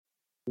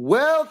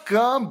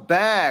Welcome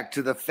back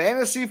to the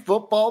Fantasy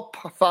Football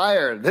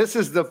Fire. This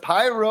is the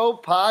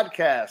Pyro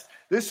Podcast.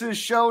 This is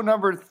show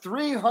number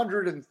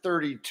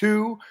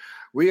 332.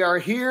 We are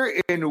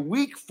here in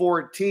week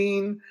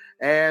 14,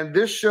 and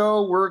this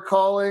show we're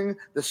calling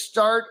the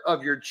start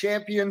of your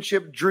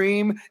championship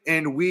dream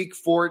in week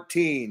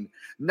 14.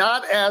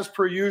 Not as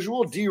per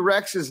usual,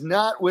 D-Rex is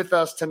not with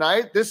us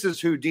tonight. This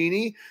is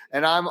Houdini,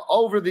 and I'm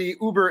over the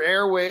Uber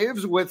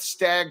airwaves with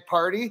Stagg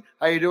Party.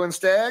 How you doing,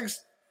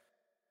 Stags?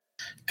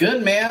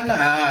 Good, man.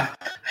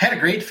 Had a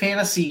great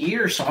fantasy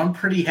year, so I'm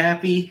pretty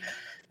happy.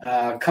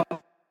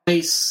 Couple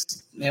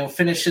place,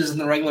 finishes in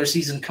the regular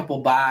season, couple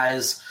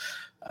buys.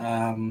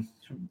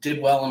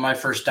 Did well in my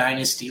first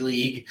dynasty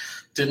league.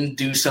 Didn't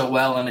do so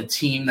well in a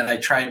team that I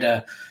tried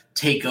to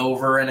take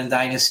over in a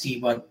dynasty,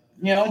 but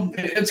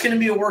it's going to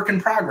be a work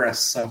in progress.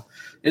 So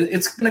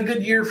it's been a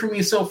good year for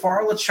me so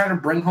far. Let's try to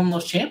bring home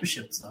those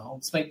championships, though.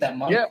 Let's make that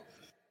money. Yeah.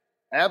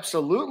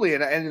 Absolutely.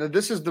 And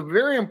this is the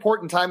very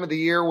important time of the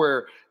year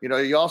where,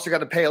 you also got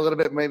to pay a little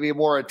bit, maybe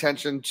more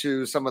attention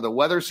to some of the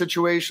weather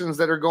situations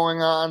that are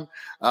going on,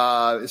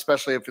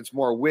 especially if it's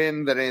more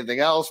wind than anything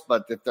else.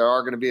 But if there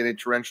are going to be any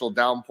torrential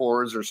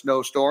downpours or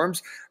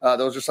snowstorms,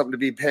 those are something to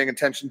be paying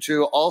attention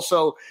to.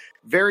 Also,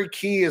 very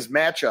key is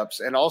matchups,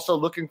 and also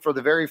looking for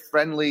the very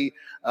friendly,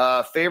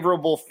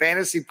 favorable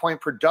fantasy point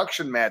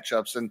production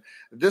matchups. And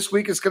this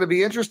week is going to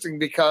be interesting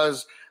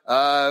because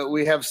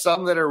we have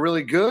some that are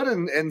really good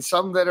and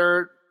some that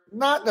are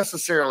not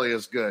necessarily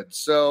as good.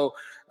 So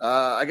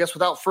I guess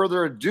without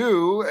further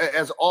ado,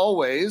 as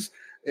always,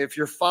 if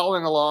you're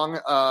following along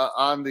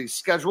on the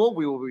schedule,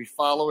 we will be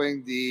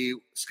following the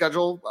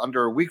schedule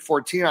under week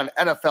 14 on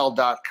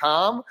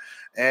NFL.com.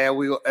 And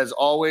we, as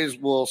always,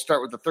 will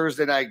start with the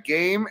Thursday night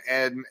game.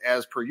 And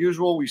as per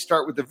usual, we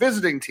start with the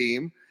visiting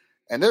team.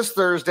 And this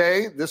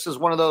Thursday, this is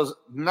one of those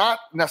not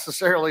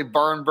necessarily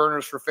barn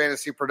burners for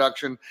fantasy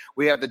production.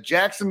 We have the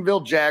Jacksonville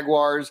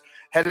Jaguars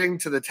heading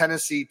to the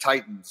Tennessee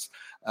Titans.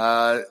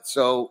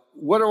 So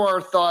what are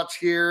our thoughts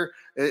here?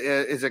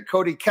 Is it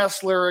Cody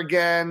Kessler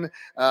again?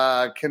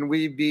 Can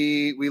we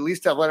at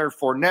least have Leonard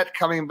Fournette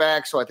coming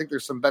back? So I think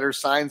there's some better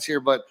signs here.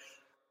 But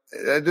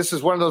this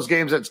is one of those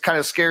games that kind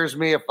of scares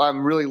me if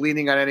I'm really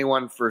leaning on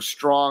anyone for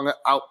strong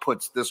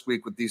outputs this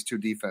week with these two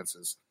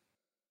defenses.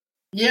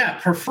 Yeah,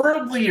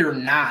 preferably or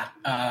not.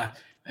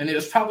 And it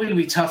was probably going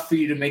to be tough for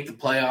you to make the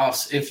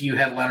playoffs if you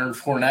had Leonard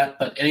Fournette,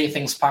 but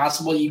anything's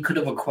possible. You could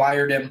have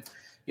acquired him,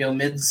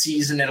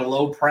 mid-season at a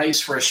low price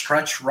for a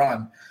stretch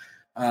run.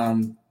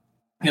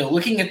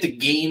 Looking at the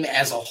game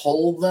as a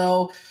whole,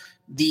 though,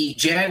 the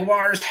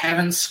Jaguars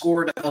haven't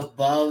scored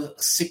above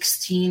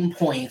 16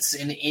 points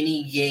in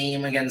any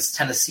game against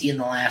Tennessee in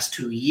the last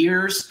 2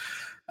 years.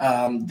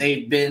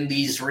 They've been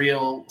these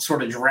real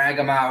sort of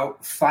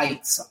drag-them-out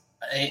fights,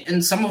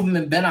 and some of them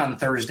have been on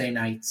Thursday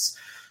nights.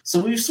 So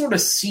we've sort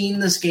of seen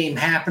this game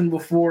happen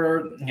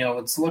before.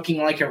 It's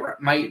looking like it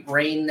might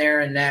rain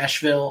there in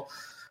Nashville.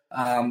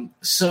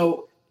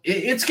 So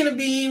it's going to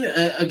be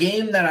a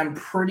game that I'm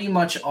pretty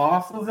much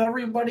off of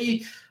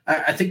everybody.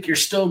 I think you're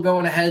still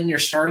going ahead and you're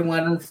starting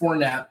Leonard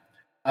Fournette.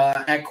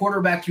 At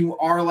quarterback, you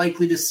are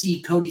likely to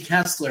see Cody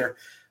Kessler.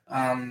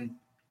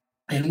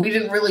 And we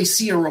didn't really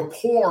see a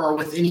rapport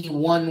with any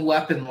one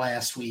weapon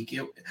last week.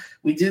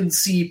 We did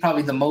see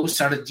probably the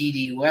most out of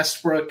D.D.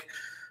 Westbrook,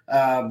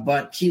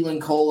 but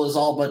Keelan Cole has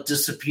all but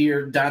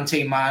disappeared.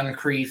 Dante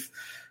Moncrief,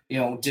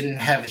 didn't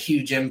have a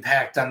huge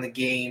impact on the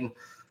game.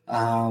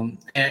 And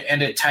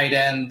at tight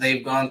end,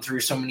 they've gone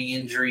through so many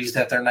injuries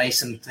that they're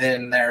nice and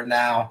thin there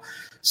now.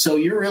 So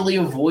you're really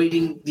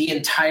avoiding the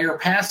entire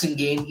passing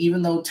game,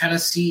 even though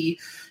Tennessee,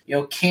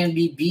 can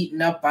be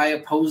beaten up by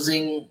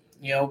opposing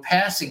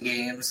passing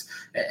games,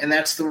 and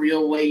that's the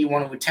real way you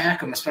want to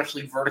attack them,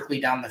 especially vertically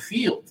down the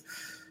field.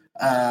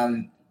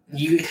 I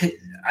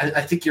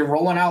think you're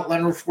rolling out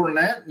Leonard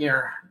Fournette, and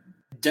you're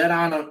dead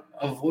on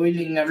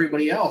avoiding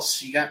everybody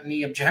else. You got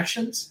any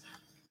objections?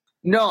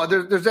 No,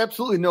 there's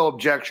absolutely no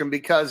objection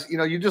because,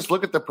 you just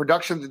look at the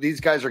production that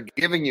these guys are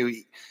giving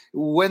you.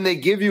 When they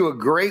give you a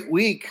great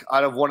week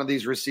out of one of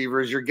these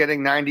receivers, you're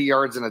getting 90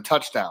 yards and a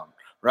touchdown.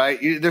 Right?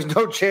 There's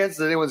no chance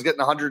that anyone's getting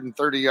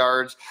 130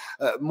 yards.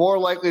 More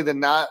likely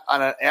than not,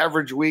 on an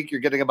average week, you're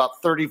getting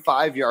about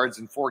 35 yards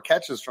and 4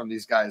 catches from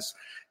these guys.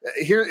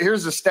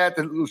 Here's a stat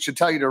that should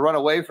tell you to run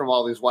away from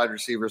all these wide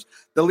receivers.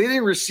 The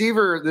leading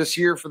receiver this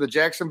year for the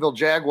Jacksonville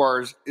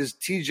Jaguars is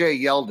T.J.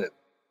 Yeldon.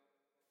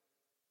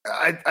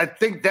 I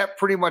think that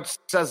pretty much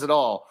says it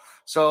all.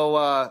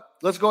 So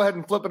let's go ahead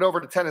and flip it over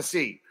to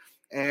Tennessee.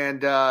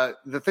 And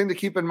the thing to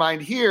keep in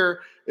mind here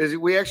is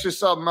we actually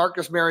saw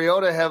Marcus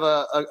Mariota have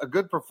a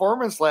good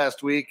performance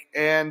last week,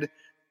 and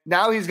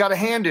now he's got a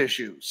hand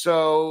issue.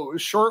 So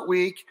short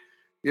week,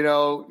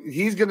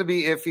 he's going to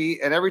be iffy,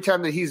 and every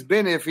time that he's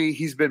been iffy,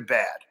 he's been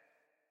bad.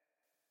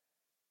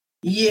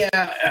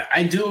 Yeah,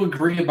 I do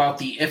agree about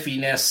the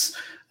iffiness.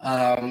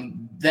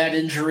 That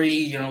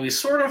injury, he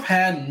sort of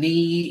had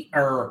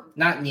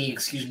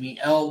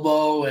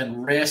elbow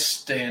and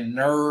wrist and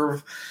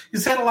nerve.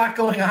 He's had a lot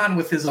going on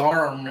with his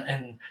arm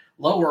and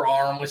lower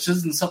arm, which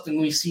isn't something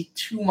we see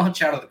too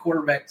much out of the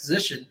quarterback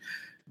position.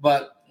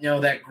 But,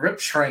 that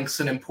grip strength's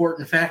an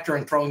important factor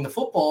in throwing the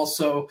football.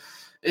 So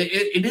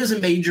it is a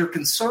major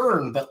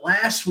concern. But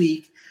last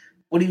week,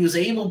 what he was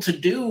able to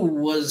do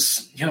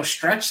was,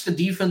 stretch the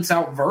defense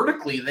out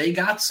vertically. They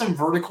got some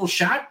vertical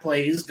shot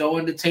plays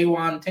going to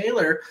Taywan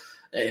Taylor,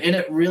 and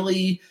it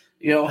really,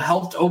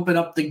 helped open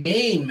up the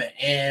game.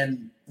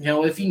 And,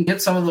 if you can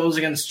get some of those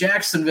against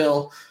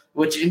Jacksonville,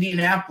 which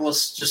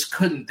Indianapolis just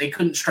couldn't. They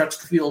couldn't stretch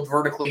the field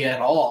vertically at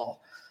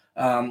all.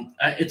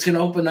 It's going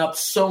to open up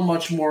so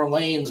much more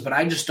lanes, but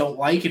I just don't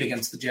like it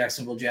against the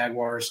Jacksonville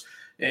Jaguars,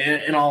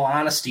 in all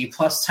honesty.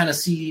 Plus,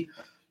 Tennessee,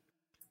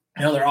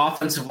 their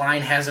offensive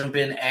line hasn't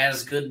been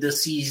as good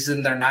this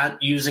season. They're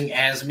not using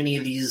as many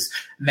of these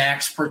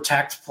max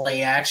protect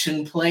play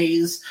action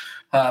plays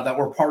that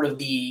were part of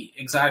the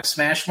exotic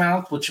smash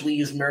mouth, which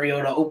leaves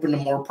Mariota open to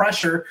more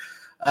pressure.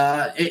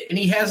 And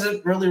he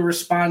hasn't really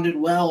responded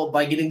well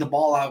by getting the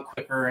ball out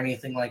quicker or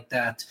anything like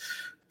that.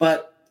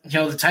 But,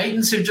 the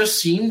Titans have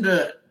just seemed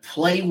to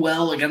play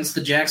well against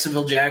the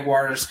Jacksonville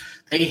Jaguars.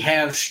 They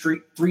have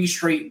 3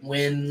 straight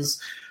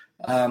wins.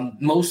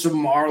 Most of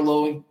them are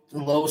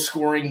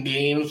low-scoring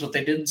games, but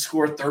they did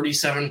score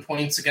 37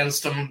 points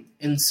against them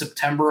in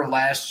September of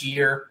last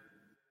year.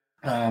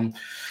 And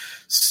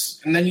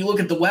then you look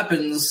at the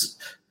weapons.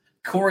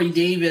 Corey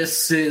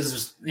Davis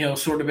is,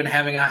 sort of been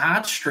having a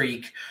hot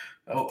streak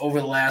over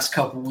the last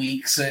couple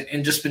weeks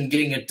and just been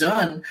getting it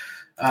done.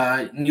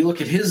 And you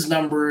look at his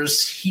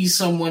numbers, he's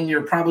someone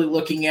you're probably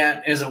looking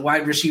at as a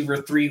wide receiver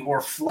 3 or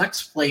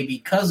flex play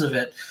because of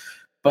it.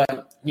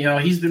 But,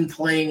 he's been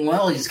playing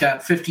well. He's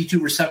got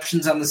 52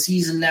 receptions on the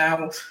season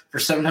now for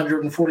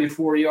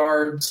 744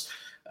 yards.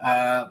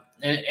 And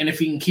if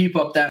he can keep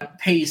up that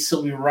pace,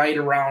 he'll be right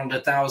around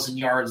 1,000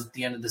 yards at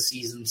the end of the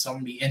season. So I'm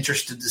going to be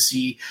interested to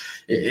see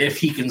if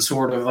he can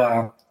sort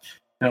of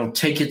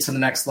take it to the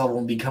next level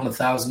and become a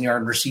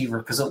 1,000-yard receiver,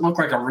 because it looked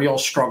like a real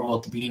struggle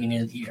at the beginning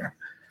of the year.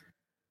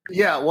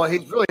 Yeah, well, he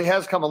really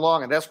has come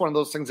along, and that's one of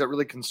those things that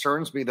really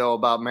concerns me, though,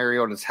 about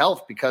Mariota's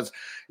health, because,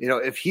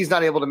 if he's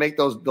not able to make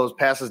those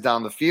passes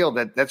down the field,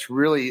 that's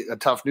really a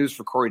tough news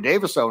for Corey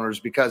Davis owners,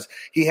 because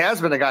he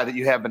has been a guy that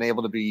you have been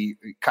able to be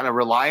kind of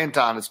reliant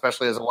on,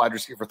 especially as a wide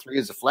receiver 3,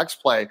 as a flex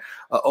play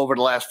over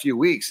the last few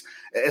weeks.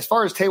 As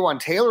far as Taywan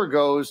Taylor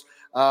goes,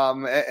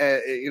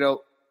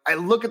 I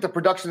look at the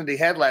production that he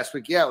had last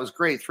week. Yeah, it was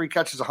great. 3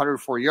 catches,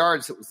 104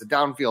 yards. It was the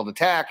downfield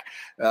attack,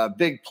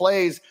 big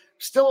plays.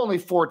 Still only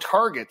 4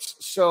 targets.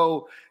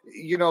 So,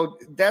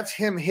 that's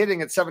him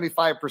hitting at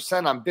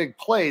 75% on big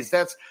plays.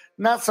 That's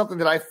not something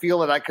that I feel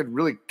that I could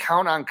really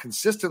count on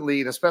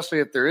consistently, and especially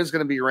if there is going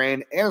to be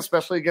rain, and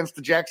especially against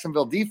the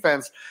Jacksonville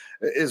defense,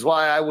 is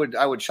why I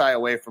would shy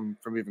away from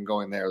even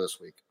going there this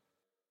week.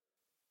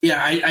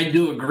 Yeah, I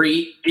do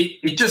agree.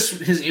 It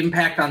just, his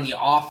impact on the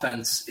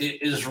offense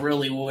is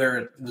really where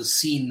it was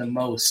seen the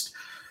most.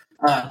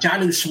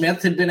 Jonnu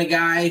Smith had been a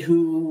guy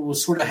who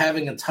was sort of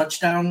having a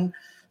touchdown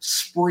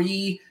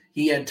spree.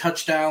 He had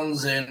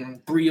touchdowns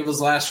in 3 of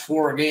his last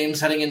 4 games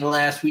heading into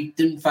last week.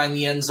 Didn't find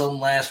the end zone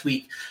last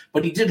week,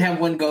 but he did have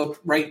one go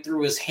right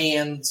through his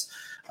hands.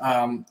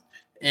 If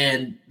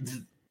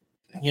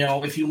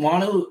you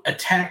want to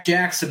attack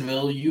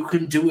Jacksonville, you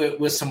can do it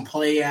with some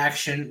play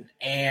action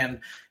and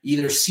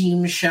either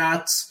seam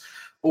shots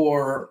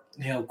or,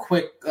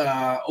 quick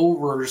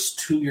overs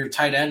to your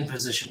tight end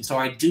position. So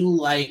I do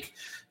like,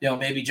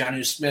 maybe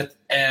Jonnu Smith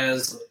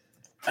as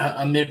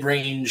a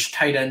mid-range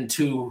tight end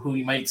too, who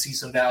you might see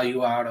some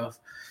value out of.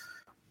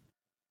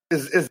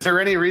 Is there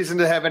any reason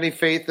to have any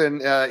faith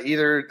in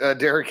either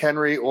Derrick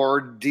Henry or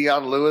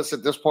Dion Lewis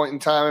at this point in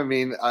time? I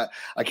mean,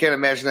 I can't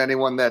imagine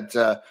anyone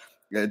that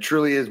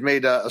truly has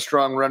made a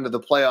strong run to the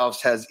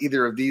playoffs has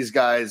either of these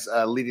guys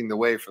leading the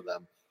way for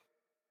them.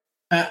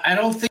 I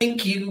don't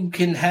think you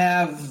can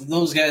have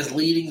those guys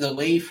leading the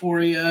way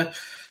for you.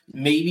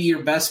 Maybe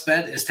your best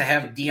bet is to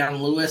have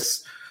Dion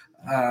Lewis,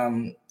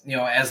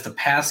 as the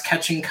pass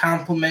catching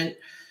complement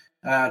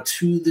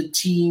to the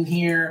team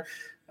here.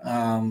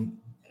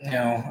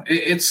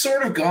 It's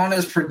sort of gone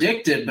as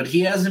predicted, but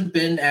he hasn't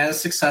been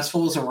as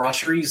successful as a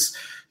rusher. He's,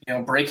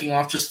 breaking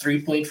off just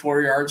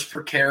 3.4 yards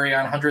per carry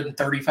on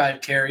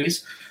 135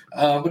 carries,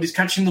 but he's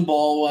catching the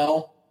ball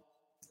well.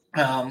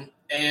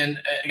 And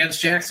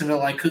against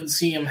Jacksonville, I couldn't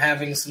see him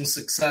having some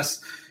success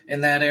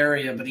in that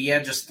area, but he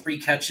had just 3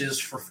 catches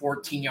for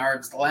 14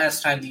 yards the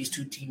last time these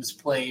two teams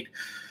played.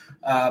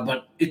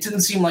 But it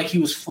didn't seem like he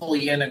was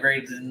fully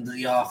integrated into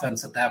the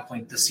offense at that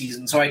point this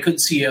season. So I could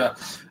see a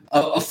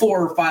 4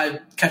 or 5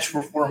 catch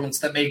performance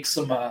that makes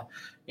him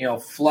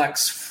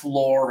flex,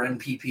 floor,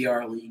 and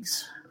PPR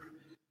leagues.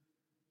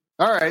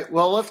 All right.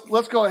 Well,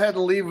 let's go ahead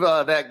and leave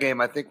that game.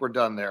 I think we're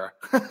done there.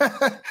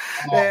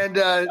 And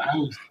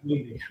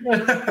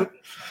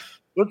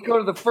let's go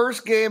to the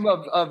first game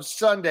of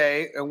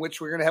Sunday, in which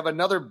we're going to have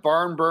another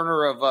barn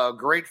burner of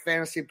great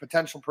fantasy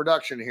potential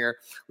production here.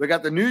 We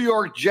got the New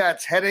York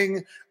Jets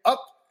heading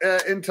up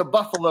into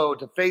Buffalo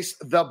to face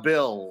the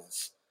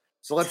Bills.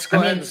 So let's go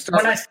ahead and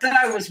start. When I said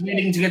I was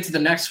waiting to get to the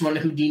next one,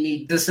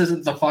 Houdini, this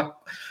isn't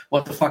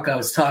what the fuck I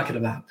was talking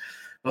about.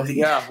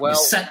 You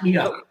set me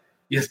up.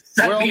 You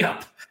set me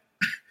up.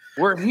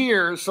 We're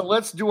here, so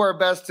let's do our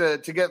best to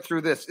get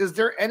through this. Is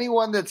there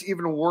anyone that's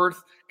even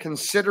worth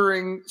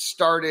considering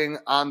starting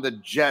on the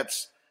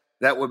Jets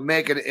that would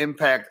make an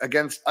impact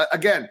against?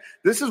 Again,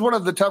 this is one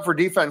of the tougher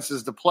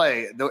defenses to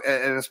play,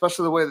 and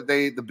especially the way that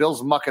the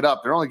Bills muck it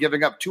up. They're only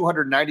giving up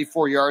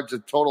 294 yards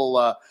of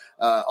total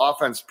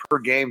offense per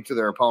game to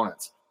their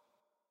opponents.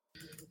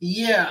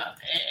 Yeah,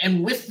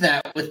 and with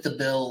the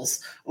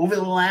Bills, over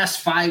the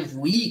last 5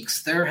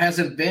 weeks, there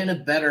hasn't been a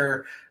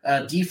better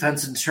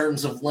defense in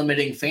terms of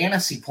limiting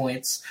fantasy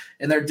points,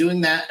 and they're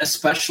doing that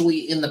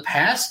especially in the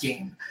pass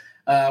game,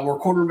 where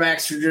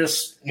quarterbacks are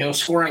just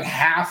scoring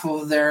half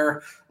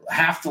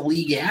the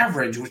league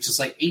average, which is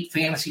like 8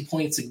 fantasy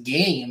points a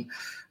game,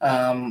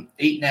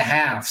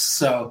 8.5.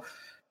 So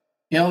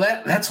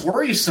that's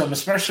worrisome,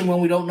 especially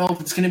when we don't know if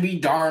it's going to be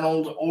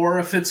Darnold or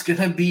if it's going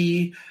to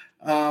be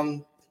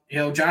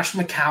Josh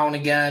McCown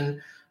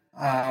again.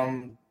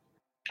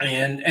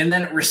 And then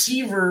at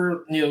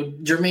receiver,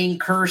 Jermaine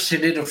Kearse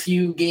hit a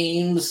few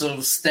games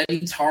of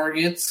steady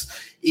targets,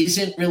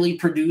 isn't really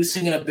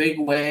producing in a big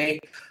way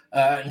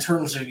in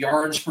terms of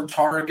yards per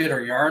target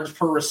or yards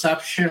per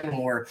reception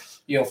or,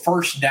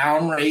 first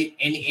down rate,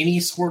 any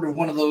sort of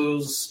one of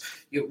those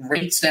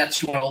rate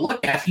stats you want to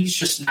look at. He's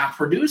just not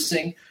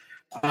producing.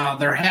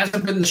 There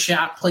hasn't been the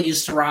shot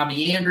plays to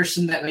Robbie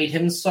Anderson that made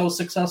him so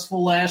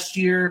successful last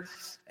year.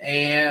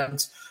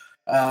 And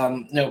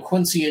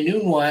Quincy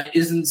Enunwa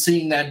isn't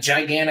seeing that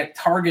gigantic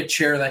target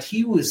share that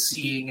he was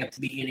seeing at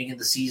the beginning of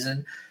the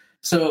season.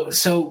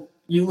 So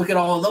you look at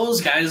all of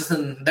those guys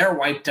and they're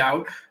wiped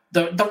out.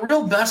 The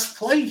real best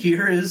play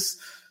here is,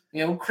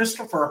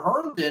 Christopher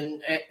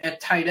Herndon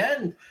at tight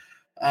end.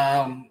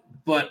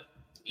 But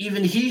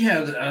even he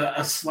had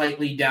a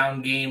slightly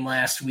down game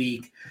last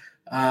week.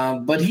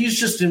 But he's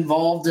just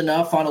involved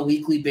enough on a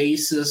weekly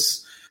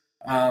basis.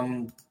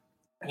 And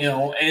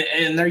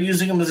they're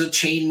using him as a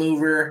chain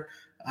mover,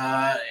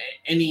 and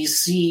he's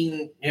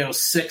seen,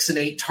 6 and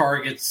 8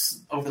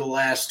 targets over the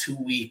last 2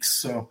 weeks.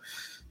 So,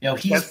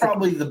 he's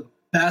probably the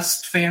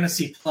best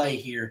fantasy play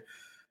here.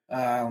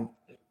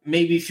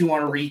 Maybe if you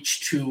want to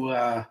reach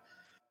to,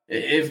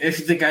 if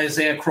you think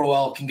Isaiah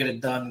Crowell can get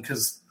it done,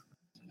 because,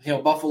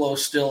 Buffalo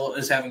still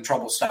is having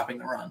trouble stopping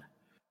the run.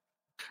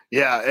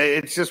 Yeah,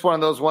 it's just one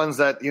of those ones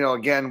that,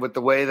 again, with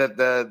the way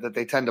that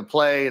they tend to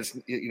play, it's,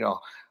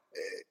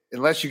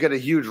 unless you get a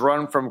huge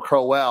run from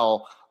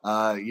Crowell,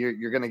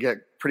 you're going to get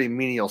pretty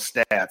menial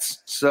stats.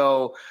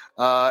 So,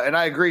 and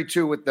I agree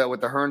too with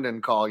the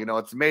Herndon call.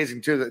 It's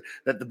amazing too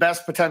that the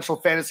best potential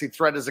fantasy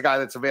threat is a guy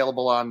that's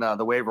available on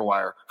the waiver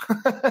wire.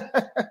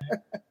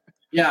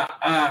 Yeah,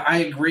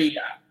 I agree.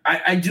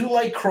 I do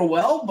like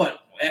Crowell,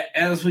 but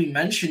as we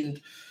mentioned,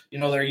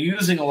 they're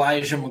using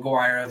Elijah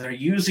McGuire. They're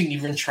using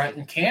even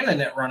Trenton Cannon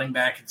at running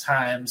back at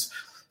times.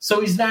 So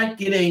he's not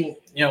getting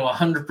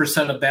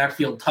 100% of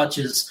backfield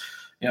touches.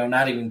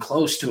 Not even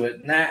close to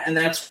it. And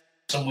that's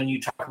when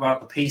you talk about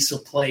the pace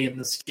of play in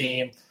this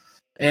game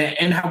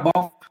and how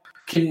Buffalo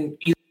can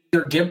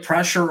either give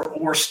pressure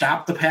or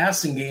stop the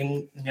passing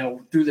game,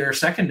 through their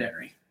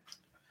secondary.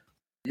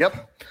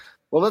 Yep.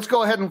 Well, let's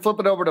go ahead and flip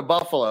it over to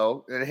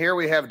Buffalo. And here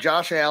we have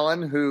Josh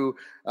Allen, who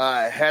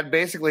had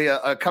basically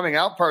a coming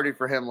out party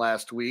for him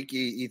last week.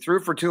 He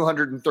threw for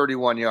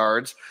 231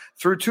 yards,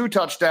 threw 2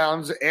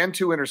 touchdowns and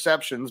 2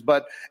 interceptions.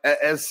 But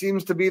as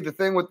seems to be the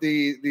thing with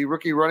the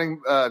rookie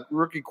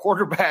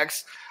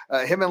quarterbacks,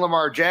 him and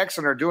Lamar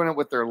Jackson are doing it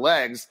with their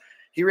legs.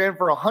 He ran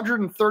for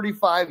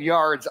 135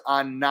 yards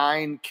on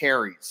 9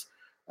 carries.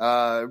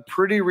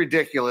 Pretty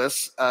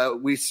ridiculous.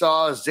 We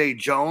saw Zay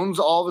Jones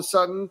all of a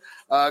sudden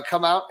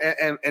come out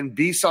and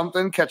be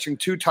something, catching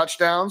 2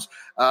 touchdowns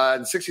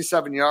and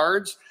 67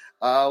 yards.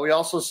 We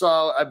also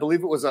saw, I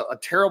believe it was a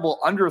terrible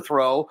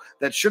underthrow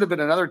that should have been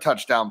another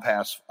touchdown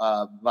pass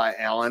by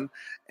Allen.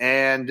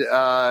 And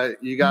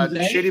you got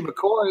Shady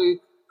McCoy,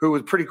 who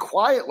was pretty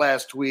quiet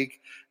last week,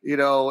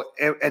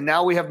 and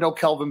now we have no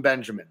Kelvin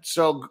Benjamin.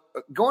 So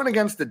going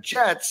against the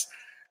Jets,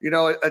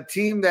 a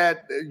team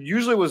that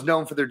usually was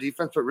known for their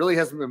defense, but really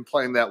hasn't been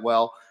playing that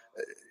well,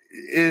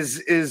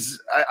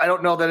 I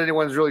don't know that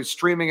anyone's really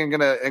streaming and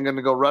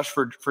gonna go rush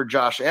for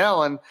Josh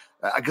Allen,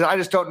 because I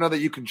just don't know that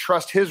you can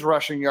trust his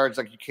rushing yards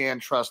like you can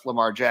trust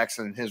Lamar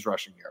Jackson and his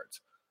rushing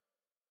yards.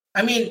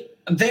 I mean,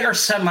 they are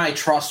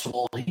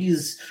semi-trustable.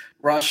 He's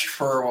rushed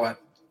for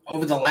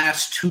over the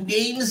last 2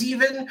 games,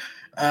 even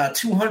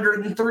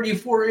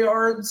 234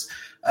 yards.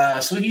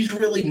 So he's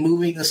really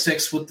moving the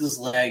sticks with his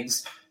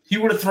legs. He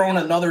would have thrown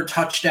another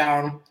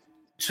touchdown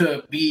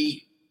to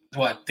be,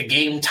 the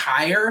game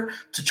tire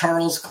to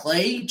Charles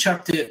Clay,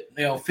 chucked it,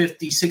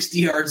 50, 60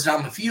 yards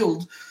down the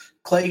field.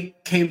 Clay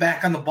came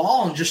back on the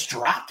ball and just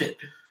dropped it.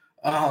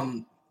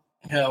 It's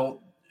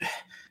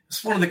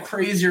one of the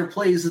crazier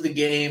plays of the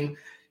game.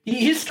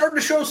 He's starting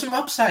to show some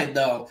upside,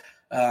 though.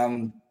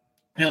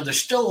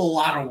 There's still a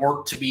lot of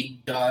work to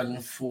be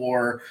done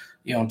for,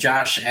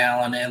 Josh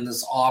Allen and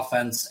this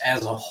offense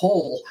as a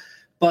whole.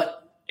 But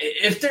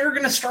if they're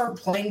going to start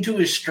playing to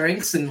his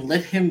strengths and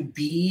let him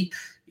be,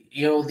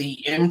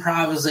 the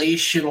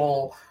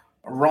improvisational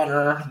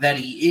runner that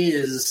he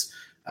is,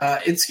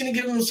 it's going to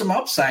give him some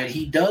upside.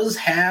 He does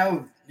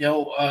have,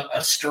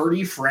 a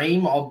sturdy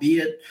frame,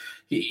 albeit,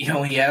 he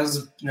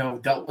has,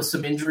 dealt with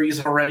some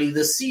injuries already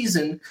this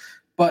season,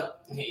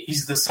 but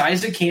he's the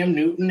size of Cam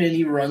Newton and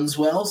he runs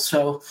well.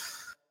 So,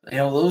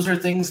 those are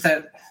things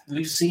that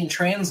we've seen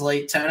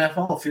translate to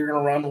NFL. If you're going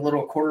to run a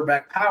little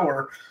quarterback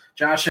power,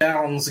 Josh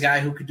Allen's the guy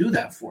who could do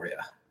that for you.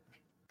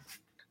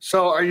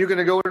 So are you going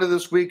to go into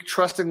this week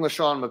trusting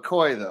LaShawn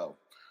McCoy, though?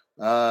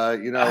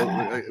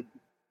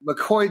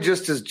 McCoy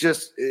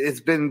it's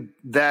been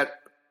that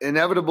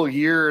inevitable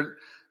year.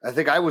 I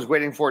think I was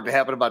waiting for it to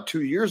happen about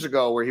 2 years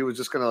ago where he was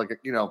just going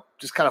to,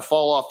 just kind of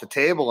fall off the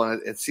table.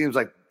 And it seems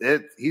like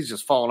he's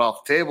just fallen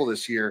off the table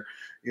this year,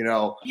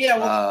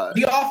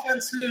 the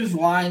offensive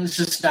line's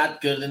just not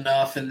good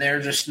enough, and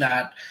they're just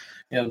not,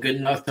 good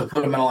enough to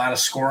put him in a lot of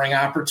scoring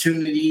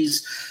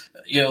opportunities.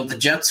 The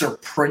Jets are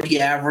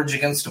pretty average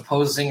against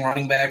opposing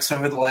running backs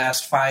over the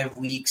last 5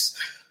 weeks,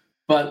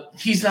 but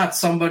he's not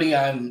somebody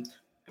I'm,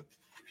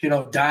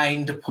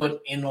 dying to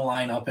put in the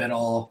lineup at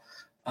all.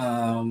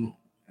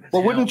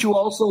 Well, wouldn't you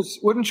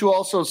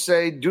also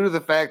say, due to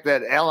the fact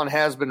that Allen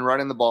has been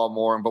running the ball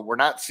more, but we're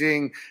not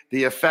seeing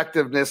the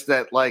effectiveness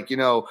that,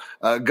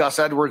 Gus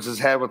Edwards has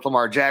had with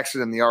Lamar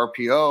Jackson in the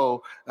RPO,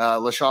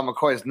 LaShawn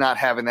McCoy is not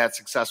having that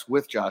success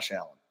with Josh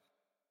Allen.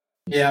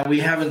 Yeah, we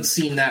haven't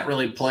seen that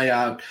really play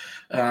out,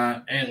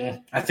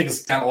 and I think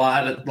it's got a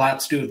lot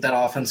to do with that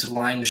offensive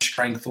line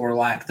strength or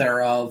lack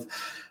thereof.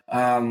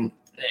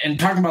 And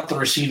talking about the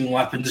receiving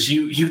weapons,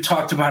 you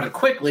talked about it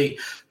quickly,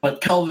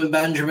 but Kelvin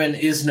Benjamin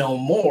is no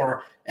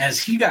more as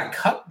he got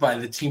cut by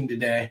the team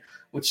today,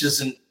 which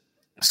is a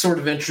sort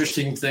of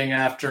interesting thing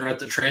after at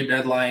the trade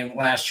deadline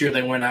last year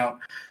they went out,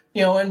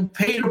 and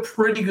paid a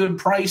pretty good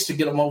price to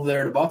get him over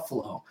there to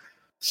Buffalo.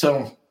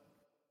 So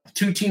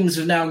two teams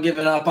have now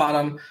given up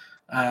on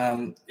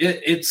him.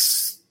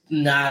 It's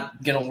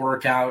not going to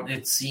work out,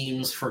 it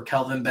seems, for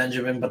Kelvin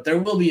Benjamin, but there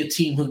will be a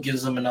team who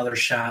gives him another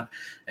shot,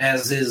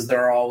 as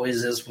there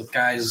always is with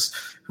guys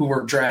who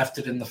were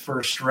drafted in the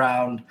first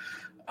round.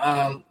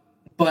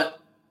 But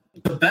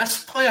the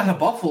best play on the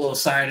Buffalo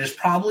side is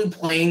probably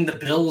playing the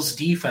Bills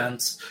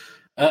defense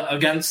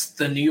against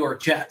the New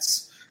York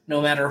Jets.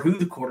 No matter who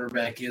the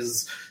quarterback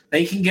is,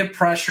 they can get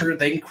pressure,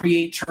 they can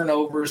create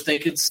turnovers, they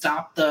could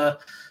stop the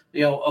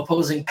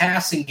opposing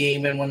passing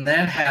game. And when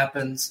that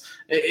happens,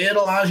 it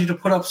allows you to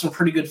put up some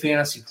pretty good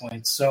fantasy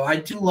points. So I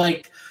do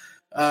like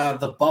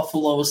the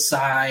Buffalo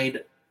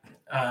side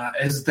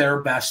as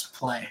their best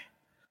play.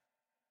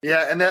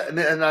 Yeah.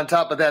 And on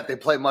top of that, they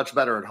play much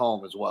better at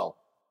home as well.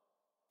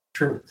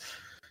 True.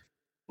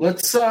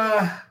 Let's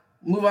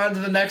move on to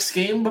the next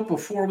game. But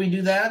before we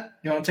do that,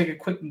 you want to take a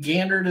quick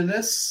gander to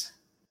this?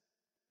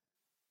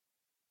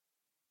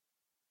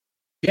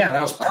 Yeah,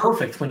 that was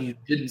perfect when you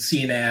didn't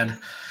see an ad.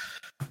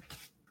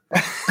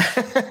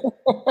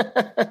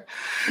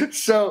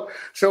 So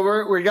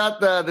we got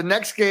the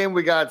next game.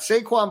 We got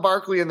Saquon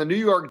Barkley and the New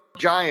York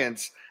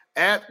Giants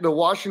at the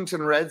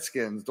Washington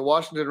Redskins. The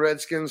Washington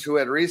Redskins, who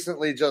had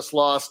recently just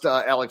lost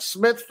Alex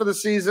Smith for the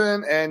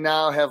season and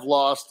now have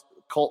lost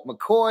Colt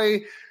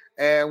McCoy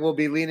and will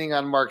be leaning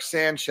on Mark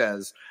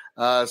Sanchez.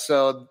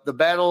 So the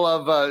battle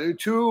of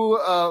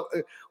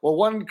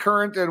one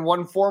current and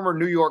one former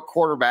New York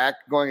quarterback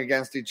going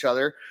against each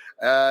other.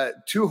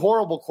 Two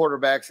horrible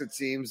quarterbacks, it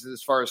seems,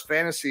 as far as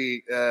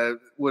fantasy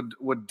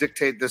would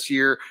dictate this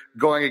year,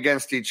 going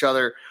against each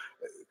other.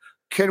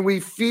 Can we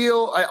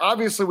feel –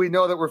 obviously we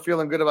know that we're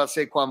feeling good about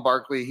Saquon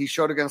Barkley. He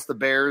showed against the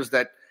Bears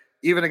that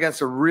even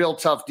against a real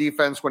tough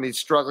defense, when he's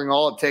struggling,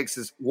 all it takes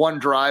is one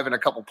drive and a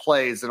couple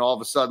plays, and all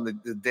of a sudden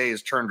the day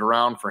is turned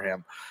around for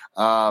him.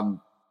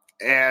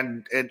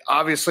 And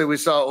obviously we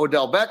saw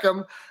Odell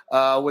Beckham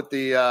with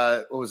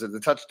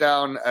the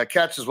touchdown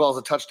catch as well as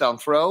a touchdown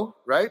throw,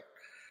 right?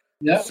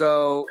 Yeah.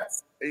 So,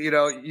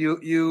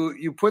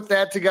 you put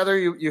that together,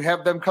 you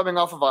have them coming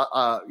off of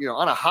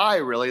on a high,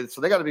 really. So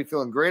they got to be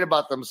feeling great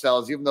about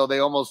themselves, even though they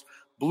almost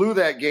blew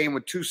that game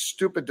with two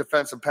stupid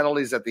defensive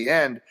penalties at the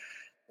end.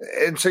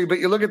 And so, but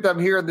you look at them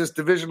here in this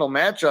divisional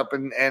matchup,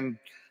 and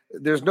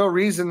there's no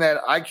reason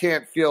that I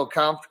can't feel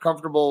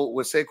comfortable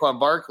with Saquon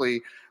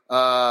Barkley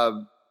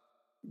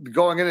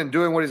going in and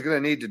doing what he's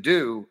going to need to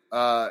do.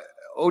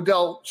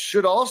 Odell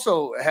should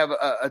also have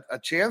a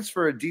chance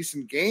for a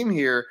decent game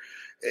here.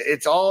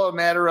 It's all a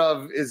matter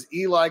of, is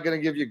Eli going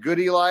to give you good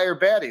Eli or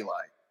bad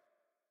Eli?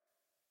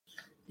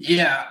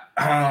 Yeah,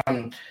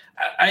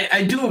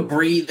 I do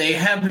agree. They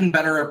have been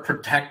better at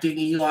protecting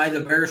Eli. The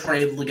Bears were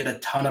able to get a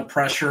ton of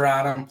pressure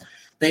on him.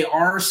 They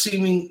are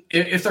seeming,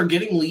 if they're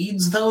getting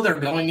leads, though, they're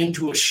going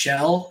into a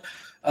shell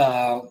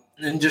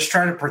and just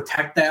trying to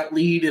protect that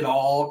lead at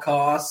all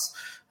costs.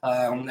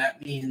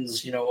 That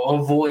means,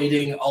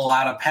 avoiding a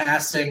lot of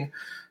passing,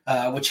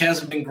 which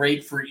hasn't been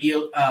great for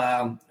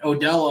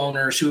Odell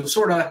owners who have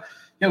sort of,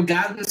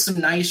 gotten some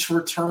nice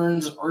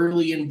returns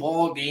early in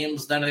ball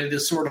games. Then it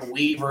has sort of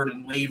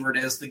wavered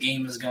as the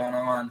game has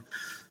gone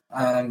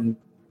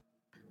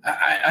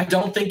I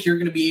don't think you're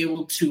going to be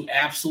able to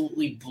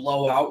absolutely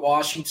blow out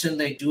Washington.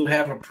 They do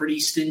have a pretty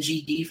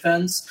stingy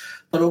defense,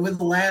 but over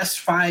the last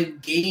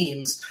 5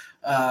 games,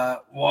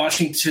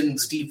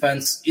 Washington's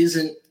defense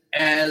isn't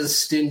as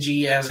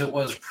stingy as it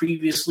was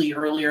previously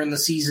earlier in the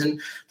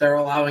season. They're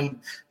allowing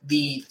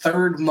the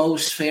 3rd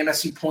most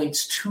fantasy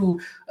points to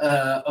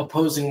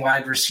opposing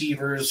wide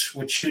receivers,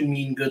 which should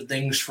mean good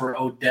things for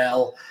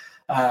Odell,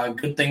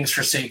 good things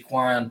for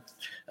Saquon.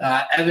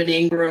 Evan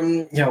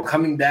Ingram,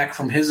 coming back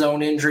from his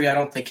own injury, I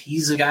don't think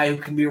he's a guy who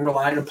can be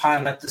relied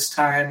upon at this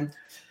time.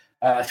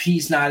 If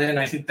he's not in,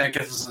 I think that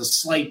gives us a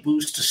slight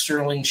boost to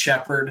Sterling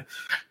Shepard,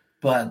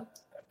 but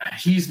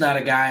he's not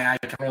a guy I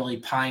can really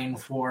pine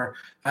for.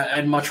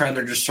 I'd much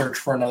rather just search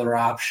for another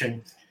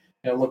option.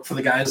 Look for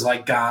the guys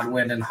like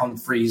Godwin and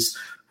Humphreys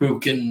who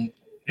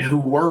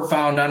were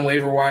found on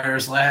waiver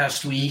wires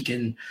last week,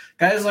 and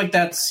guys like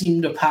that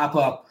seem to pop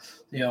up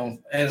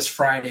as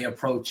Friday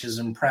approaches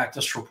and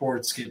practice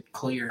reports get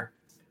clear.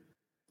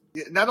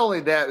 Not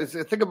only that,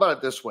 think about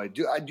it this way.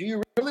 Do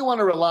you really want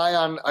to rely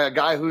on a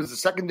guy who's a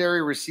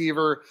secondary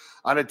receiver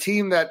on a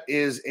team that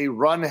is a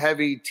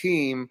run-heavy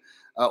team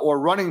or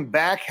running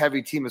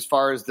back-heavy team as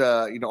far as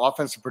the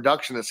offensive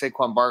production that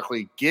Saquon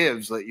Barkley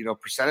gives,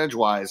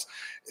 percentage-wise?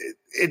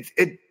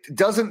 It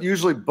doesn't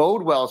usually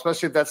bode well,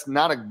 especially if that's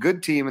not a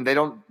good team and they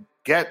don't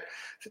get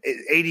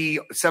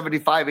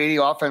 75, 80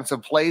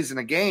 offensive plays in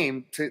a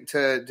game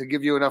to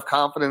give you enough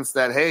confidence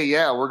that, hey,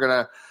 yeah, we're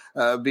going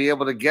to be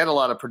able to get a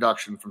lot of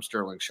production from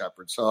Sterling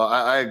Shepard. So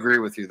I agree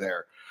with you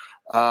there.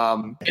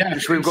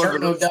 Should we go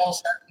to Odell,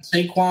 starting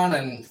Saquon,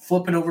 and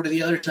flipping over to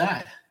the other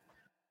side?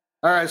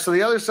 All right, so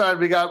the other side,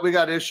 we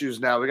got issues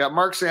now. We got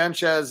Mark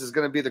Sanchez is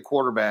going to be the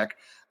quarterback.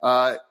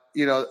 The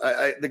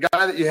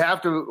guy that you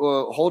have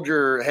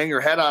to hang your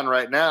head on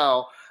right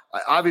now,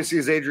 obviously,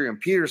 is Adrian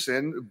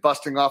Peterson,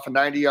 busting off a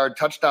 90-yard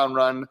touchdown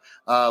run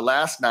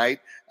last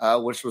night,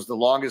 which was the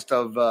longest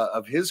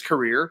of his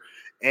career.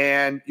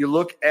 And you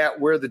look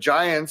at where the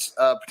Giants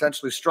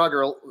potentially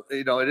struggle.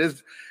 It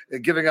is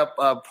giving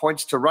up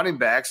points to running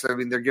backs. I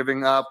mean, they're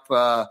giving up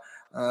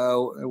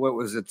what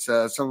was it?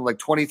 Something like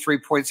 23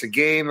 points a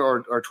game,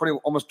 or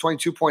almost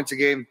 22 points a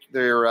game.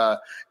 They're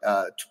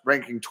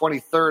ranking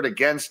 23rd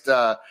against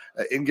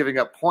in giving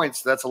up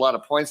points. So that's a lot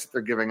of points that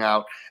they're giving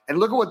out. And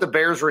look at what the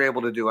Bears were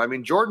able to do. I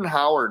mean, Jordan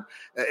Howard,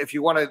 if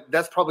you want to,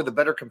 that's probably the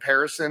better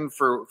comparison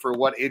for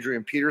what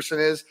Adrian Peterson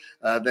is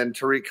than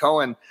Tariq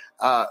Cohen.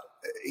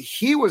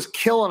 He was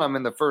killing them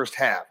in the first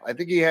half. I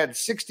think he had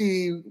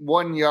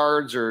 61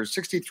 yards or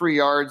 63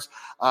 yards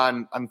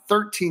on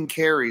 13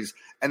 carries.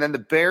 And then the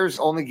Bears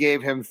only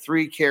gave him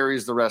 3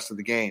 carries the rest of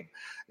the game,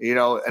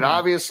 and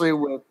obviously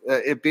with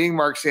it being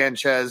Mark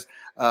Sanchez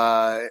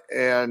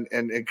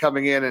and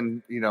coming in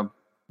and,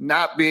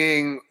 not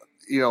being,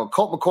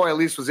 Colt McCoy at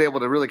least was able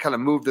to really kind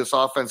of move this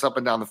offense up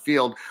and down the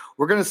field.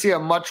 We're going to see a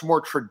much more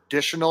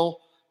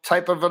traditional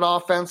type of an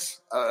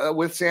offense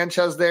with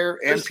Sanchez there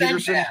and just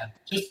Peterson. Bad.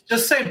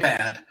 Just say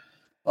bad.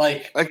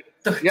 Don't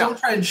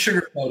try and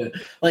sugarcoat it.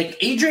 Like,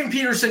 Adrian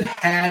Peterson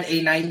had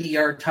a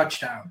 90-yard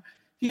touchdown.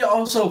 He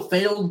also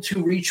failed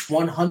to reach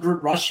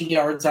 100 rushing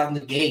yards on the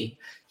game.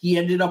 He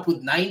ended up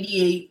with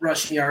 98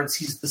 rushing yards.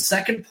 He's the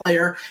second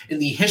player in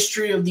the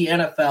history of the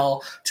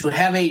NFL to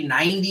have a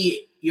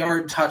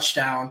 90-yard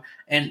touchdown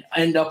and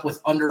end up with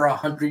under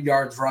 100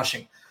 yards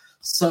rushing.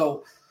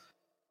 So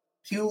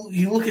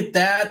you look at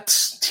that,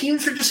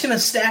 teams are just going to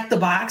stack the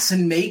box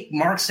and make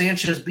Mark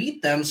Sanchez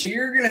beat them. So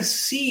you're going to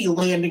see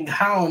Landon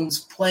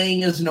Collins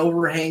playing as an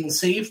overhang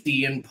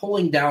safety and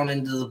pulling down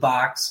into the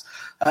box,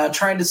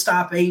 trying to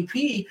stop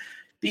AP,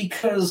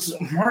 because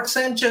Mark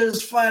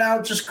Sanchez flat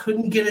out just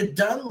couldn't get it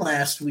done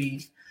last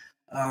week.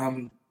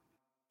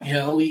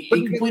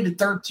 He completed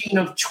 13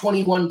 of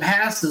 21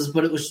 passes,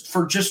 but it was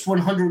for just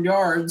 100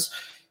 yards.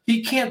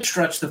 He can't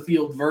stretch the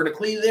field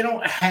vertically. They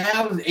don't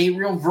have a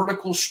real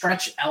vertical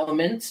stretch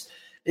element.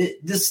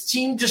 This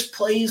team just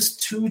plays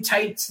too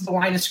tight to the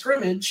line of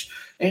scrimmage.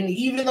 And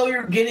even though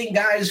you're getting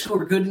guys who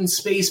are good in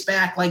space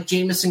back, like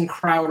Jamison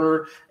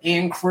Crowder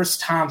and Chris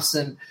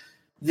Thompson,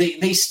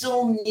 they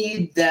still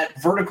need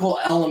that vertical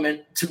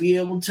element to be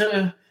able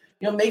to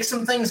make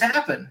some things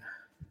happen.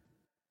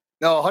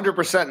 No,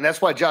 100%. And that's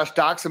why Josh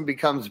Doxson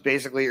becomes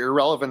basically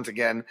irrelevant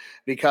again,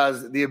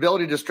 because the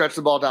ability to stretch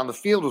the ball down the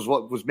field was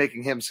what was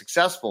making him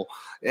successful.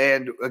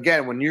 And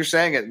again, when you're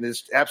saying it, and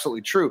it's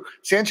absolutely true,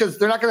 Sanchez,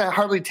 they're not going to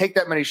hardly take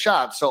that many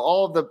shots. So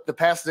all of the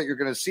passes that you're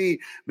going to see,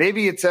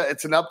 maybe it's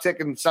an uptick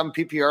in some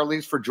PPR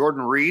leagues for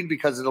Jordan Reed,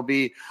 because it'll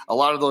be a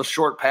lot of those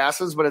short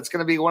passes, but it's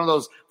going to be one of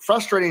those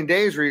frustrating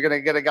days where you're going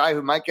to get a guy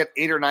who might get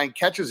 8 or 9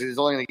 catches and he's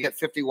only going to get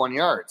 51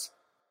 yards.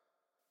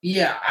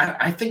 Yeah,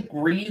 I think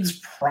Reed's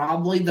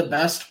probably the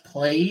best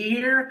play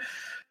here.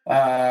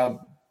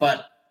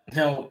 But,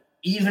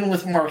 even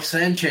with Mark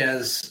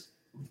Sanchez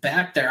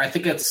back there, I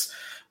think it's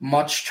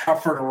much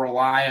tougher to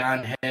rely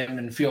on him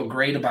and feel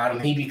great about him.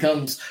 He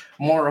becomes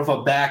more of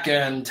a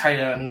back-end, tight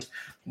end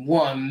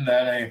one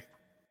that I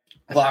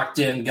locked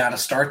in, got to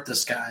start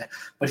this guy.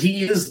 But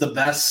he is the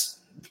best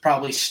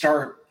probably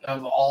start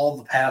of all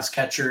the pass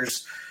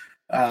catchers.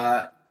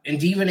 And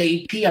even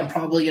AP, I'm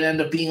probably going to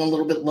end up being a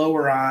little bit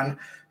lower on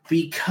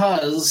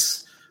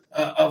because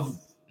of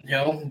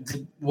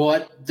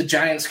what the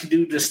Giants can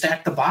do to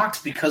stack the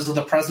box because of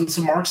the presence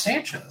of Mark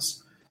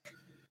Sanchez.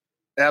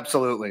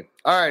 Absolutely.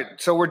 All right,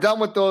 so we're done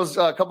with those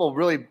couple of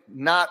really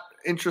not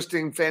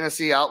interesting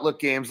fantasy outlook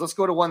games. Let's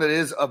go to one that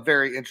is a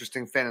very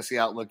interesting fantasy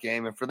outlook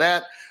game, and for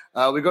that,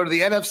 we go to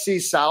the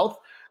NFC South.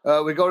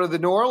 We go to the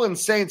New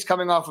Orleans Saints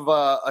coming off of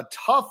a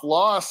tough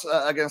loss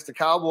against the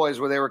Cowboys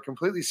where they were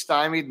completely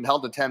stymied and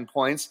held to 10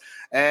 points.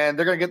 And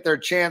they're going to get their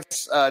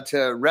chance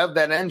to rev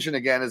that engine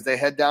again as they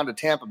head down to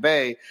Tampa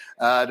Bay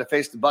to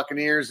face the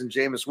Buccaneers and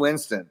Jameis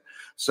Winston.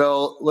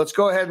 So let's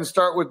go ahead and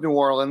start with New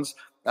Orleans.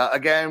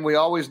 Again, we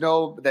always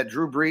know that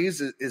Drew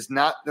Brees is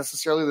not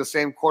necessarily the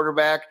same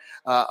quarterback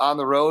on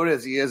the road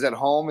as he is at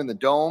home in the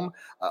Dome,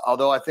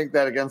 although I think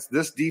that against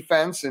this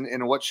defense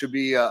and what should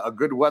be a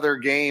good weather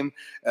game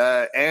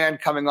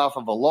and coming off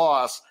of a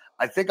loss,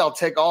 I think I'll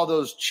take all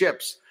those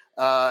chips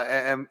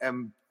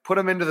and put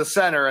them into the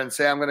center and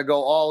say I'm going to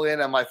go all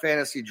in on my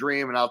fantasy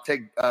dream, and I'll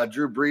take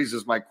Drew Brees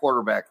as my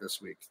quarterback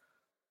this week.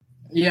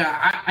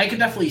 Yeah, I can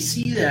definitely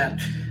see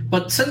that.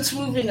 But since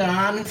moving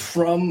on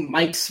from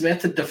Mike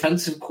Smith, the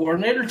defensive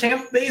coordinator,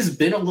 Tampa Bay's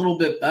been a little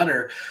bit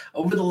better.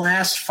 Over the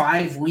last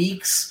 5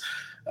 weeks,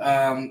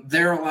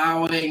 they're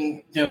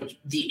allowing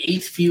the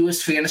 8th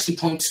fewest fantasy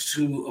points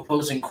to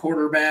opposing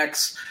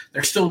quarterbacks.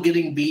 They're still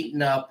getting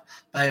beaten up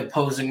by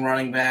opposing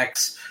running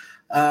backs.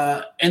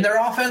 And their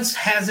offense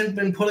hasn't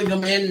been putting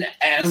them in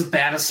as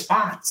bad of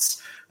spots.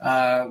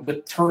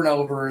 With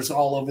turnovers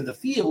all over the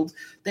field,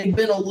 they've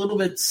been a little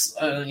bit,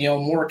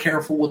 more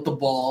careful with the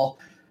ball,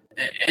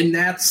 and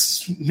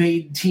that's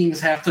made teams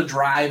have to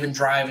drive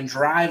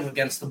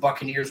against the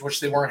Buccaneers, which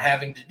they weren't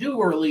having to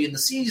do early in the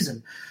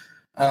season.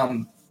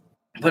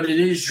 But it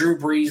is Drew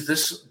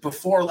Brees.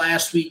 Before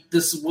last week,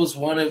 this was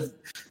one of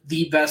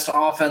the best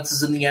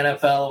offenses in the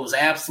NFL. It was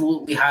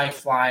absolutely high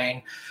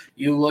flying.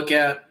 You look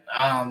at,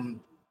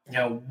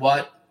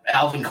 what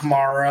Alvin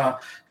Kamara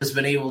has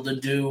been able to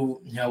do,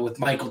 with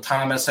Michael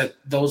Thomas.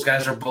 Those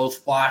guys are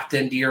both locked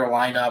into your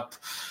lineup.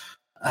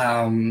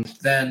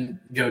 Then,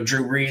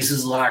 Drew Brees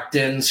is locked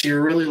in. So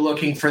you're really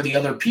looking for the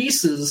other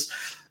pieces.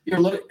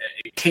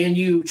 Can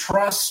you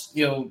trust,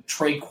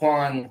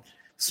 Traquan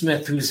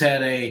Smith, who's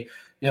had a,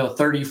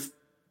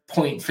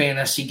 30-point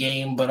fantasy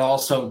game, but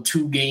also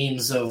 2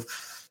 games of,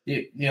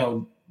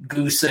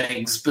 goose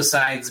eggs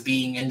besides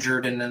being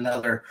injured in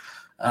another.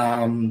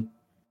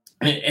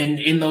 And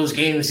in those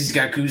games, he's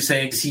got goose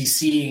eggs. He's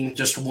seeing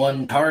just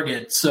one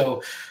target.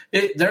 So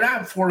they're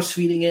not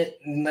force-feeding it.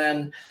 And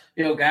then,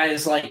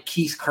 guys like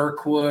Keith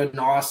Kirkwood and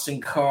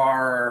Austin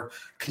Carr are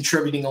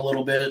contributing a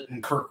little bit.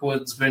 And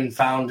Kirkwood's been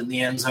found in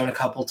the end zone a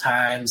couple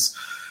times.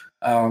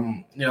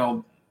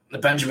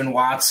 Benjamin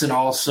Watson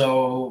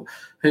also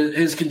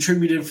has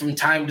contributed from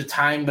time to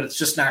time, but it's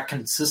just not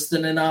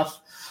consistent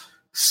enough.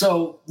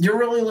 So you're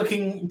really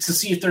looking to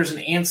see if there's an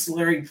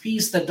ancillary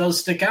piece that does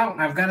stick out.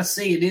 And I've got to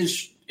say it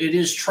is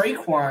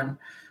Traquan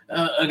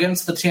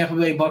against the Tampa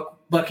Bay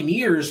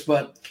Buccaneers,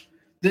 but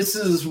this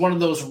is one of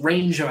those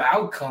range of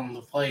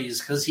outcome plays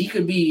because he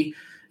could be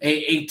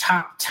a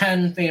top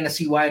 10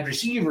 fantasy wide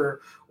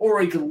receiver,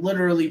 or he could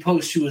literally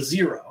post you a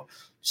 0.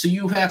 So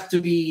you have to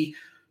be,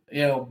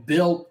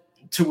 built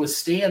to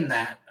withstand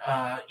that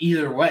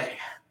either way.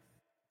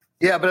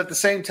 Yeah, but at the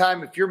same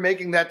time, if you're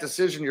making that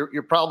decision,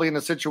 you're probably in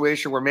a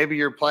situation where maybe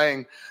you're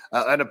playing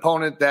an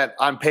opponent that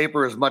on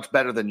paper is much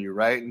better than you,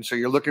 right? And so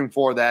you're looking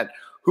for that.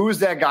 Who's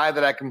that guy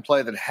that I can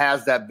play that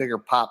has that bigger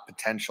pop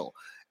potential?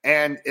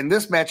 And in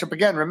this matchup,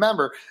 again,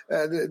 remember,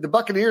 the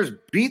Buccaneers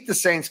beat the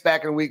Saints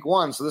back in week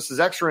 1, so this is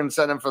extra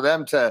incentive for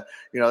them to,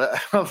 I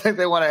don't think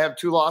they want to have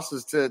 2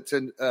 losses to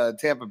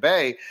Tampa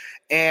Bay.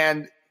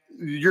 And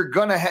you're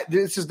going to have –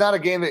 this is not a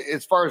game that,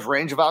 as far as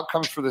range of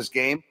outcomes for this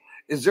game,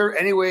 is there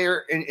anywhere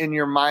in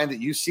your mind that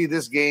you see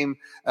this game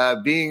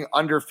being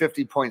under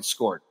 50 points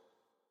scored?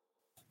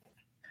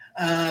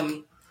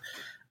 I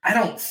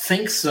don't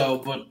think so,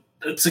 but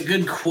it's a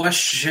good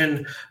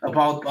question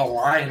about the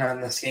line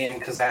on this game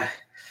because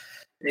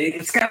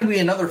it's got to be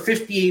another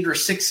 58 or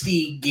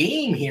 60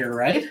 game here,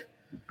 right?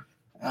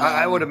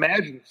 I would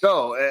imagine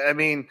so. I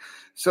mean,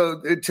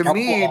 so to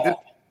me,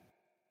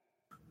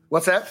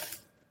 what's that?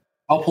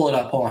 I'll pull it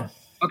up. Hold on.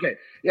 Okay.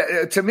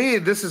 Yeah, to me,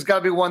 this has got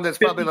to be one that's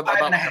probably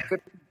about 50.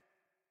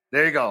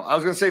 There you go. I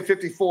was going to say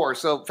 54.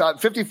 So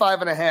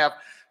 55 and a half.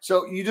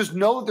 So you just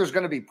know that there's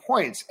going to be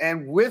points.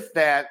 And with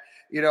that,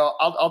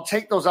 I'll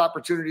take those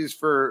opportunities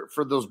for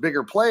those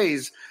bigger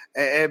plays.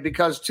 And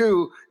because,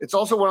 too, it's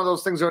also one of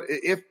those things that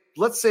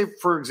let's say,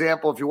 for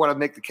example, if you want to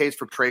make the case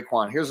for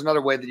Traquan, here's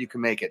another way that you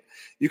can make it.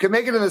 You can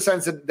make it in the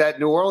sense that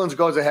New Orleans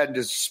goes ahead and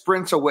just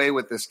sprints away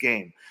with this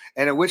game.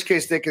 And in which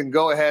case they can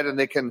go ahead and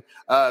they can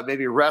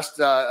maybe rest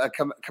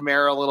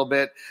Kamara a little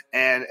bit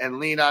and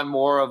lean on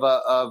more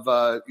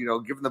of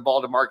giving the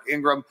ball to Mark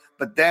Ingram,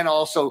 but then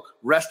also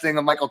resting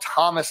a Michael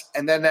Thomas.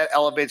 And then that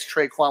elevates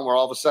Traquan, where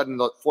all of a sudden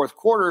the fourth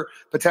quarter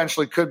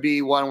potentially could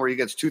be one where he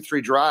gets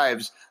 2-3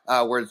 drives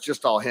where it's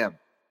just all him.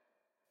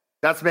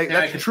 That's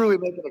truly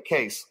making a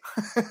case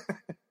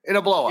in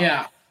a blowout.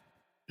 Yeah.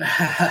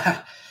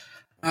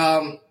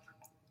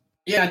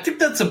 Yeah, I think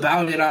that's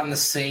about it on the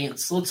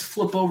Saints. Let's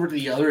flip over to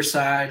the other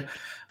side.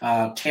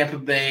 Tampa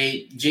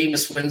Bay,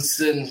 Jameis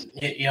Winston,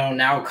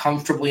 now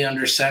comfortably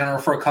under center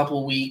for a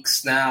couple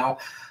weeks now.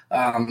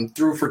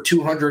 Threw for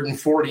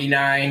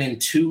 249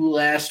 and 2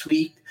 last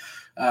week.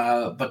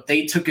 But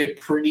they took it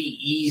pretty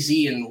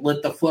easy and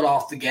lit the foot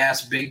off the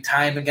gas big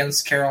time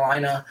against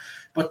Carolina.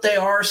 But they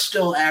are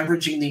still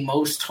averaging the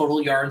most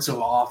total yards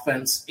of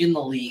offense in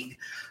the league.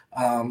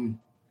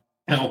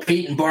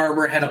 Peyton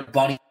Barber had a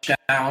bunny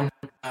down,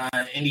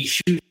 and he's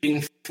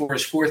shooting for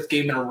his 4th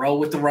game in a row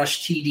with the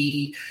rush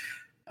TD.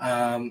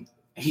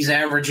 He's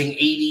averaging 80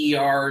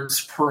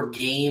 yards per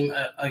game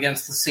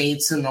against the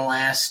Saints in the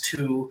last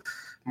 2.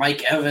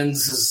 Mike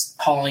Evans is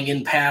hauling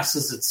in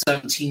passes at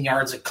 17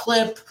 yards a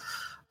clip.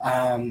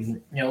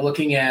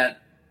 Looking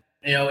at,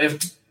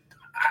 if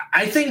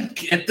I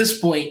think at this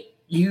point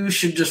you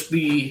should just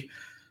be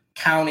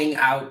counting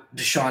out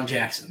Deshaun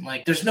Jackson.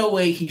 Like, there's no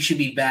way he should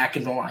be back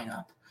in the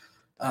lineup.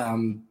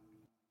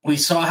 We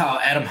saw how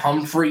Adam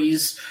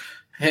Humphries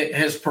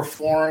has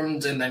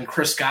performed, and then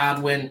Chris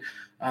Godwin.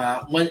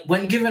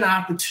 When given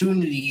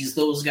opportunities,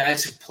 those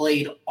guys have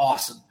played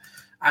awesome.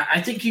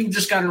 I think you've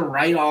just got to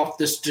write off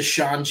this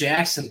Deshaun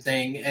Jackson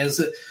thing as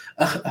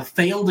a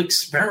failed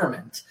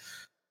experiment,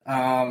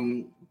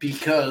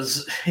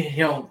 because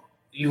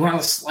you want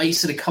to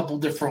slice it a couple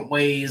different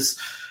ways.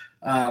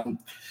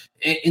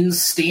 In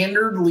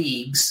standard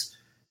leagues,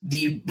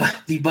 the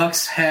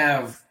Bucs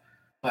have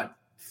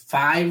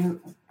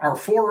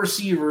 4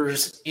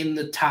 receivers in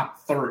the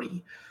top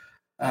 30.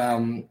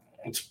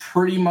 It's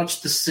pretty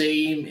much the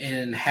same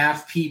in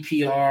half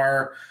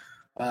PPR,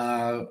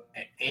 and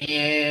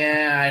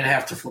I'd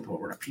have to flip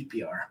over to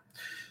PPR.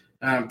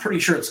 I'm pretty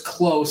sure it's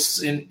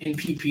close in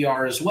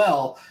PPR as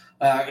well,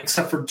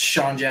 except for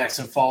Deshaun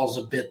Jackson falls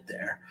a bit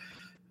there.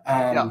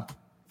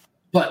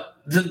 But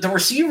the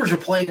receivers are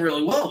playing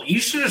really well. You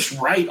should just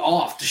write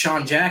off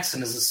Deshaun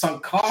Jackson as a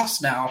sunk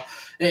cost now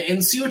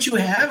and see what you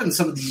have in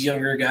some of these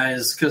younger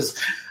guys, because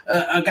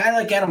a guy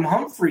like Adam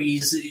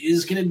Humphries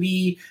is going to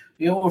be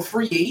a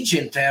free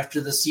agent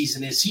after the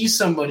season. Is he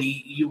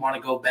somebody you want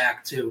to go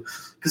back to?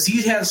 Because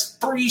he has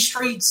 3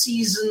 straight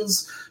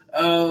seasons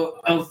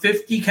of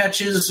 50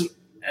 catches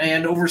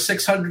and over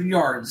 600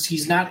 yards.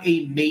 He's not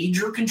a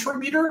major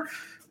contributor,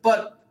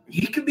 but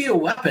he could be a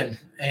weapon.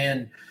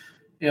 And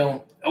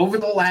over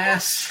the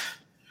last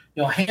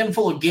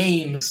handful of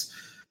games,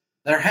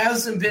 there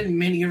hasn't been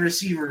many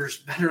receivers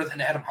better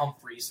than Adam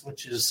Humphries,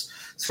 which is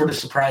sort of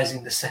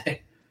surprising to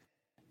say.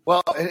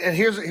 Well, and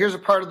here's a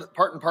part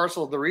and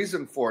parcel of the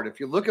reason for it. If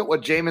you look at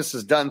what Jameis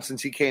has done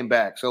since he came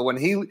back, so when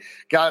he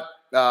got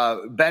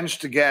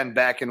benched again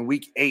back in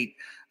Week 8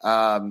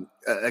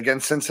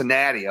 against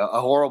Cincinnati, a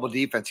horrible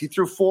defense, he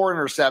threw 4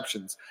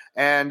 interceptions.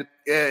 And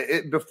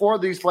before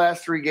these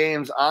last 3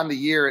 games on the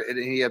year,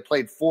 he had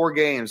played 4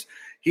 games.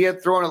 He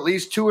had thrown at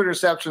least 2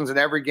 interceptions in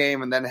every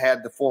game and then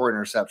had the 4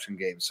 interception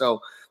game.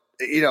 So,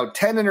 10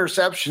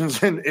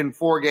 interceptions in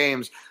 4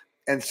 games.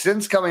 And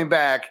since coming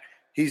back,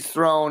 he's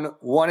thrown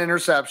 1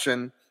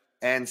 interception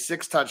and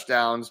 6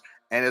 touchdowns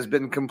and has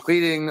been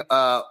completing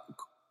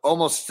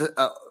almost,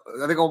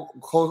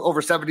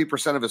 over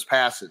 70% of his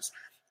passes.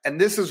 And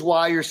this is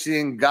why you're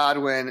seeing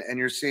Godwin and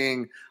you're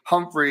seeing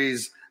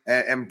Humphries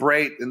and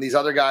Brait and these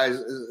other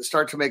guys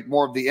start to make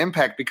more of the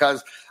impact,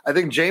 because I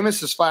think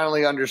Jameis has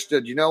finally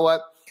understood, you know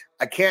what?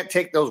 I can't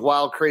take those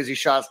wild, crazy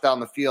shots down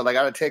the field. I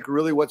got to take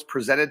really what's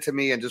presented to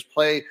me and just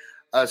play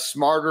a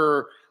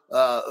smarter,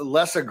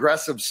 less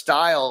aggressive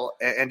style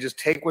and just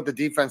take what the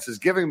defense is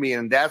giving me.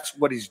 And that's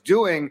what he's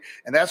doing.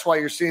 And that's why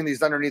you're seeing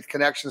these underneath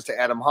connections to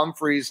Adam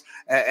Humphries,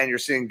 and you're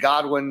seeing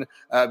Godwin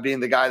being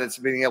the guy that's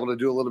being able to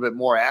do a little bit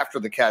more after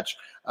the catch.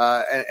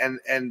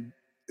 And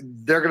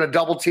they're going to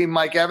double team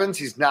Mike Evans.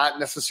 He's not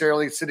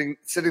necessarily sitting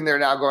there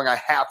now going, I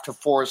have to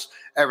force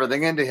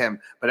everything into him.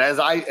 But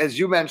as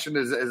you mentioned,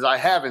 as I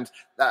haven't,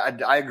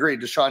 I agree.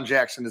 Deshaun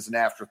Jackson is an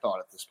afterthought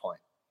at this point.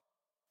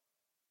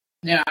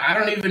 Yeah, I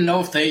don't even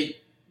know if they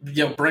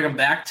bring him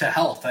back to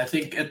health. I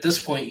think at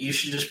this point you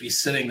should just be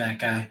sitting that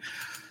guy,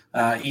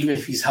 even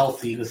if he's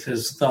healthy with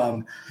his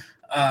thumb.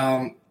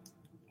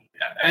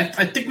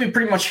 I think we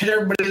pretty much hit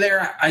everybody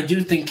there. I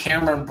do think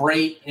Cameron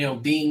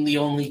Brait, being the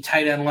only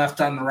tight end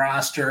left on the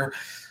roster,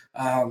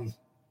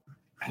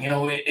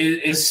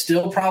 is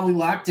still probably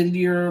locked into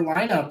your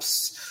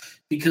lineups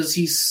because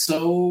he's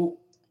so,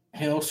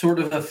 sort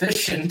of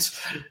efficient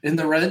in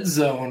the red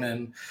zone.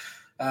 And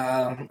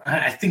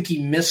I think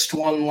he missed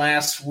one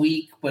last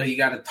week, but he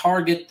got a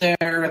target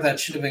there that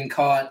should have been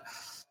caught.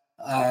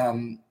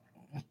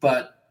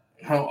 But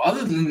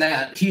other than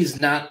that, he's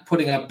not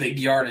putting up big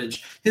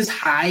yardage. His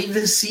high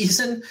this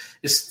season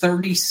is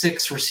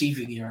 36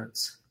 receiving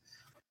yards.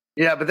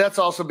 Yeah, but that's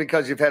also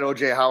because you've had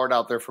O.J. Howard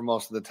out there for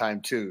most of the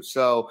time too.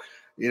 So,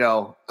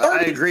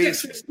 I agree.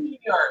 Receiving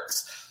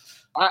yards.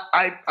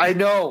 I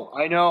know.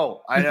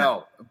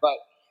 But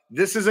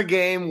this is a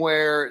game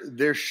where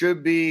there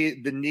should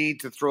be the need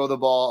to throw the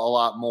ball a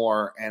lot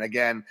more. And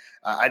again,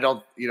 I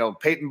don't,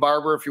 Peyton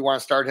Barber, if you want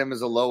to start him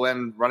as a low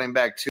end running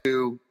back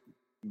too,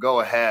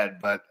 go ahead.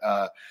 But,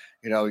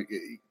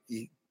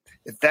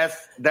 if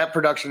that's that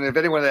production, if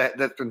anyone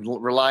that's been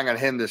relying on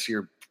him this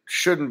year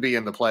shouldn't be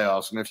in the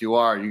playoffs. And if you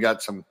are, you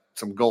got some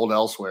gold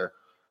elsewhere.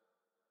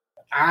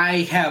 I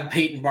have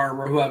Peyton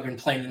Barber, who I've been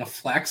playing in a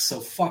flex, so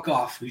fuck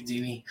off,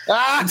 Houdini.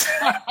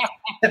 I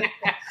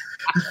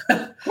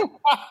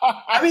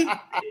mean,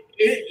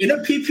 in a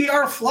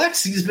PPR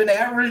flex, he's been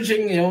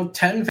averaging,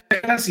 10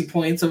 fantasy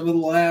points over the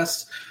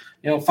last,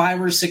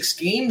 5 or 6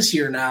 games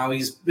here now.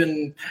 He's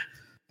been,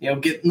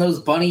 getting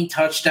those bunny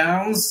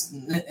touchdowns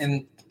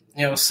and,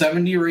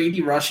 70 or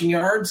 80 rushing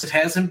yards. It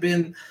hasn't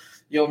been,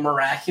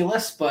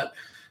 miraculous, but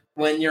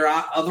when your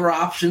other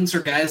options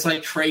are guys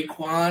like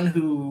Traquan,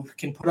 who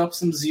can put up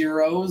some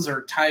zeros,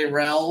 or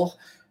Tyrell,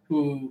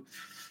 who,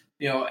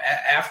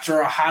 after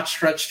a hot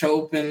stretch to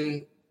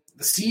open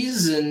the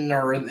season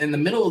or in the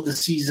middle of the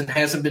season,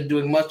 hasn't been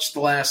doing much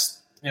the last,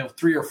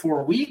 3 or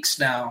 4 weeks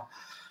now.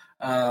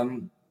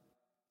 You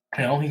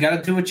got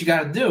to do what you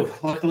got to do.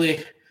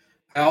 Luckily,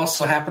 I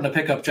also happen to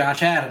pick up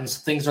Josh Adams.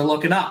 Things are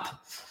looking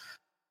up.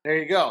 There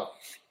you go.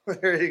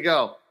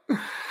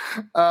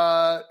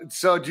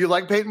 So do you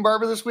like Peyton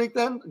Barber this week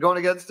then, going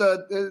against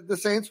the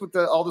Saints with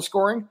all the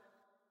scoring?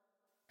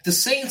 The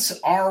Saints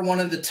are one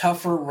of the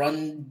tougher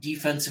run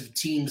defensive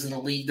teams in the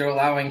league. They're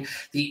allowing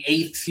the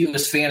 8th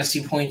fewest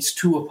fantasy points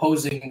to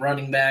opposing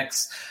running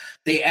backs.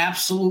 They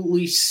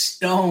absolutely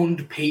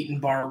stoned Peyton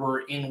Barber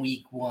in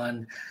week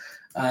 1.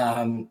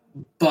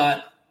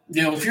 But,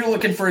 if you're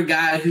looking for a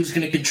guy who's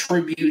going to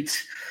contribute,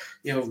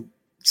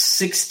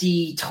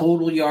 60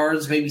 total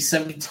yards, maybe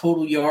 70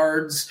 total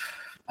yards,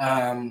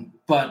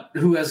 but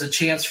who has a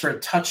chance for a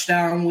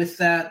touchdown with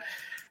that,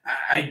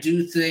 I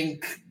do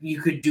think you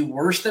could do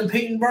worse than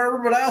Peyton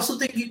Barber, but I also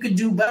think you could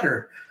do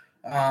better.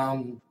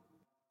 In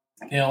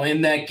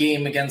that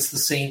game against the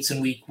Saints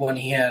in week 1,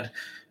 he had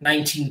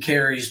 19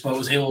 carries, but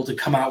was able to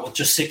come out with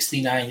just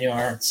 69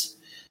 yards.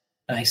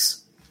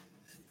 Nice.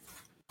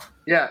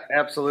 Yeah,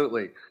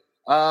 absolutely.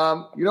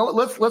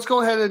 Let's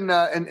go ahead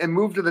and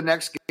move to the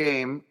next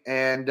game,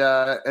 and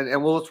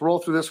let's roll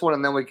through this one,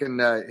 and then we can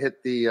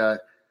hit the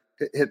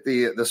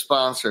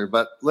sponsor.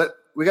 But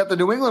we got the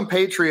New England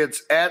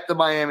Patriots at the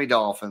Miami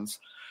Dolphins.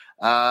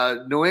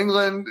 New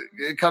England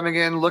coming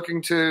in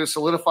looking to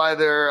solidify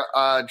their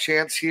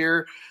chance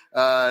here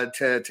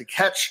to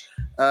catch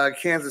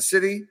Kansas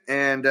City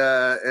and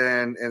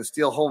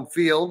steal home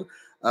field.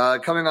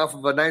 Coming off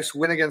of a nice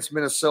win against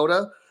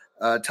Minnesota.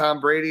 Tom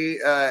Brady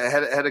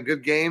had a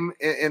good game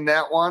in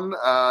that one,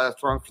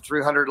 throwing for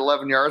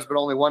 311 yards, but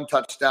only 1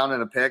 touchdown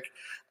and a pick.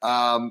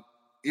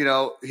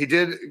 He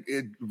did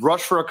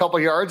rush for a couple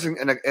yards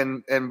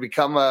and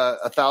become a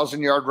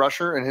 1,000-yard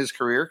rusher in his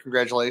career.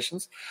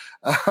 Congratulations.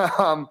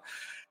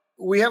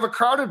 We have a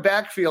crowded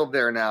backfield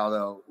there now,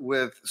 though,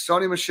 with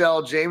Sony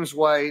Michel, James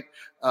White,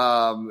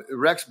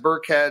 Rex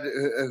Burkhead,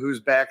 who's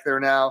back there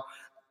now.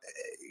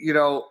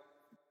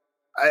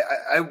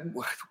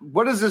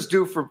 What does this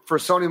do for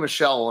Sony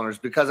Michel owners?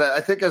 Because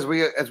I think as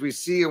we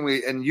see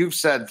and you've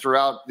said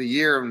throughout the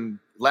year and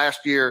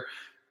last year,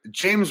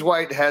 James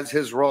White has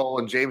his role,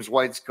 and James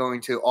White's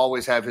going to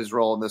always have his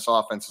role in this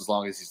offense as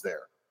long as he's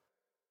there.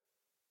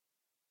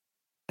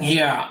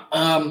 Yeah.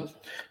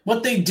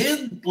 What they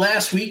did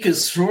last week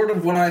is sort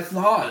of what I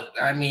thought.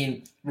 I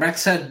mean,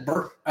 Rex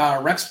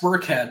Burkhead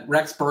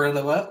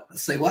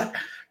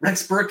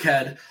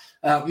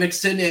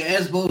mixed in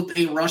as both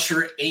a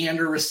rusher and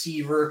a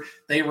receiver.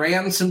 They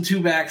ran some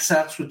 2-back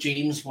sets with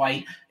James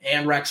White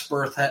and Rex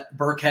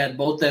Burkhead,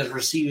 both as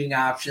receiving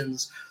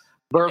options.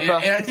 And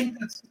I think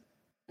that's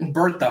the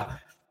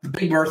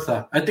big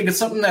Bertha. I think it's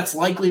something that's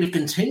likely to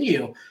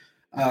continue.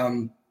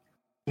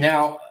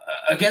 Now,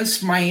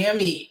 against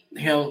Miami,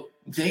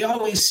 they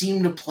always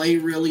seem to play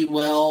really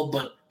well,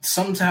 but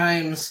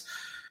sometimes,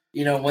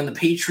 when the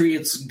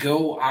Patriots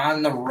go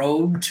on the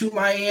road to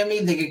Miami,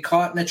 they get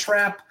caught in a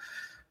trap.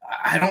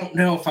 I don't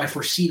know if I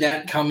foresee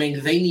that coming.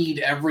 They need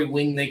every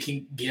wing they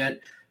can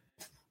get.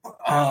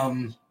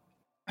 As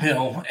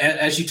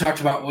you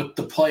talked about with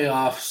the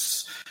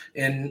playoffs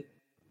and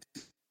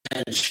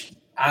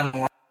on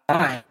the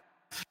line,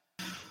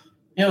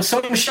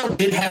 Sony Michel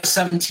did have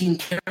 17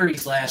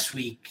 carries last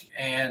week,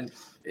 and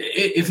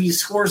if he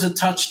scores a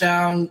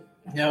touchdown,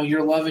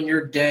 you're loving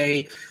your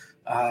day.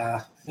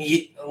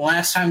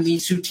 Last time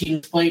these two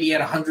teams played, he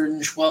had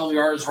 112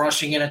 yards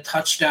rushing and a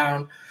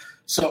touchdown.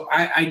 So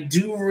I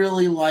do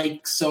really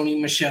like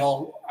Sony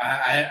Michel.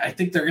 I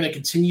think they're going to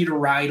continue to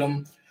ride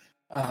him.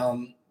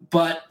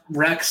 But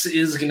Rex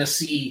is going to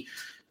see,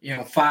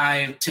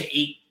 5 to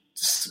 8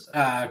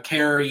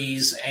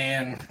 carries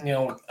and,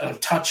 a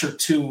touch or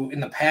two in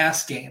the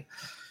pass game.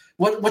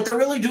 What they're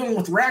really doing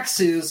with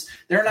Rex is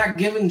they're not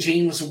giving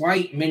James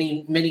White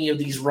many of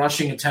these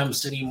rushing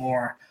attempts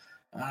anymore.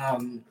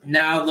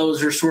 Now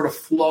those are sort of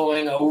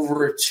flowing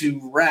over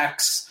to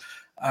Rex.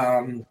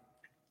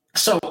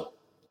 So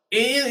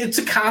it's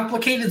a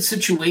complicated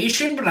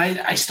situation, but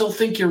I still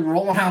think you're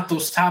rolling out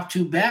those top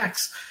two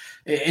backs.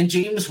 And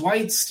James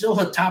White's still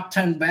a top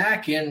 10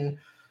 back in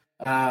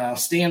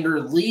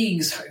standard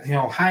leagues,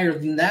 higher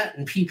than that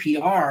in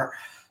PPR.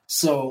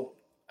 So,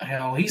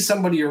 he's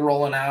somebody you're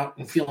rolling out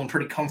and feeling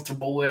pretty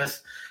comfortable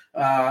with.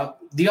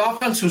 The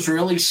offense was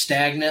really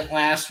stagnant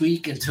last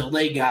week until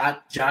they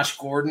got Josh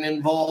Gordon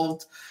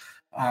involved.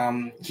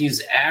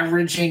 He's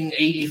averaging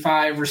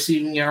 85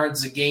 receiving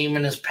yards a game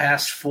in his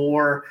past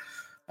 4.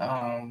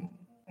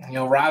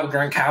 Rob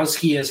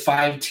Gronkowski has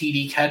 5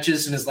 TD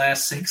catches in his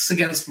last 6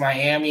 against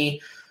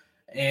Miami.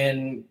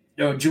 And,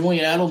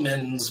 Julian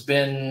Edelman's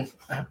been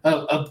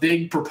a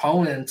big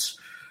proponent,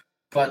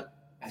 but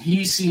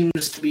he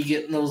seems to be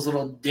getting those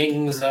little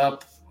dinged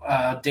up,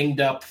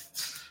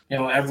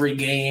 every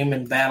game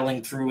and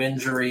battling through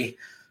injury.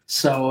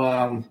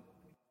 So,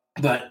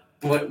 but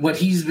what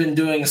he's been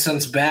doing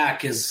since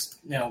back has,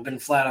 been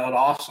flat out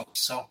awesome.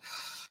 So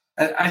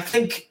I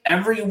think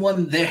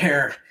everyone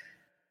there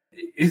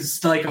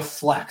is like a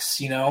flex,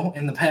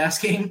 in the pass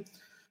game.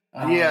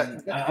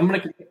 Yeah. I'm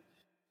going to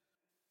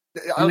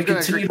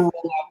continue to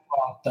roll out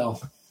Gronk, though.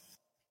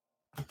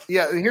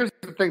 Yeah, and here's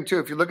the thing, too.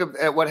 If you look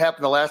at what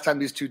happened the last time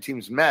these two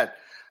teams met,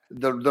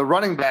 the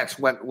running backs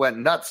went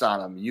nuts on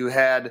them. You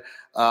had,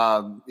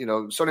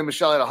 Sony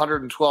Michel had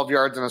 112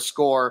 yards and a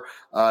score.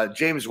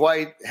 James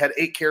White had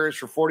 8 carries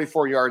for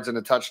 44 yards and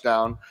a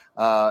touchdown,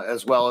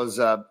 as well as,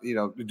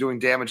 doing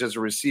damage as a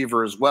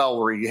receiver as well,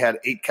 where he had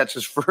 8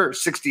 catches for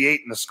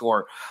 68 in a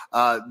score.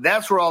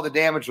 That's where all the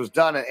damage was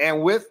done.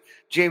 And with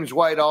James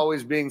White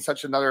always being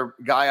such another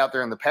guy out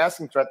there in the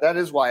passing threat, that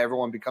is why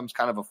everyone becomes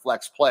kind of a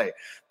flex play,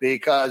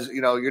 because,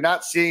 you're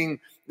not seeing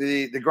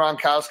the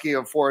Gronkowski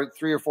of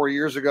 3 or 4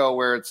 years ago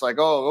where it's like,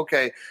 oh,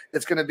 okay,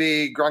 it's going to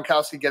be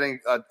Gronkowski getting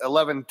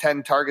 11,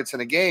 10 targets in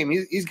a game.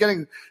 He's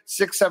getting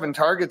 6, 7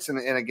 targets in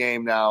a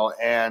game now,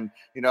 and,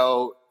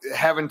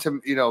 having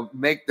to,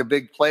 make the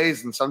big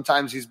plays. And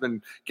sometimes he's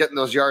been getting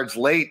those yards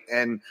late,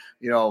 and,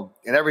 and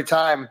every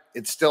time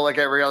it's still like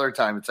every other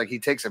time. It's like he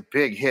takes a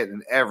big hit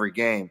in every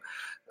game.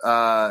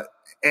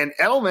 And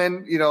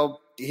Edelman,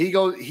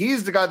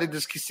 he's the guy that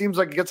just seems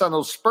like he gets on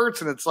those spurts,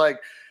 and it's like,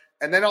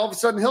 and then all of a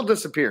sudden he'll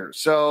disappear.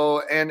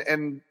 So,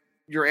 and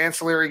your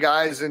ancillary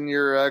guys and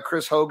your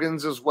Chris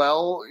Hogan's as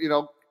well,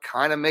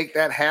 kind of make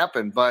that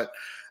happen. But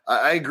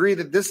I agree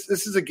that this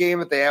is a game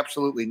that they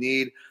absolutely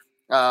need.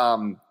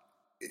 I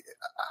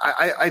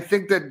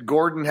think that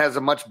Gordon has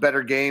a much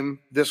better game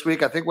this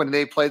week. I think when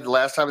they played the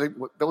last time, I think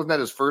that wasn't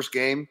his first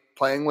game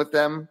playing with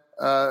them,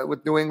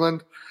 with New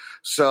England.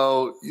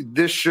 So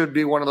this should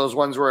be one of those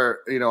ones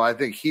where, I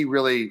think he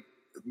really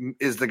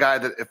is the guy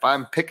that if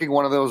I'm picking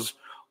one of those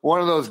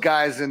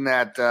guys in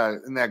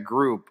that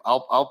group,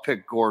 I'll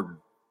pick Gordon.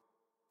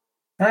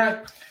 All right.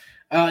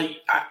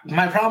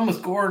 My problem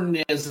with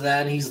Gordon is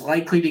that he's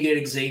likely to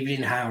get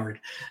Xavier Howard,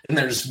 and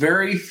there's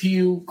very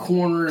few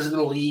corners in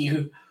the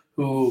league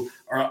who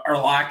are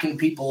locking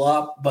people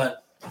up.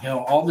 But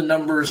all the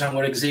numbers on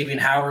what Xavier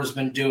Howard's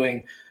been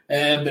doing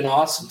have been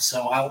awesome.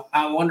 So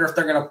I wonder if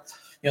they're going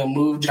to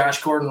move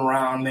Josh Gordon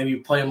around, maybe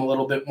play him a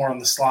little bit more in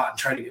the slot and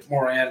try to get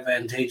more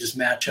advantageous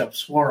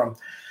matchups for him.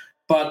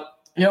 But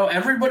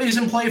everybody's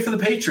in play for the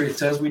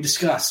Patriots, as we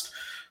discussed.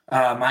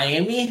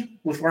 Miami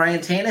with Ryan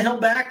Tannehill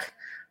back.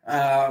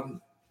 That's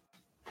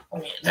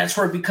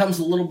where it becomes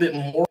a little bit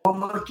more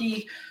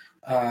murky.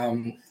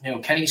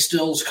 Kenny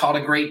Stills caught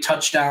a great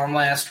touchdown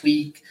last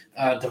week.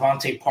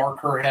 Devontae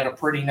Parker had a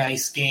pretty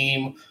nice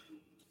game.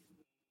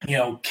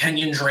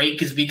 Kenyon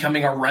Drake is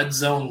becoming a red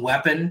zone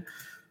weapon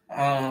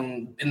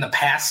in the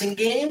passing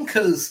game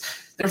because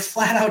they're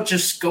flat out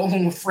just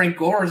going with Frank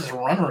Gore as a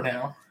runner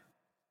now.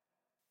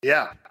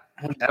 Yeah.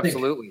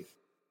 Absolutely.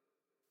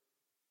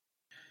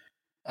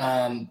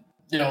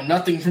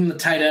 Nothing from the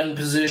tight end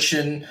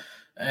position.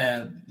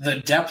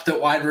 The depth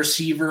at wide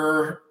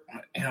receiver,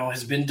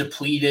 has been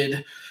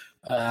depleted.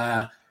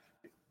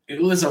 It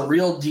was a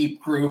real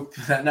deep group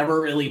that never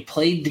really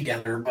played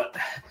together, but,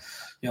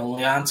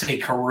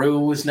 Leonte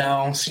Carew is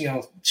now,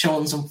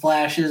 showing some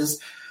flashes.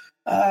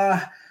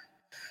 The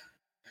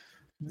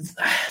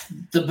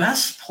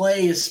best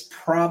play is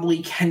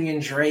probably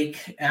Kenyon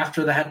Drake.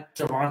 After that,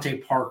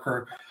 Devontae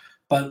Parker.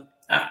 But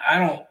I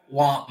don't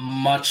want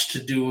much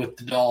to do with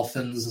the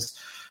Dolphins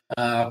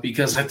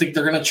because I think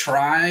they're going to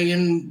try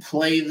and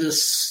play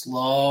this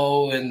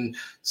slow and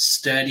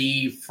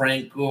steady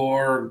Frank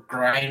Gore,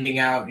 grinding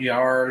out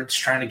yards,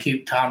 trying to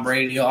keep Tom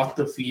Brady off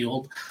the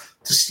field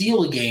to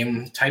steal a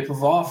game type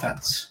of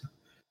offense.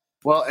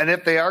 Well, and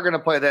if they are going to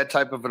play that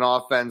type of an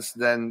offense,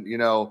 then,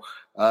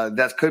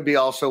 that could be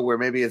also where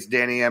maybe it's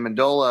Danny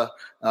Amendola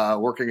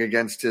working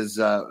against his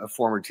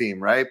former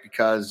team, right?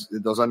 Because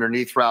those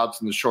underneath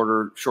routes and the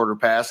shorter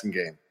passing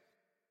game.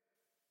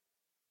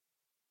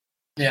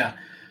 Yeah.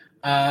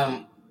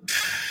 I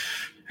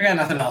got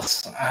nothing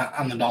else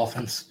on the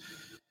Dolphins.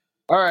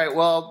 All right,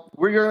 well,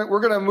 we're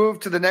gonna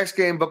move to the next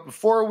game, but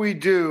before we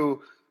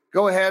do,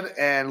 go ahead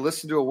and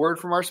listen to a word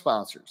from our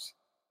sponsors.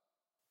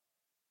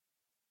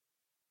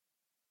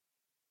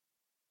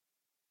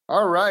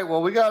 All right,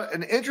 well, we got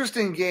an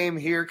interesting game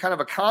here, kind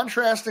of a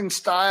contrasting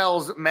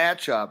styles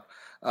matchup.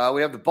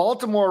 We have the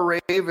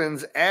Baltimore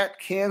Ravens at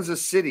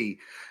Kansas City,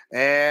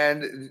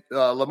 and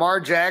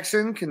Lamar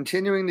Jackson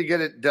continuing to get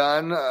it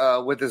done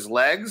with his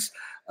legs.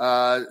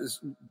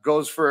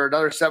 Goes for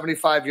another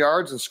 75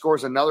 yards and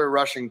scores another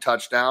rushing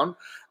touchdown.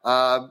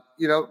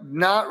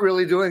 Not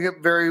really doing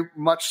it very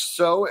much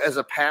so as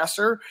a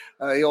passer.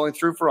 He only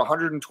threw for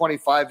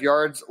 125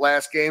 yards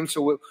last game.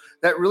 So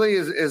that really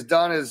is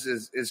done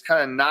is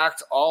kind of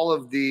knocked all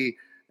of the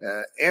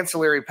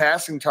ancillary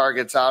passing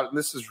targets out. And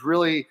this is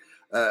really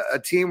a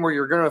team where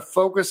you're going to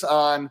focus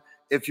on,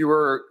 if you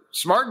were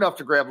smart enough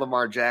to grab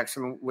Lamar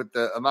Jackson with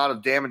the amount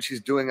of damage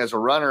he's doing as a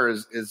runner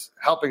is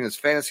helping his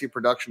fantasy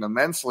production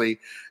immensely,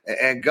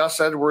 and Gus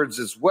Edwards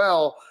as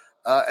well.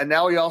 And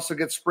now he also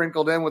gets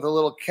sprinkled in with a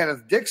little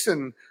Kenneth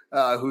Dixon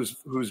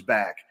who's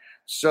back.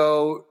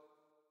 So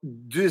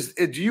do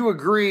you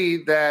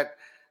agree that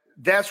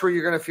that's where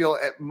you're going to feel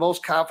at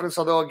most confidence?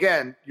 Although,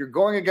 again, you're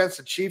going against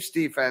the Chiefs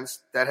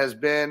defense that has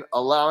been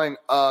allowing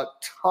a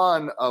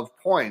ton of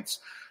points.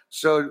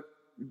 So,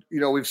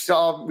 we've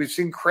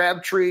seen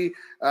Crabtree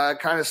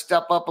kind of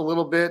step up a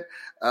little bit,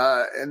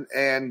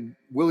 and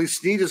Willie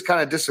Snead has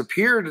kind of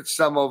disappeared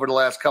some over the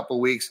last couple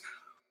of weeks.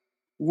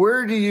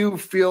 Where do you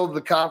feel the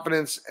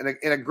confidence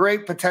in a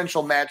great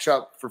potential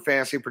matchup for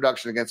fantasy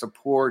production against a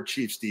poor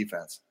Chiefs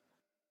defense?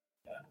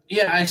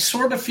 Yeah, I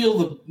sort of feel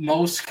the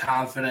most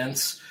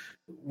confidence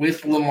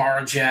with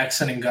Lamar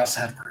Jackson and Gus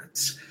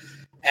Edwards.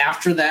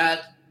 After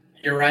that,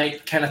 you're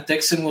right, Kenneth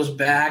Dixon was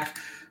back.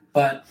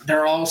 But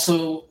they're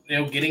also,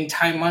 getting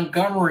Ty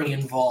Montgomery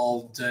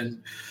involved,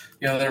 and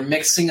they're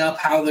mixing up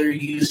how they're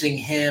using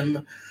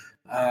him.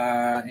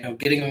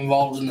 Getting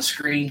involved in the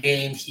screen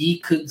game. He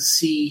could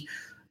see,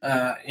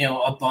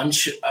 a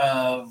bunch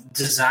of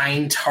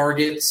design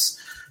targets,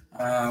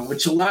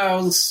 which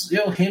allows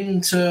him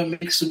to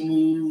make some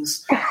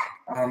moves.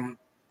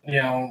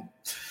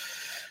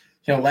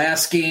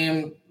 Last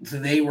game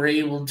they were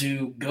able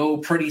to go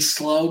pretty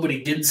slow, but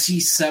he did see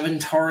 7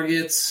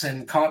 targets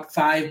and caught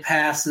 5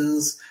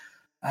 passes.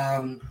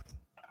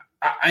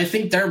 I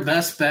think their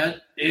best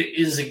bet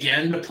is,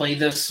 again, to play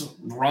this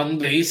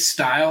run-based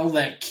style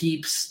that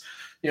keeps,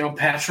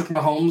 Patrick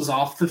Mahomes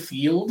off the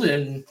field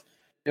and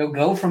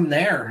go from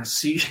there.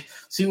 See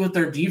what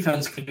their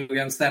defense can do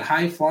against that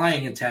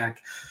high-flying attack.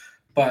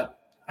 But,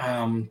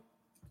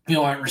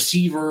 at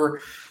receiver,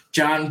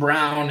 John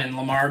Brown and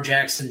Lamar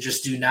Jackson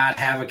just do not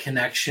have a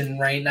connection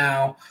right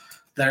now.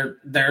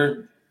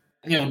 They're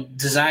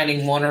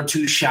designing 1 or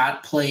 2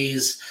 shot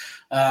plays,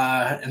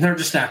 and they're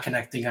just not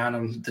connecting on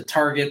them. The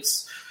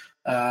targets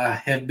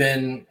have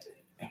been,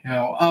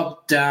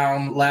 up,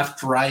 down,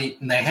 left, right,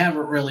 and they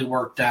haven't really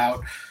worked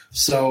out.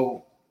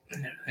 So,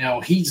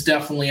 he's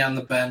definitely on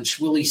the bench.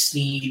 Willie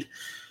Snead,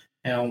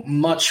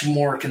 much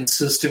more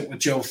consistent with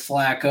Joe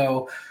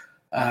Flacco.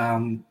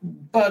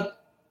 But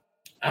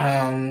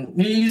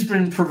he's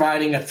been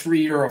providing a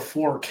 3 or a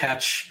 4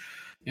 catch,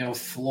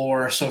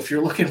 floor. So if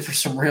you're looking for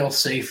some real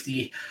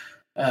safety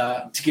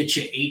to get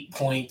you 8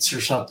 points or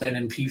something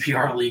in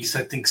PPR leagues,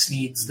 I think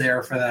Snead's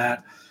there for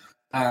that.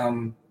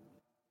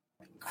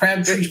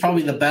 Crabtree's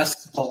probably the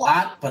best of the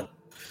lot, but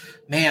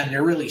man,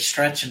 they're really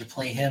stretching to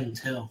play him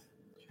too.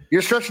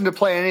 You're stretching to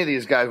play any of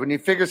these guys. When you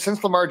figure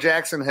since Lamar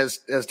Jackson has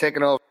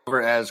taken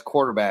over as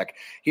quarterback,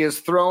 he has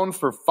thrown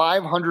for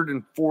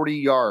 540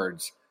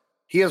 yards.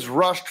 He has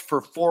rushed for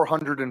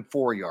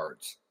 404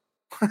 yards.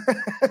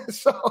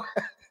 So,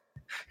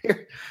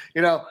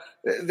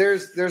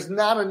 there's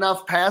not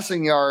enough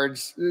passing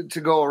yards to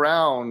go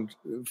around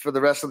for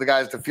the rest of the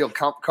guys to feel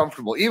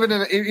comfortable, even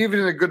in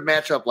a good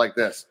matchup like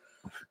this.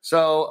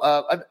 So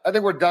I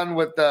think we're done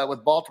with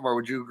Baltimore.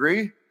 Would you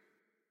agree?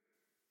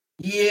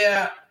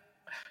 Yeah,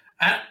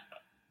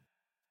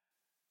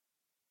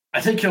 I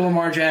think your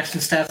Lamar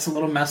Jackson stats a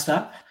little messed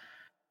up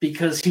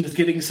because he was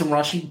getting some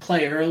rushing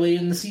play early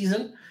in the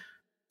season.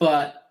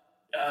 But,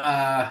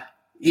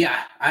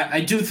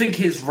 I do think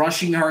his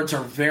rushing yards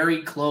are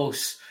very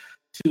close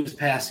to his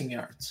passing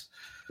yards.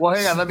 Well,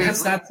 hang on. I'm going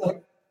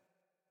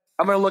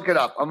to look it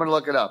up.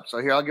 So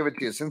here, I'll give it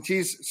to you.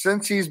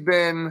 Since he's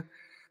been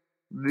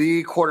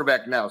the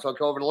quarterback now, so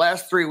over the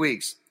last 3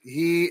 weeks,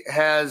 he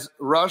has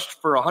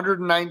rushed for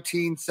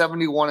 119,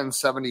 71, and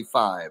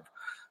 75.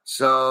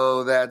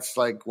 So that's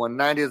like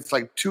 190. It's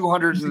like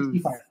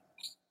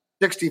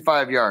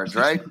 265 yards,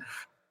 right?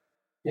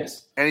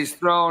 Yes. And he's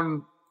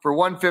thrown for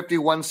 150,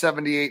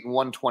 178, and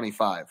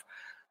 125.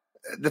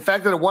 The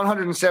fact that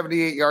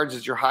 178 yards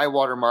is your high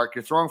water mark,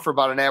 you're throwing for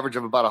about an average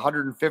of about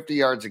 150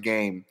 yards a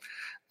game.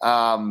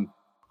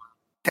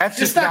 That's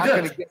just not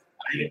going to get.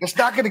 It's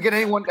not going to get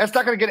anyone. That's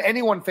not going to get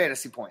anyone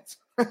fantasy points.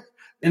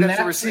 and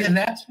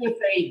that's with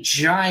a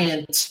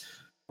giant,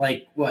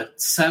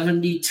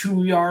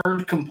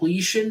 72-yard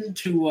completion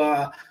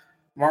to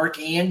Mark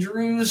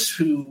Andrews,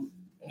 who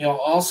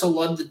also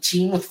led the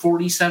team with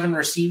 47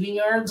 receiving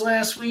yards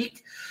last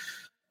week.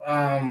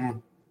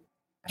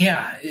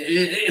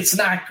 It's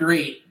not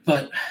great,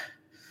 but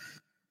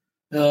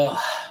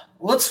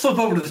let's flip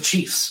over to the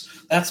Chiefs.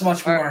 That's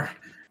much more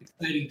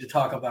exciting to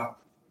talk about.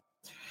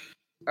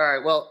 All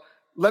right. Well,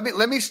 let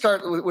me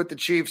start with the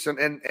Chiefs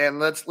and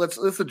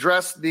let's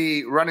address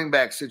the running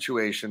back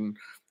situation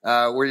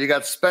where you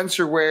got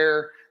Spencer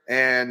Ware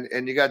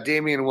and you got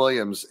Damian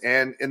Williams,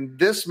 and in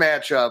this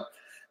matchup,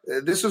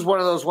 this is one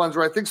of those ones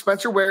where I think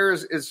Spencer Ware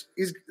is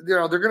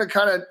they're going to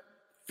kind of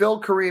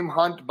fill Kareem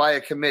Hunt by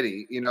a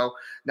committee,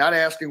 not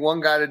asking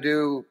one guy to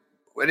do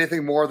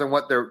anything more than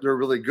what they're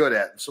really good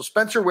at. So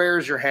Spencer Ware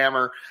is your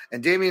hammer,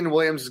 and Damian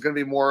Williams is going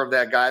to be more of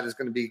that guy that's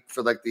going to be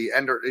for the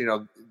end,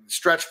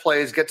 stretch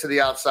plays, get to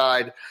the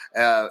outside,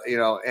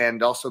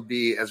 and also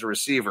be as a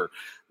receiver.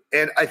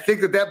 And I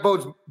think that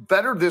bodes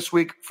better this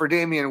week for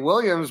Damian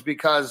Williams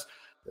because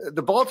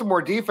the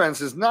Baltimore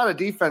defense is not a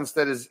defense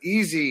that is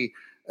easy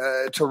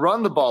to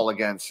run the ball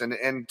against.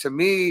 And to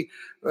me,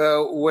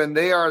 when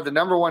they are the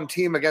number one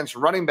team against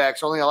running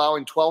backs, only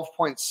allowing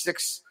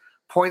 12.6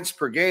 points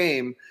per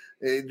game,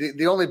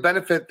 the only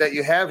benefit that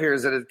you have here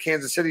is that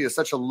Kansas City is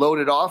such a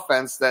loaded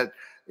offense that,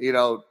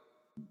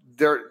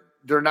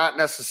 they're not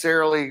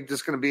necessarily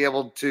just going to be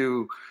able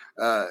to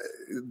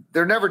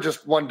they're never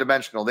just one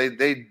dimensional.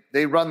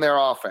 They run their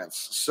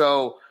offense.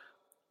 So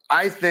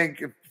I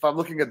think if I'm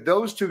looking at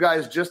those two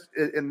guys just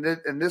in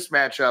this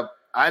matchup,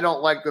 I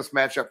don't like this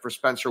matchup for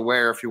Spencer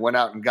Ware if you went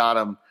out and got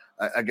him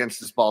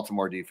against this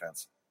Baltimore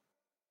defense.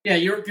 Yeah,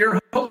 your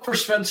hope for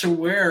Spencer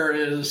Ware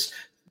is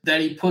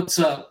that he puts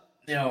up,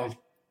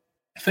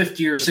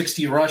 50 or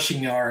 60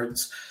 rushing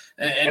yards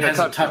and has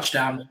a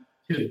touchdown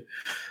too.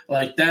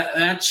 Like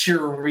that's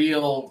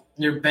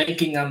you're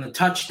banking on the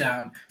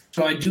touchdown.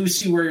 So I do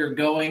see where you're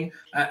going.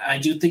 I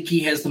do think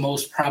he has the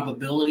most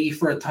probability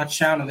for a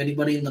touchdown of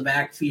anybody in the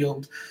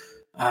backfield.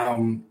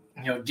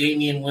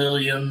 Damian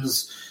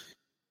Williams,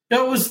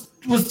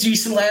 was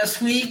decent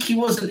last week. He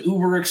wasn't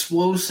uber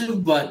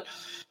explosive, but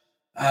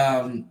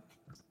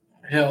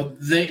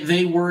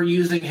they were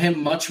using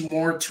him much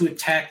more to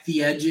attack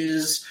the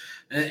edges,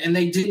 and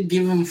they did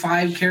give him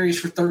 5 carries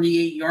for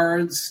 38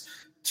 yards,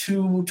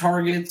 2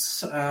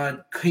 targets.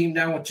 Came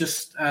down with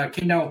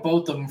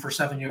both of them for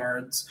 7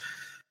 yards.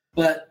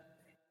 But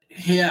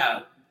yeah,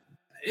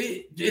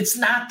 it's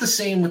not the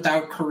same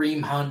without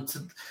Kareem Hunt.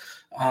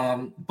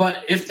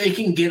 But if they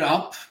can get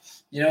up,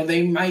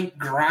 they might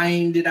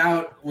grind it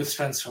out with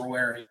Spencer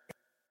Ware.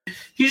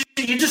 He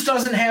just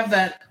doesn't have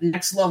that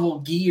next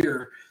level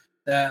gear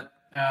that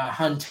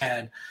Hunt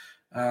had.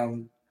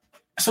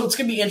 So it's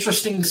going to be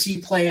interesting to see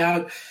play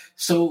out.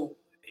 So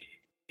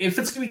if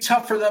it's going to be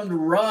tough for them to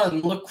run,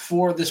 look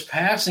for this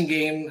passing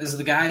game as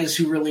the guys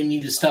who really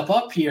need to step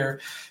up here.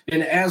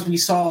 And as we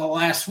saw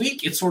last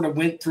week, it sort of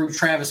went through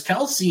Travis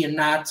Kelce and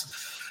not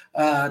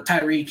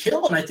Tyreek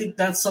Hill. And I think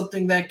that's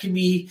something that can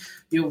be,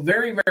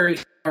 very, very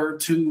hard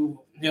to,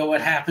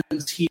 what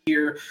happens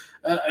here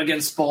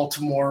against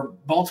Baltimore.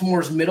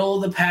 Baltimore's middle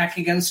of the pack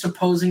against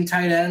opposing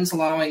tight ends,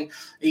 allowing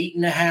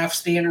 8.5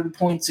 standard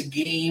points a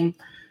game.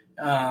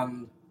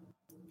 And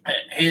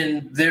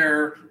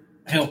they're,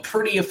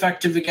 pretty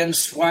effective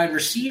against wide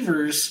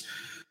receivers,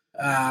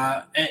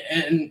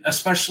 and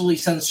especially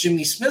since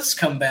Jimmy Smith's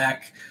come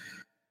back.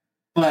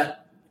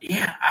 But,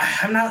 yeah,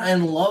 I'm not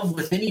in love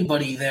with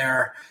anybody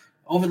there.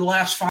 Over the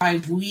last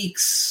 5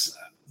 weeks,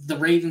 the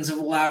Ravens have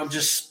allowed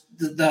just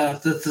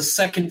the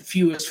second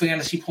fewest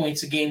fantasy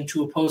points a game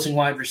to opposing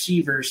wide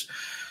receivers.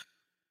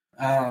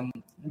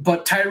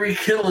 But Tyreek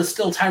Hill is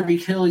still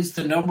Tyreek Hill. He's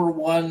the number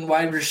one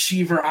wide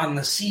receiver on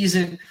the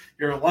season.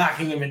 You're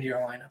locking him into your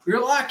lineup.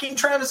 You're locking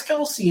Travis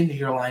Kelce into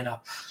your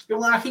lineup. You're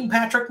locking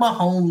Patrick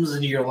Mahomes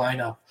into your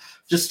lineup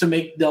just to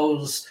make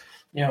those,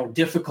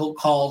 difficult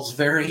calls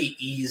very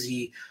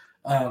easy.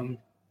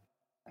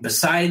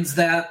 Besides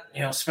that,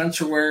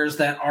 Spencer Ware is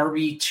that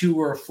RB2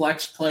 or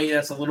flex play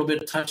that's a little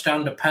bit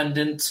touchdown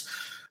dependent.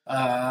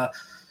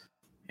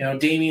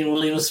 Damian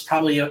Williams is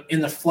probably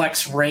in the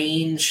flex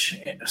range,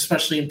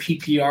 especially in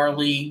PPR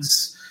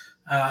leagues.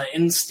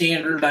 In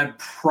standard, I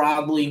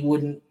probably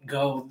wouldn't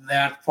go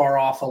that far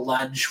off a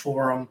ledge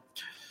for him.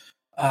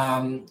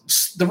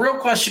 The real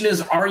question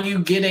is, are you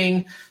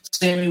getting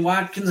Sammy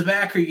Watkins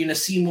back, or are you going to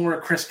see more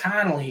of Chris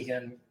Conley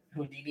again?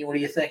 Houdini, what do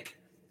you think?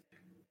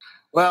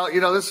 Well,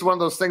 this is one of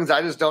those things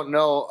I just don't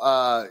know,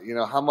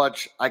 how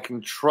much I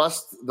can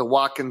trust the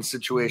Watkins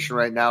situation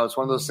right now. It's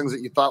one of those things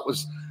that you thought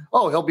was,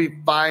 he'll be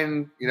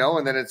fine,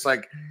 and then it's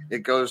like it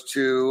goes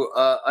to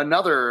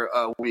another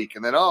week,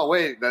 and then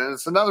then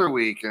it's another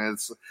week, and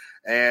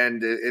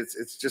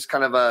it's just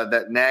kind of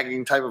that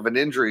nagging type of an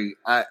injury.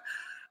 I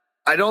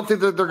don't think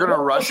that they're going to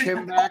rush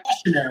him back.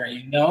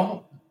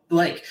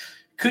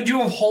 Could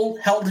you have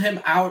held him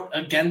out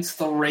against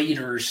the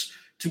Raiders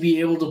to be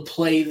able to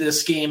play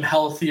this game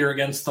healthier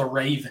against the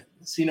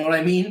Ravens. You know what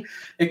I mean?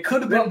 It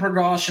could have been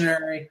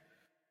precautionary,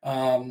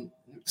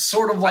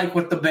 sort of like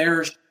what the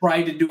Bears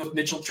tried to do with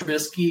Mitchell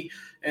Trubisky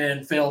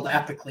and failed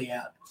epically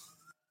at.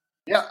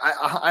 Yeah,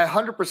 I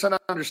 100%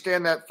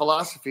 understand that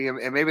philosophy,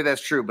 and maybe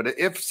that's true. But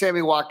if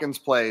Sammy Watkins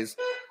plays,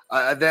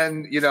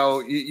 then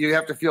you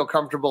have to feel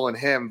comfortable in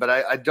him. But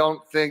I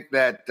don't think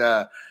that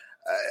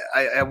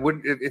I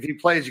wouldn't. If he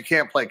plays, you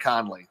can't play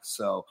Conley.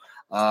 So,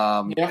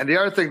 and the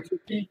other thing, can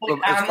you play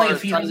Conley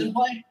if he doesn't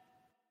play?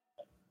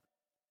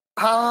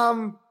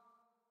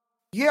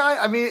 Yeah,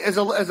 I mean, as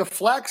a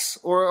flex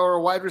or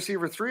a wide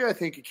receiver 3, I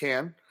think you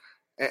can.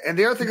 And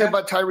the other thing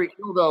about Tyreek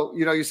Hill, though,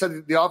 you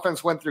said the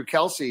offense went through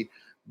Kelsey.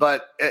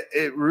 But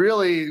it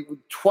really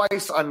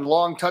twice on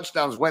long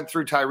touchdowns went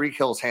through Tyreek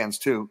Hill's hands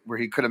too, where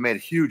he could have made a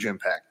huge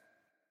impact.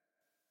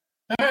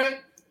 All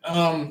right.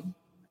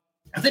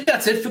 I think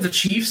that's it for the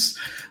Chiefs.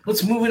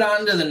 Let's move it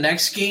on to the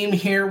next game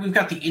here. We've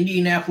got the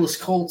Indianapolis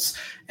Colts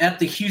at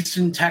the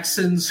Houston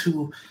Texans,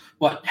 who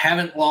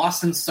haven't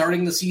lost since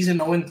starting the season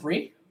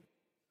 0-3.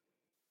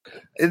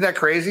 Isn't that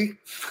crazy?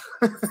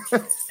 Yeah,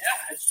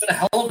 it's been a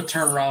hell of a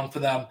turnaround for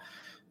them.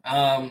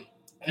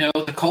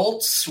 The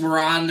Colts were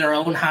on their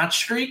own hot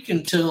streak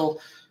until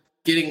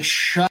getting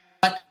shut.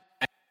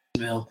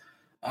 You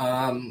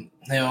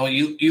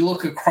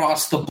look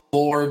across the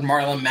board.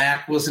 Marlon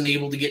Mack wasn't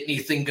able to get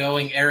anything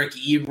going. Eric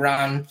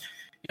Ebron,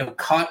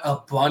 caught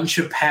a bunch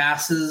of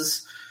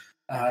passes,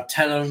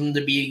 10 of them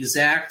to be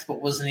exact,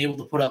 but wasn't able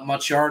to put up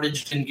much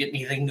yardage. Didn't get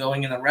anything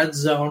going in the red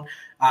zone.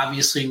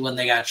 Obviously, when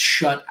they got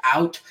shut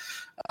out,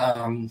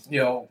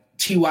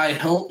 T.Y.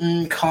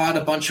 Hilton caught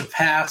a bunch of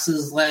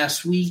passes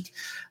last week.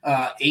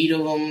 8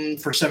 of them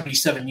for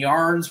 77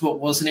 yards,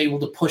 but wasn't able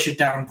to push it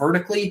down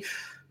vertically.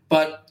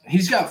 But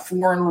he's got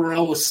 4 in a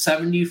row with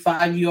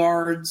 75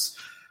 yards.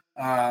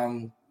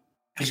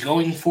 He's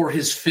going for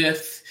his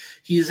 5th.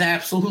 He has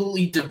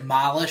absolutely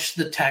demolished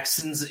the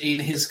Texans in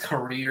his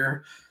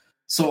career.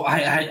 So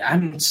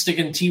I'm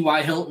sticking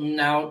T.Y. Hilton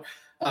out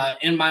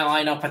in my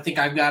lineup. I think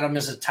I've got him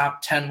as a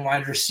top 10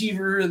 wide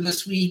receiver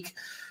this week.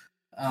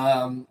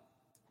 Looking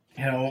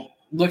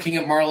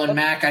at Marlon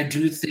Mack, I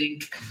do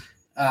think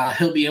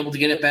he'll be able to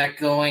get it back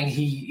going.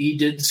 He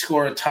did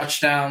score a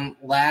touchdown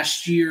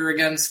last year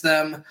against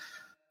them.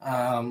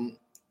 And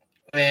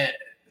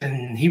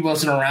he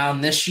wasn't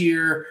around this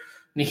year.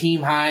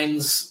 Nyheim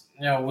Hines,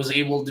 was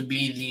able to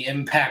be the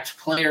impact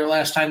player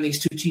last time these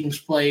two teams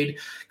played,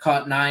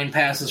 caught 9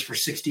 passes for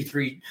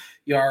 63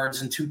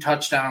 yards and 2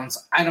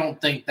 touchdowns. I don't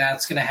think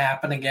that's going to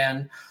happen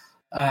again.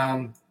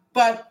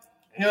 But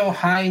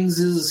Hines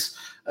is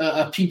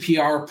a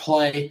PPR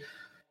play.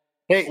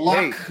 Hey,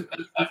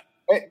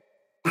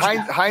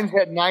 Hines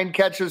had 9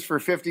 catches for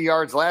 50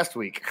 yards last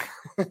week.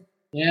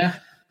 Yeah.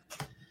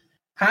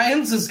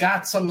 Hines has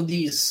got some of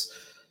these,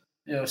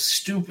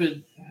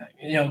 stupid,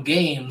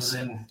 games.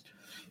 And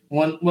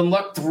when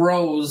Luck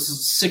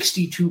throws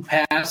 62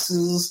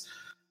 passes,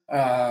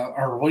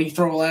 or what did he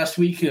throw last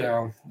week?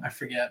 I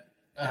forget.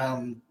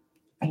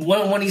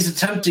 When he's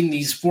attempting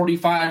these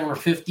 45 or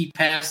 50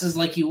 passes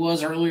like he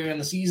was earlier in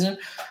the season,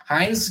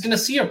 Hines is going to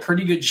see a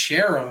pretty good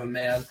share of them,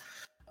 man.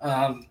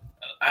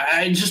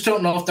 I just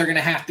don't know if they're going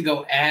to have to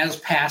go as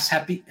pass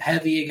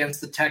heavy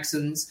against the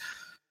Texans.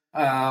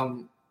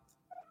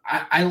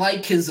 I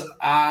like his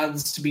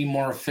odds to be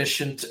more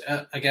efficient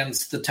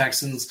against the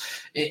Texans.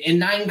 In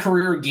 9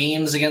 career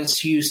games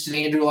against Houston,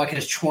 Andrew Luck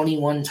has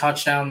 21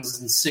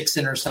 touchdowns and 6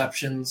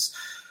 interceptions.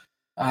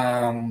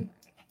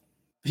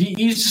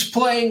 He's just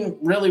playing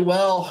really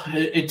well.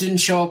 It didn't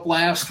show up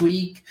last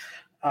week.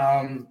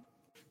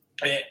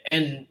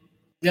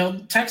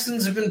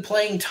 Texans have been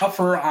playing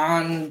tougher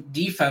on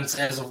defense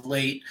as of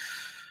late.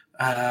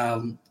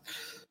 I'm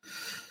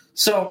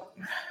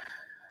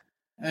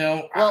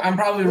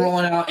probably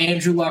rolling out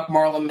Andrew Luck,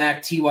 Marlon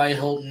Mack, T.Y.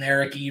 Hilton,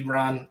 Eric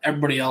Ebron.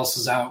 Everybody else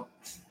is out.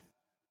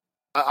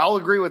 I'll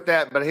agree with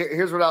that, but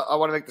here's what I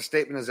want to make the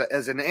statement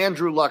as an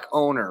Andrew Luck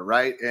owner,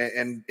 right?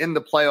 And in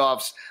the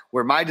playoffs,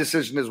 where my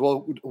decision is,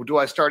 well, do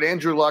I start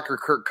Andrew Luck or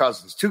Kirk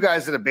Cousins? 2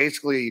 guys that have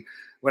basically –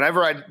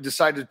 whenever I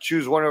decide to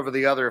choose one over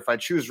the other, if I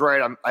choose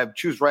right, I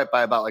choose right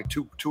by about like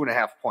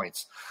 2.5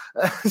 points.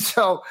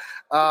 So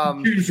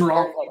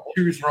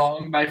choose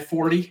wrong by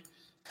 40.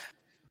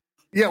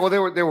 Yeah, well,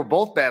 they were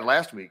both bad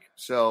last week.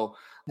 So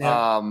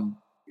I'm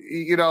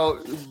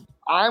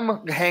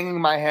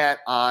hanging my hat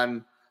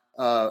on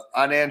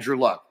Andrew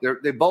Luck.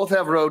 They both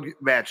have road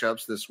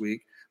matchups this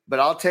week,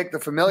 but I'll take the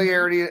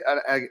familiarity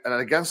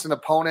against an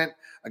opponent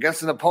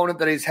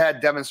that he's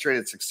had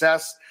demonstrated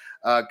success.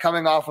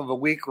 Coming off of a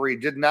week where he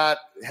did not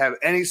have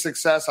any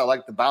success, I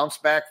like the bounce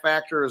back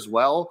factor as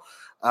well.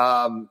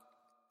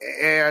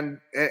 And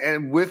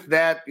with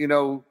that,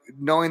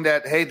 knowing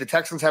that, hey, the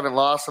Texans haven't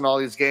lost in all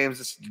these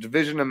games, it's a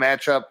division and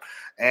matchup,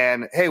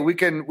 and hey,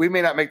 we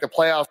may not make the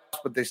playoffs,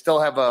 but they still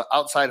have a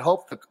outside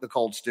hope, the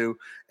Colts do,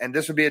 and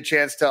this would be a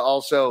chance to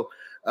also,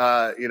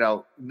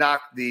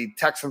 knock the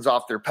Texans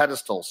off their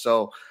pedestal.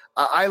 So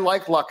I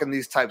like Luck in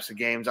these types of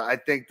games. I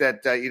think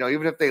that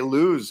even if they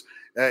lose,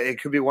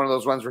 it could be one of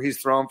those ones where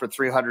he's thrown for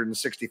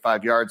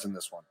 365 yards in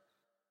this one.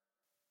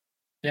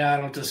 Yeah,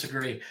 I don't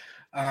disagree.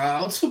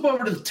 Let's flip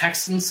over to the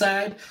Texans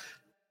side.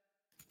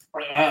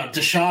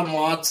 Deshaun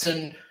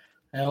Watson,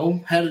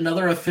 had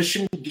another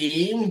efficient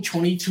game,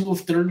 22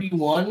 of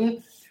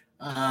 31,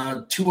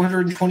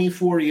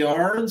 224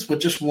 yards with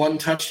just one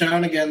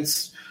touchdown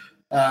against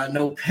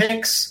no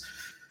picks.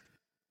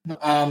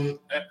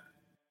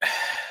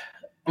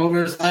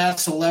 Over his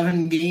last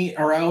 5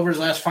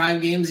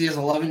 games, he has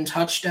 11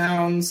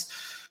 touchdowns.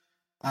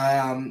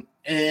 And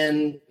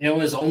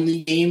his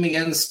only game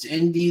against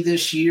Indy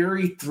this year,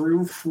 he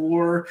threw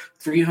for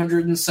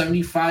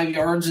 375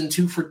 yards and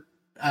two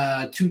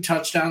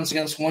touchdowns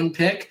against one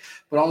pick,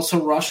 but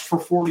also rushed for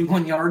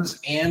 41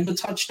 yards and a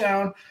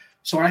touchdown.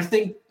 So I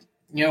think,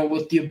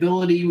 with the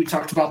ability, we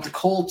talked about the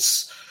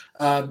Colts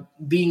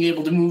being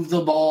able to move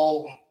the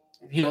ball,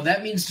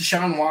 that means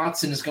Deshaun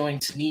Watson is going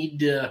to need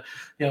to,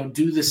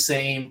 do the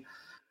same.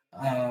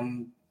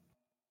 And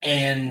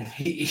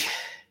he's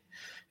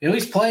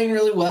playing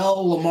really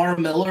well. Lamar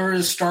Miller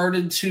has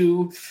started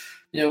to,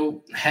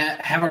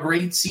 have a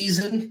great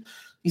season.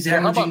 He's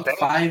averaging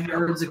 5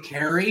 yards a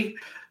carry,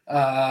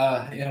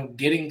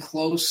 getting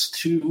close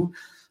to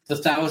the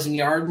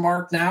 1,000-yard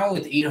mark now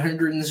with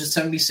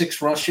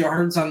 876 rush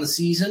yards on the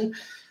season.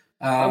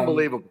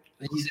 Unbelievable.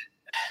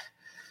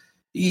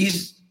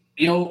 He's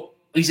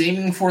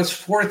aiming for his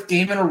 4th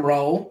game in a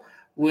row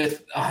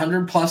with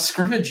 100-plus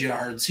scrimmage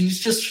yards. He's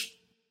just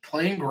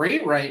playing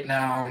great right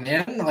now,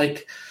 man.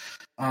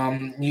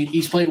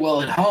 He's played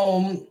well at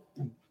home.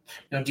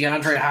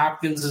 DeAndre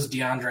Hopkins is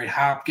DeAndre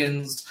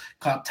Hopkins.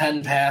 Caught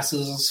 10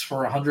 passes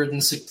for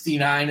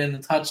 169 and a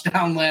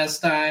touchdown last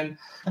time.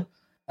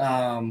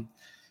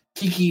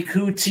 Kiki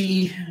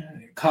Kuti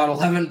caught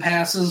 11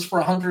 passes for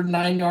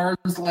 109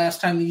 yards the last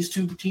time these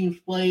two teams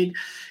played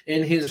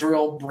in his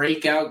real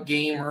breakout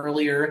game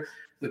earlier.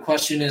 The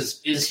question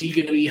is he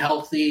going to be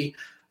healthy?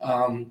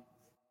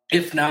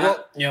 If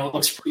not, it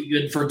looks pretty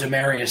good for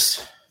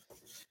Demaryius.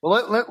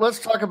 Well, let's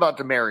talk about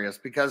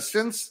Demaryius, because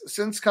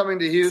since coming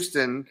to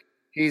Houston,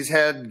 he's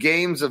had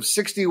games of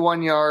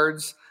 61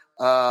 yards.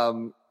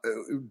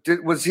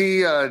 Was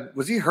he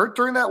hurt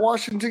during that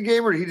Washington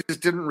game, or he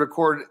just didn't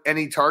record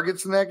any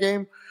targets in that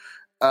game?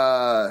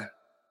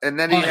 And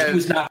then he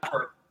was not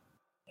hurt.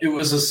 It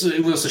was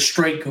a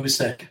straight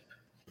goose egg.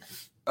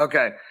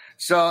 Okay.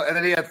 So, and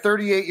then he had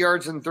 38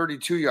 yards and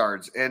 32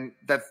 yards. And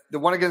that the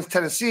one against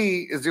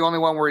Tennessee is the only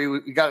one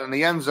where he got in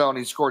the end zone.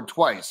 He scored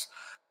twice.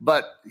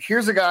 But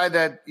here's a guy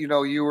that,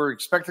 you were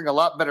expecting a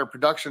lot better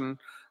production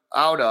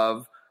out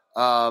of.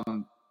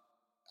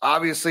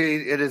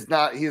 Obviously, he has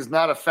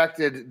not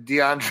affected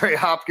DeAndre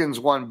Hopkins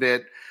one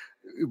bit.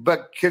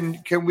 But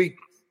can we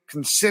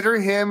consider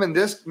him in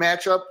this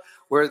matchup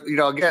where,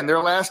 again, their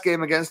last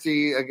game against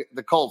the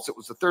Colts, it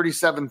was a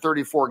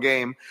 37-34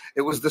 game.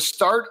 It was the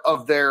start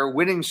of their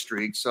winning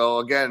streak. So,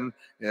 again,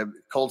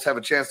 Colts have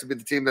a chance to be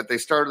the team that they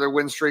started their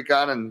win streak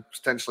on and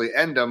potentially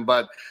end them.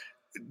 But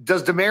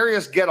does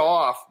Demaryius get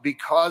off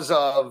because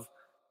of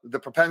the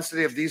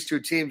propensity of these two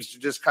teams to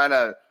just kind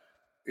of,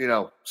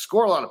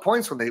 score a lot of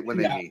points when they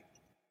meet?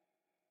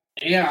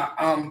 Yeah,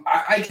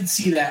 I can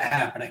see that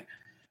happening.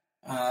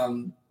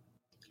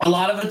 A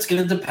lot of it's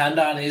going to depend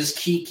on is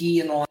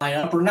Kiki in the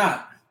lineup or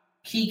not.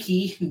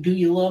 Kiki, do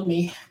you love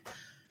me?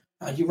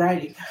 Are you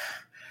writing?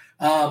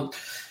 But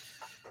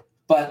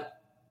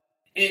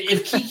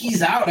if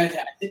Kiki's out, I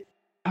think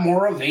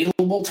more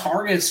available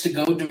targets to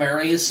go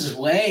Demaryius'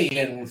 way.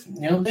 And,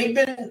 they've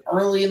been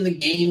early in the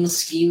game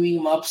scheming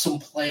him up some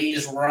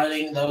plays,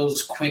 running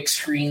those quick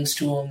screens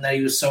to him that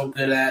he was so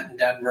good at in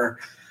Denver.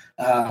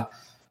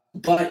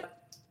 But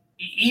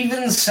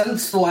even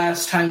since the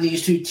last time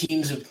these two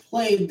teams have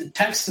played, the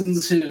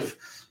Texans have,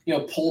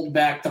 pulled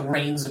back the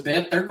reins a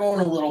bit. They're going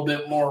a little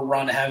bit more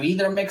run heavy.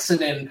 They're mixing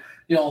in,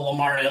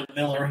 Lamar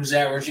Miller, who's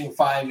averaging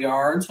 5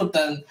 yards, but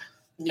then,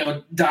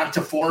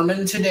 Donta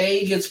Foreman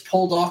today gets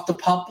pulled off the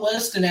PUP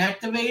list and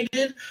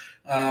activated.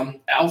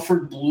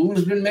 Alfred Blue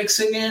has been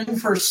mixing in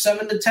for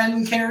 7 to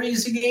 10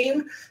 carries a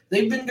game.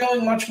 They've been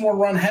going much more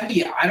run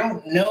heavy. I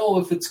don't know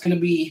if it's going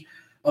to be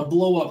a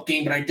blow-up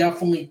game, but I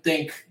definitely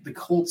think the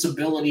Colts'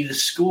 ability to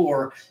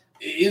score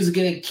is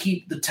going to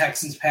keep the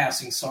Texans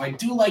passing. So I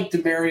do like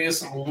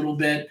Demaryius a little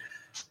bit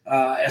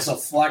as a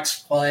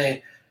flex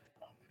play.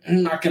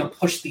 I'm not going to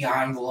push the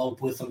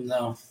envelope with him,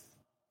 though.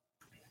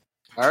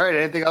 All right.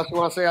 Anything else you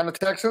want to say on the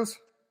Texans?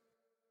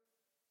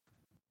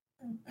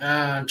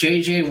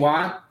 J.J.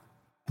 Watt.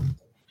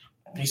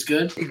 He's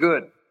good.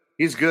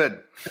 He's good.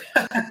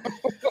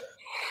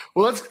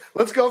 Well,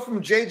 let's go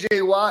from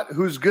J.J. Watt,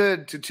 who's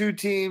good, to two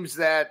teams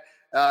that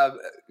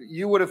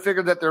you would have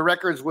figured that their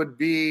records would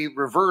be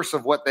reverse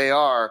of what they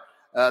are.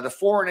 The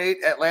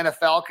 4-8 Atlanta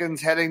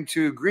Falcons heading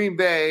to Green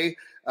Bay,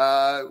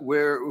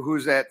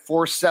 who's at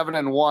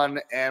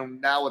 4-7-1,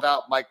 and now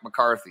without Mike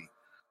McCarthy.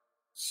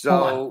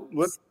 So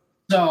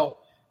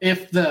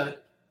if the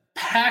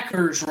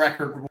Packers'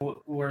 record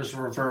was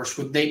reversed,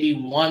 would they be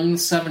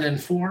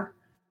 1-7-4?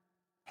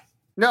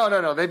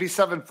 No. They'd be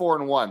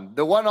 7-4-1.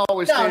 The one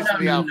always stays to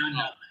the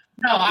outside.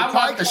 No, I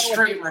want the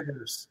straight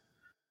reverse.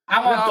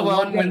 I want the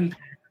one-win.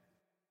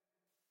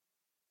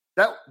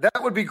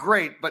 That would be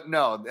great, but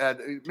no.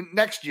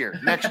 Next year,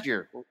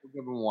 we'll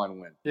give them one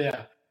win.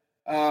 Yeah.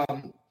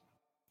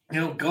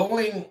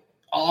 Going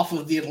off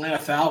of the Atlanta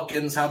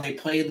Falcons, how they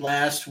played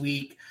last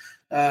week,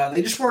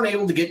 they just weren't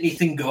able to get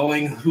anything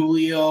going.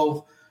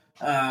 Julio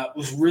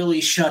was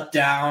really shut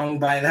down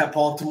by that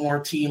Baltimore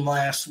team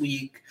last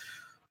week.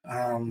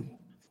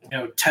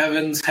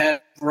 Tevin's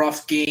had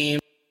rough games.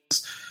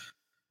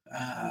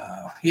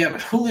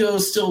 But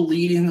Julio's still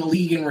leading the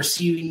league in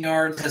receiving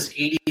yards, has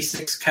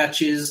 86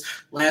 catches.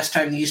 Last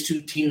time these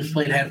two teams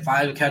played, had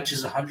 5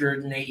 catches,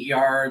 108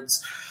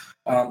 yards.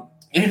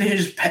 In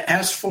his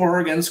past 4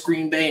 against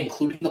Green Bay,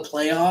 including the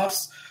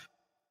playoffs,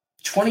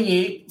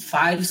 28,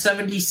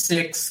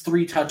 576,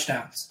 3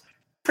 touchdowns.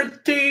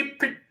 Pretty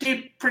good.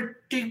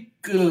 Pretty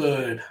good.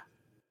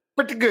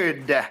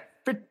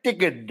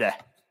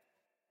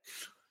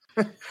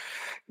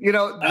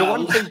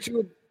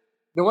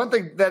 The one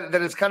thing that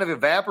has kind of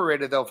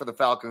evaporated, though, for the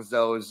Falcons,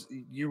 though, is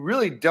you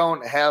really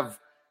don't have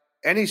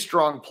any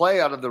strong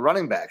play out of the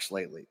running backs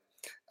lately.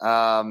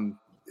 Tevin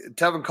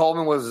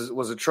Coleman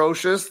was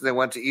atrocious. They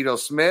went to Ito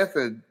Smith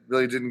and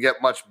really didn't get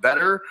much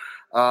better.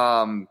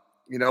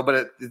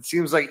 But it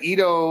seems like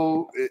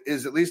Ito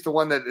is at least the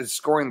one that is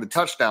scoring the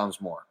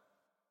touchdowns more.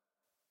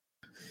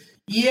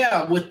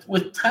 Yeah, with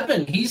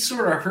Tevin, he's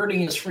sort of hurting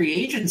his free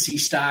agency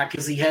stock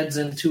as he heads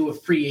into a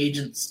free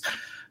agency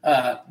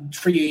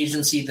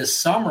this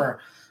summer.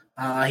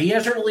 He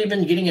hasn't really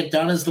been getting it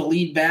done as the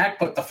lead back,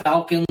 but the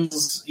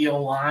Falcons,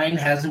 line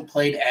hasn't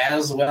played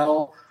as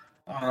well.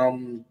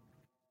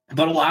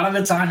 But a lot of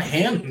it's on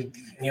him.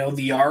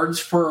 The yards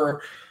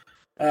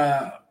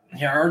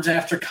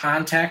after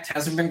contact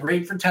hasn't been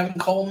great for Tevin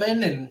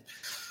Coleman, and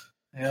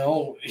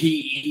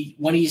he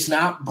when he's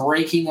not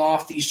breaking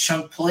off these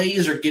chunk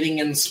plays or getting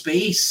in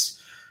space,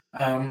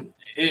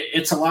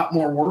 it's a lot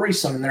more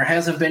worrisome, and there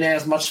hasn't been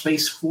as much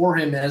space for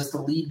him as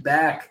the lead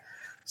back.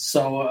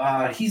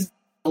 So he's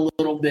a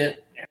little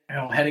bit,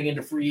 heading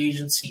into free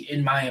agency,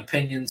 in my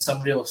opinion.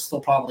 Somebody will still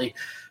probably,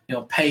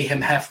 pay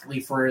him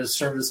heftily for his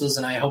services,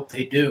 and I hope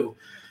they do.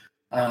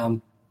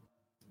 And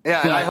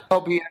I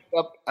hope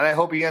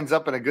he ends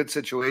up in a good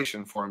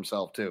situation for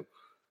himself too.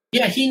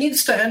 Yeah, he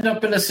needs to end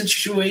up in a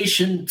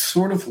situation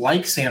sort of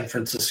like San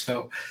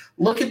Francisco.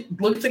 Look at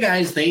the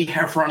guys they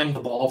have running the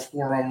ball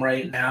for them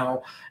right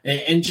now,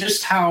 and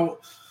just how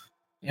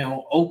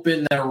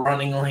open their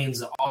running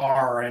lanes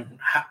are, and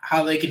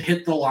how they can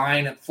hit the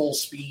line at full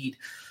speed.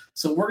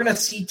 So we're going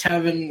to see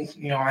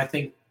Tevin, I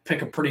think,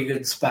 pick a pretty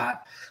good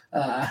spot.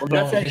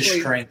 His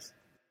strength.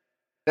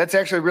 That's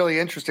actually really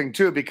interesting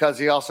too, because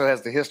he also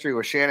has the history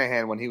with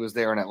Shanahan when he was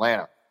there in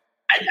Atlanta.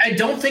 I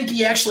don't think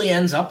he actually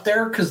ends up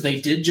there, because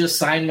they did just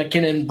sign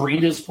McKinnon.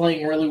 Breed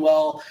playing really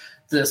well.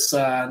 This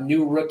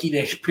new rookie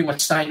they pretty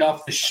much signed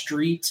off the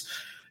street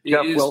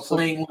is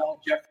playing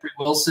well. Jeffrey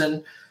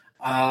Wilson.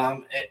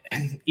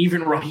 And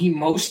even Raheem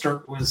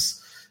Mostert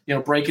was,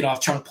 breaking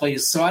off chunk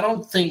plays. So I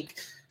don't think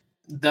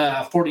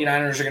the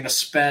 49ers are going to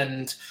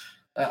spend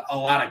a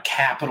lot of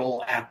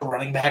capital at the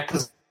running back,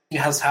 because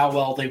that's how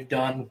well they've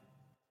done,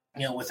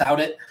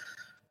 without it.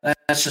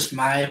 That's just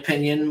my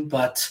opinion,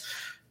 but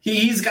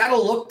he's got to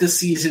look this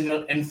season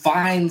and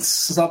find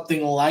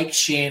something like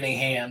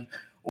Shanahan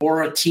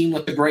or a team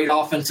with a great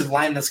offensive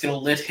line that's going to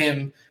let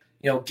him,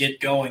 get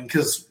going.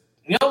 Because,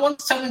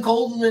 once Tevin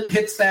Coleman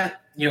hits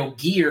that,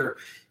 gear,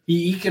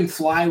 he can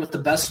fly with the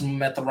best of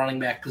them at the running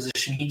back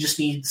position. He just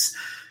needs,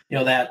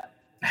 that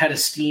head of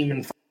steam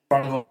in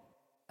front of him.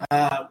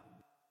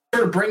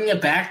 Sort of bringing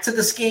it back to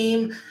this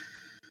game.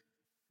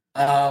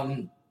 Let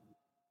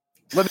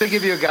me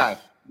give you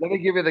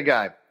the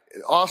guy.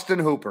 Austin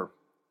Hooper.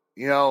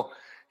 He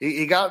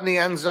got in the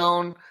end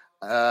zone.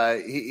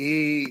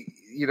 You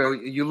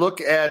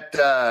look at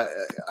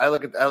I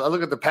look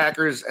at the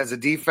Packers as a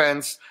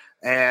defense,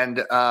 and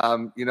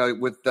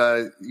with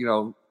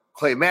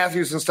Clay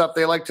Matthews and stuff,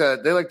 they like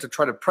to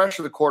try to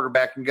pressure the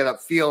quarterback and get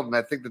upfield. And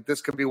I think that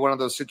this could be one of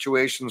those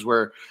situations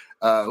where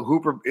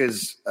Hooper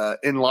is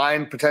in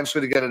line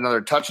potentially to get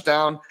another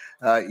touchdown.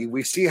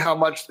 We see how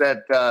much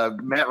that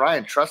Matt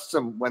Ryan trusts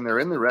him when they're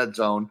in the red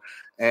zone.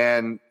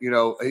 And,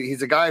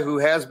 he's a guy who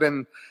has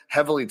been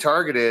heavily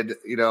targeted,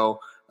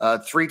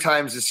 3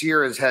 times this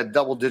year, has had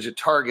double-digit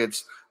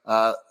targets,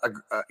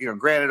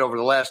 granted over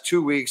the last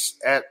 2 weeks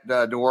at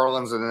New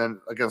Orleans and then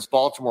against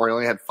Baltimore, he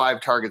only had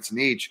 5 targets in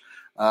each.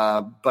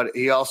 But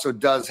he also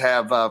does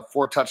have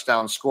 4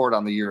 touchdowns scored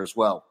on the year as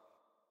well.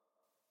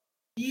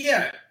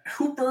 Yeah,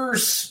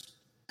 Hooper's,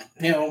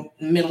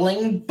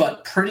 middling,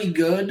 but pretty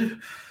good.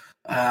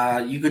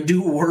 You could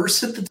do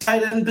worse at the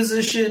tight end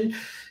position.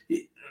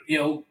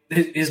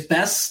 His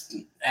best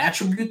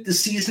attribute this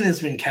season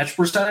has been catch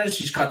percentage.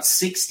 He's got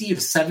 60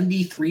 of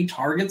 73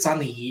 targets on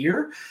the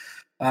year.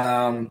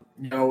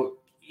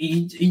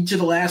 Each of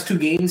the last 2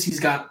 games,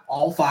 he's got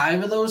all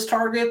 5 of those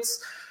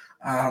targets.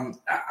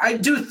 I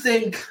do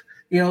think,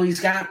 he's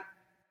got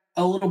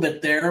a little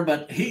bit there,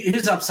 but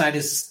his upside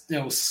is,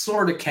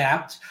 sort of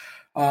capped.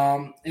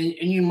 And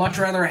you'd much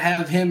rather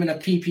have him in a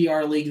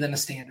PPR league than a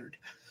standard.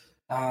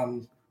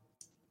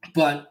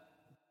 But,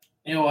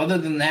 other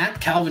than that,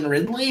 Calvin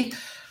Ridley,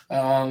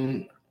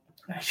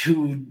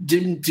 who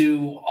didn't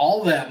do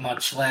all that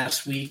much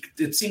last week,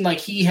 it seemed like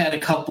he had a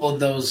couple of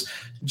those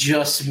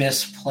just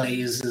missed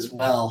plays as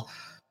well.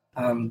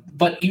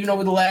 But,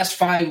 over the last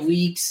 5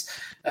 weeks,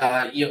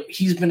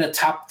 he's been a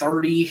top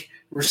 30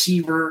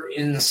 receiver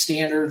in the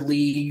standard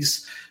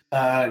leagues,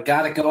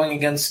 got it going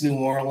against New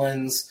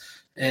Orleans.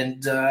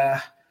 And,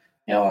 I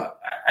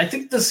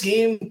think this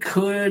game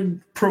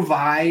could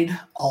provide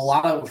a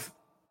lot of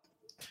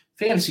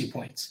fantasy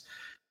points.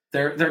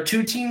 They're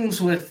two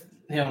teams with,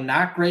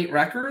 not great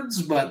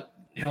records, but,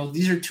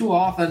 these are two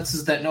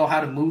offenses that know how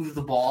to move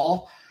the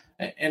ball.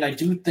 And I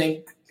do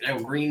think,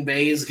 Green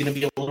Bay is going to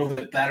be a little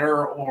bit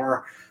better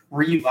or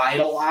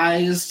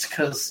revitalized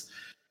because,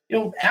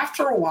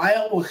 after a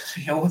while,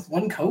 with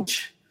one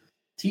coach,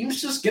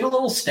 teams just get a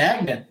little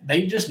stagnant.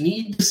 They just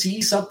need to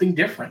see something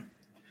different.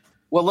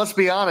 Well, let's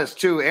be honest,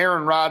 too.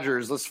 Aaron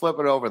Rodgers, let's flip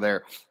it over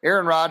there.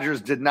 Aaron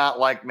Rodgers did not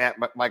like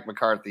Mike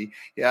McCarthy.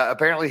 Yeah,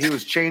 apparently he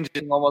was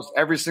changing almost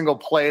every single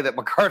play that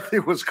McCarthy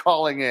was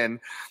calling in.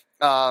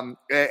 And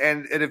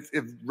if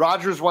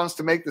Rodgers wants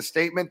to make the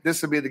statement,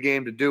 this would be the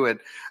game to do it.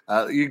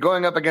 You're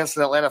going up against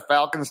an Atlanta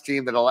Falcons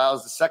team that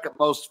allows the second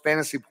most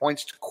fantasy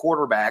points to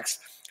quarterbacks,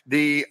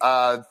 the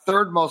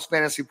third most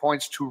fantasy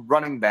points to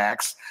running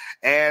backs,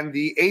 and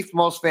the eighth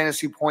most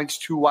fantasy points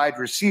to wide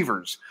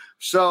receivers.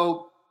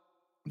 So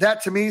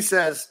that to me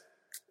says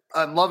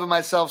I'm loving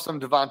myself some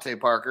Devontae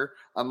Parker.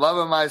 I'm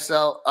loving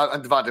myself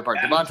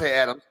Devontae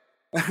Adams.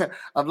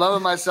 I'm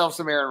loving myself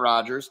some Aaron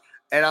Rodgers,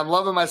 and I'm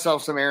loving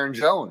myself some Aaron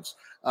Jones.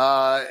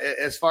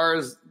 As far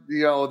as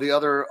the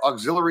other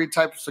auxiliary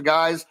types of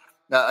guys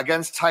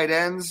against tight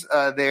ends,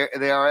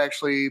 they are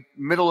actually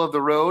middle of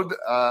the road,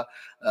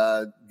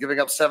 giving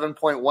up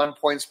 7.1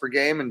 points per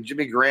game. And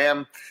Jimmy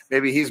Graham,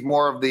 maybe he's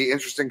more of the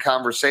interesting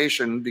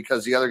conversation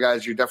because the other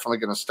guys you're definitely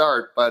going to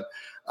start, but.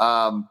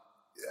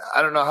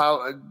 I don't know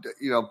how,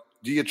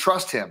 do you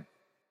trust him?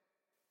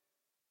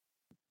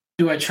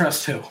 Do I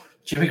trust who?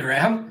 Jimmy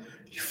Graham? Are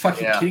you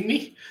fucking kidding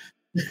me?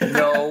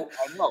 No,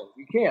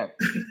 you can't.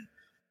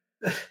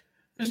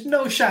 There's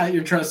no shot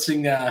you're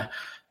trusting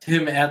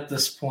him at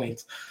this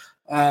point.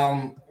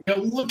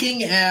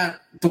 Looking at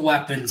the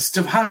weapons,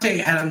 Devontae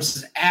Adams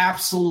is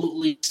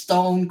absolutely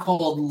stone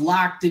cold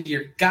locked in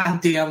your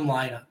goddamn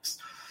lineups.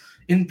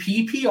 In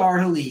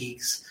PPR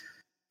leagues,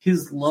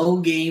 his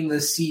low game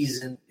this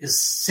season is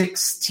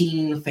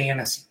 16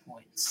 fantasy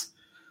points.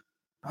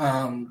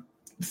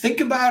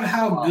 Think about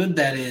how good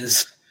that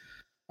is.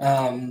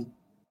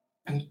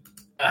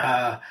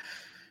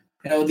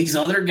 These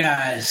other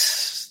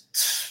guys,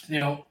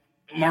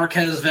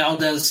 Marquez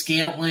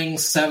Valdez-Scantling,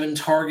 7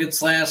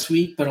 targets last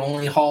week, but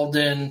only hauled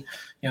in,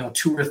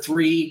 2 or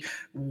 3,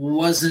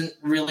 wasn't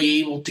really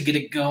able to get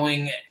it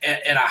going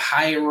at a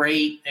high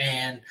rate.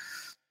 And,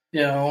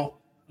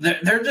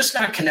 they're just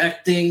not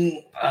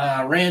connecting.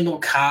 Randall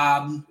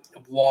Cobb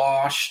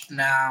washed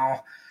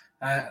now.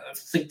 I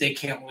think they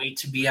can't wait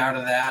to be out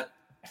of that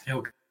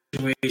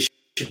situation.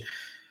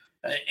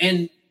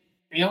 And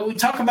we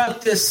talk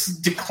about this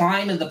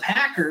decline of the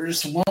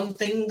Packers. One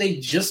thing they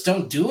just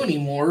don't do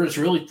anymore is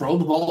really throw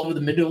the ball over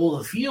the middle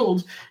of the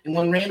field. And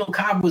when Randall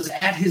Cobb was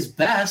at his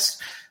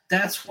best,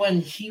 that's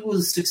when he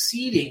was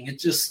succeeding. It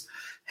just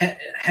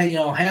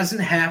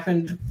hasn't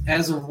happened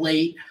as of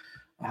late.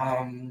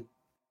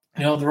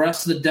 The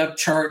rest of the depth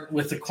chart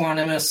with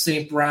Equanimous,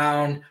 St.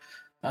 Brown,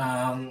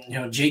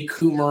 Jake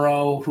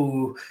Kumaro,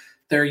 who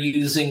they're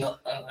using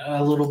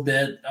a little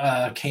bit,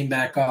 came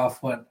back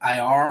off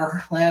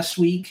IR last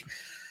week.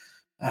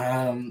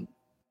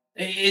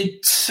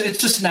 It's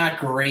just not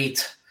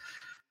great.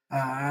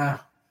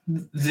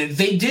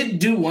 They did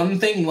do one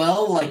thing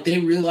well, like they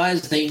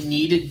realized they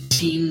needed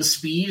team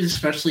speed,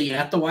 especially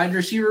at the wide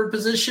receiver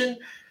position.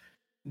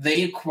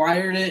 They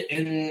acquired it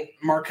in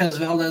Marquez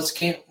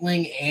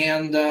Valdez-Scantling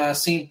and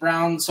St.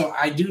 Brown. So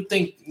I do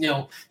think,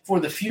 for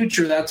the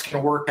future, that's going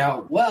to work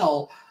out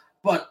well.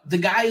 But the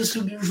guys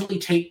who usually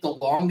take the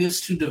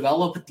longest to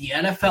develop at the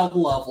NFL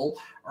level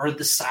are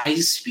the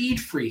size speed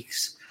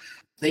freaks.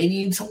 They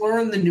need to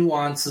learn the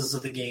nuances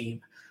of the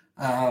game.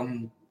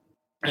 And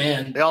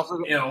they also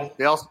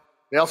got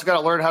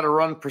to learn how to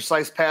run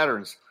precise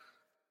patterns.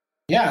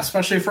 Yeah,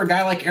 especially for a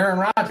guy like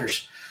Aaron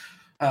Rodgers.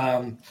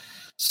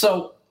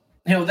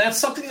 That's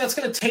something that's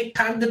going to take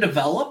time to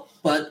develop,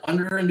 but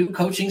under a new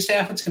coaching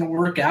staff, it's going to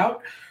work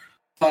out.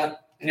 But,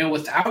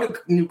 without a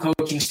new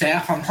coaching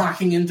staff, I'm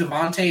locking in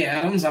Devontae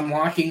Adams. I'm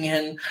locking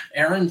in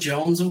Aaron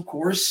Jones, of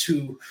course,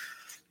 who,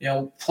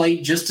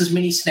 played just as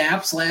many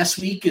snaps last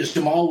week as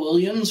Jamal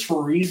Williams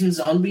for reasons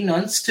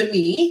unbeknownst to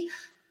me.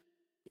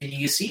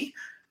 Idiocy.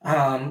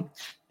 Aaron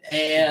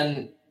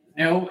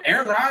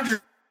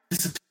Rodgers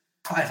is a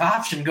top 5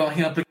 option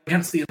going up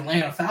against the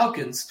Atlanta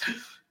Falcons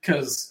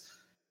because –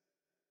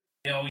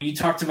 you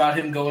talked about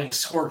him going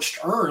scorched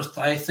earth.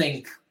 I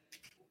think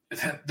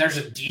there's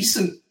a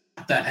decent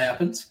that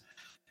happens.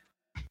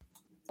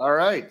 All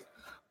right.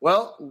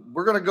 Well,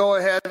 we're going to go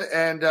ahead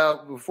and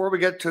before we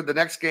get to the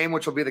next game,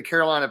 which will be the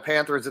Carolina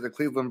Panthers at the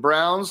Cleveland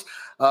Browns,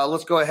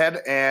 let's go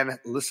ahead and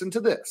listen to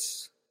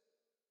this.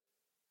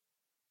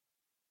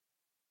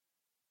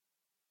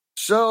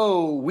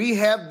 So we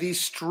have the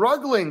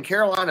struggling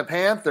Carolina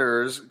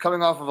Panthers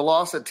coming off of a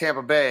loss at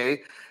Tampa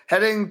Bay,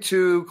 heading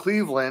to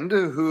Cleveland,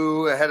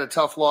 who had a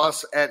tough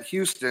loss at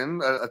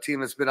Houston, a team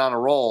that's been on a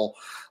roll.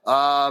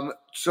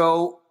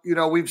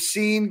 We've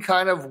seen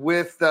kind of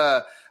with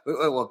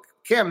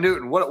Cam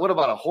Newton, what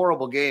about a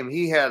horrible game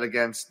he had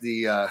against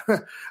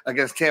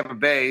against Tampa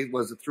Bay?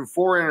 Was through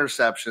 4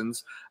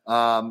 interceptions.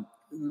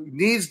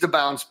 Needs to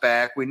bounce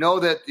back. We know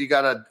that you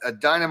got a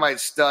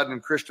dynamite stud in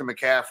Christian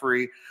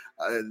McCaffrey.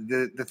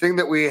 The thing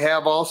that we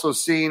have also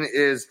seen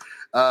is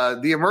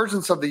the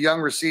emergence of the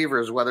young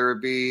receivers, whether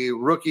it be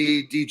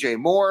rookie DJ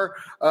Moore,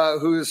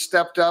 who has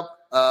stepped up,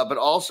 but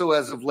also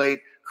as of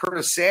late,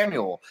 Curtis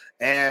Samuel.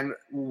 And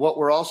what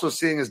we're also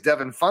seeing is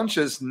Devin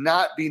Funchess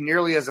not be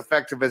nearly as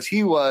effective as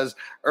he was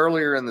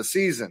earlier in the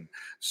season.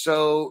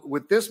 So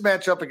with this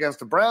matchup against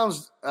the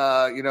Browns,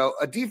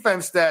 a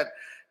defense that,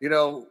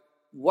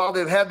 while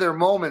they've had their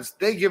moments,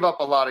 they give up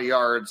a lot of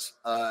yards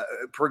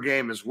per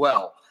game as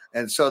well.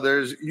 And so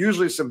there's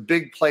usually some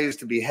big plays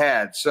to be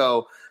had.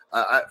 So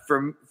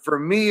for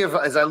me,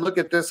 as I look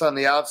at this on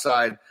the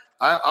outside,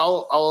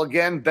 I'll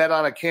again bet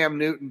on a Cam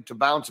Newton to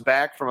bounce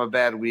back from a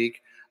bad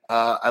week.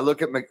 I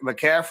look at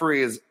McCaffrey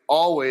is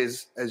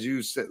always, as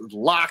you said,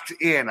 locked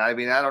in. I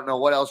mean, I don't know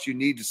what else you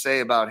need to say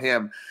about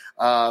him.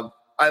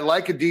 I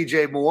like a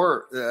DJ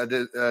Moore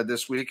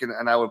this week,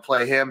 and I would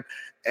play him.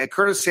 And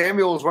Curtis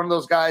Samuel is one of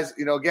those guys,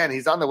 again,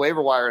 he's on the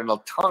waiver wire in a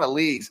ton of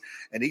leagues,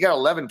 and he got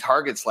 11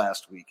 targets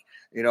last week.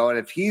 And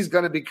if he's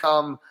going to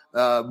become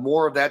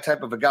more of that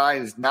type of a guy,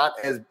 and is not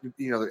as,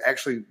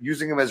 actually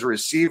using him as a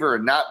receiver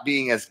and not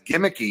being as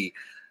gimmicky,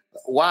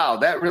 wow,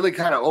 that really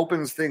kind of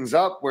opens things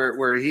up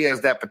where he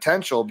has that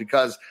potential,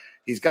 because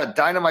he's got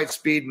dynamite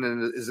speed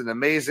and is an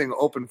amazing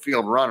open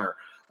field runner.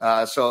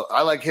 So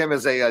I like him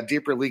as a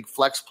deeper league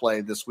flex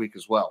play this week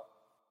as well.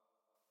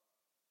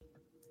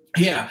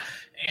 Yeah.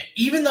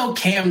 Even though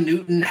Cam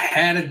Newton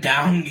had a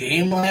down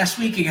game last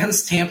week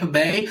against Tampa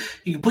Bay,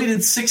 he completed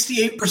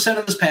 68%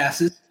 of his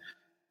passes,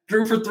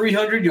 threw for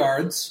 300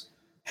 yards,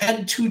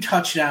 had 2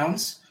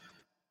 touchdowns,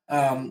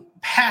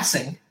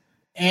 passing,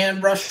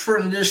 and rushed for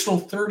an additional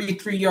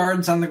 33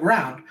 yards on the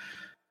ground.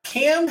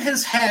 Cam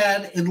has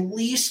had at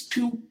least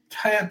 2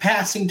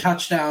 passing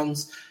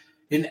touchdowns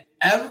in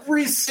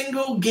every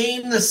single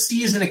game this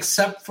season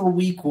except for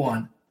week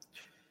 1.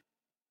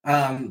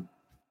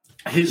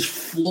 His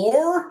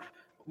floor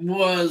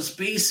was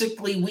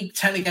basically week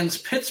 10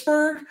 against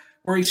Pittsburgh,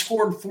 where he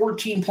scored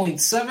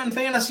 14.7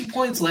 fantasy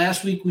points.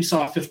 Last week we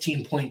saw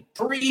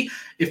 15.3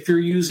 if you're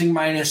using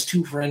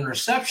 -2 for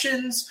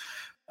interceptions.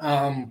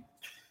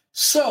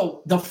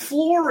 So the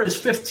floor is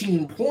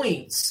 15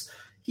 points.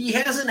 He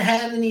hasn't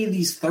had any of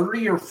these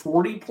 30 or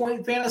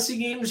 40-point fantasy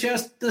games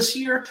yet this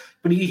year,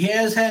 but he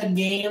has had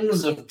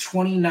games of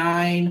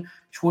 29,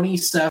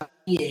 27,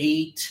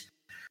 8,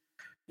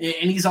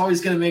 and he's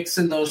always going to mix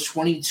in those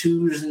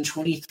 22s and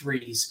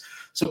 23s.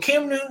 So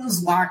Cam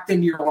Newton's locked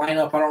into your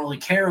lineup. I don't really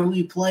care who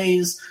he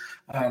plays.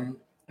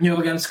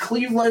 Against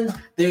Cleveland,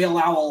 they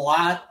allow a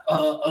lot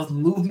of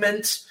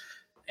movement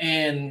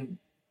and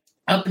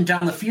up and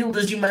down the field,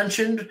 as you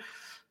mentioned.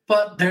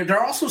 But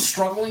they're also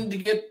struggling to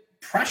get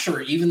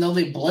pressure, even though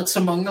they blitz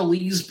among the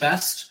league's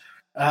best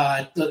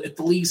at the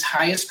league's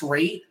highest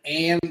rate.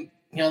 And,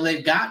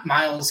 they've got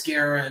Myles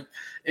Garrett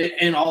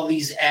and all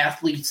these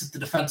athletes at the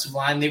defensive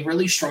line. They've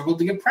really struggled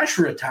to get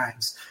pressure at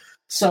times.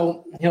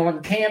 So,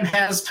 when Cam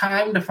has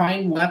time to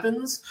find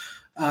weapons,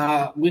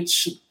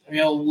 which,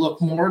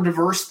 look more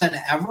diverse than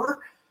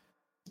ever,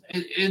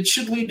 it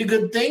should lead to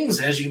good things,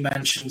 as you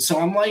mentioned. So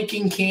I'm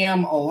liking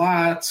Cam a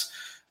lot.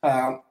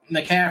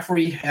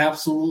 McCaffrey,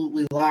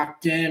 absolutely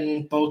locked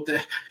in.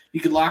 You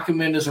could lock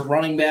him in as a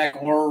running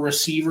back or a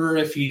receiver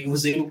if he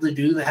was able to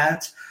do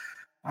that.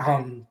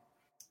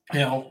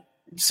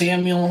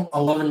 Samuel,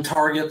 11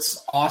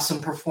 targets,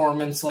 awesome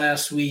performance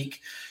last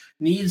week.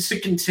 Needs to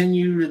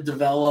continue to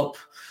develop,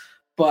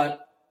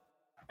 but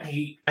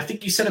I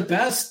think you said it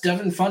best.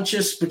 Devin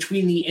Funchess,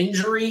 between the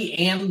injury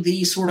and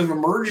the sort of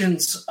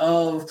emergence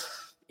of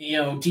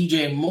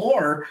DJ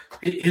Moore,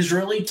 has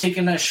really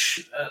taken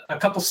a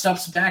couple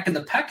steps back in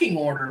the pecking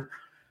order.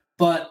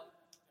 But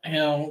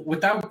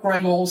without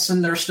Greg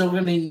Olsen, they're still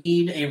going to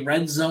need a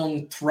red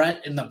zone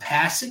threat in the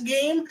passing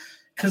game,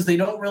 because they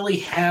don't really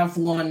have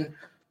one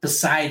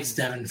besides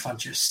Devin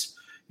Funchess.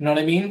 You know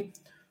what I mean?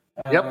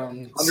 Yep,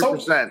 100%.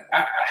 So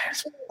I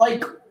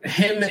like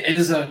him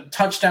as a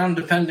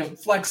touchdown-dependent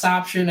flex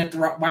option at the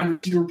wide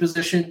receiver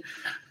position.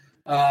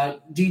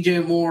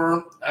 DJ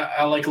Moore,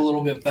 I like a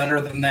little bit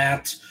better than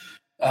that.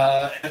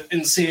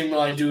 And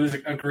Samuel, I do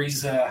agree,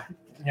 is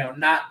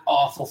not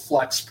awful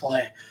flex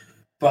play.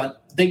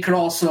 But they could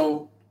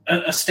also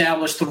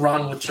establish the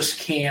run with just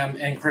Cam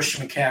and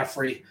Christian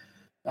McCaffrey,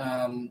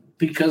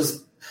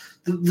 because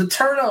the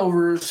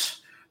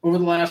turnovers over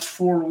the last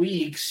 4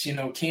 weeks,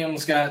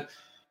 Cam's got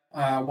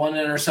one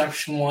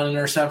interception,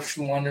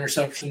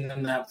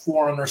 and that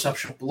 4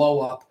 interception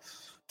blow up.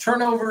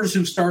 Turnovers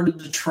who started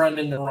to trend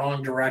in the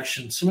wrong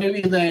direction. So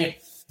maybe they,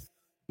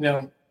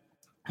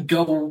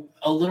 go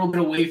a little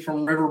bit away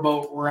from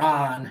Riverboat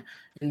Ron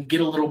and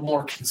get a little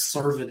more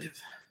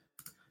conservative.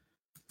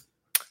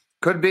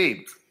 Could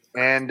be.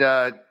 And,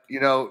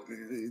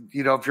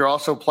 if you're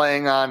also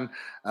playing on,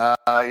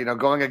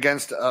 going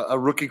against a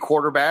rookie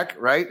quarterback,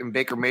 right, and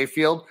Baker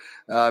Mayfield.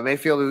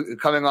 Mayfield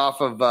coming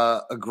off of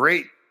a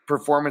great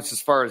performance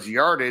as far as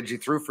yardage. He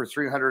threw for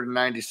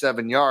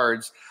 397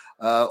 yards,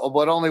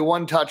 but only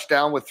one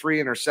touchdown with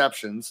 3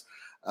 interceptions.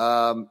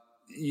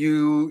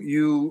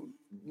 You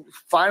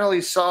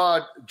finally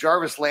saw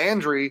Jarvis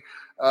Landry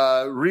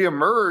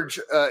reemerge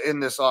in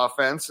this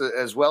offense,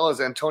 as well as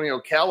Antonio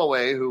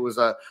Callaway, who was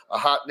a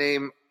hot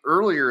name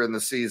earlier in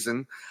the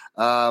season.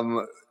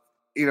 And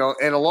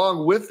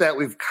along with that,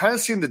 we've kind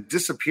of seen the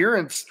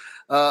disappearance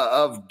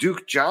of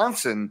Duke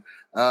Johnson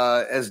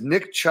as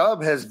Nick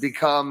Chubb has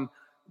become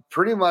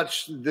pretty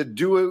much the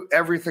do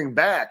everything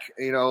back,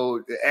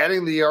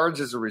 adding the yards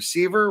as a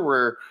receiver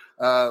where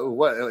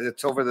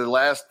it's over the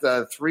last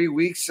 3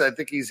 weeks. I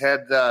think he's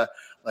had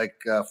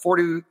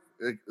 40,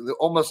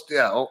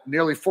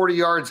 nearly 40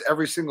 yards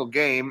every single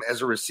game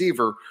as a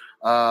receiver,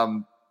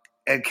 and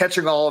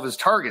catching all of his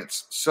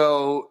targets.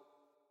 So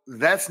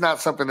that's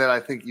not something that I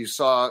think you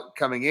saw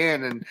coming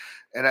in.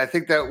 And I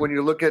think that when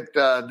you look at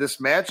this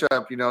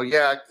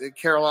matchup,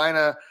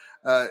 Carolina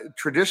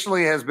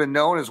traditionally has been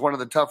known as one of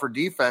the tougher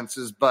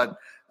defenses, but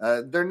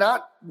they're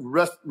not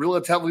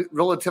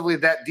relatively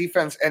that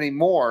defense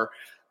anymore.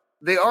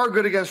 They are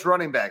good against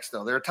running backs,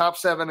 though. They're top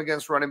 7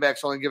 against running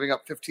backs, only giving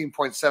up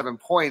 15.7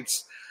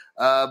 points.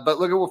 But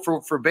look at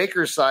what for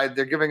Baker's side,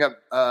 they're giving up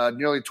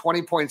nearly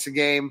 20 points a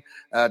game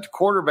to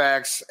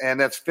quarterbacks, and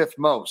that's 5th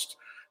most.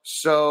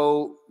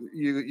 So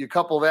you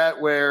couple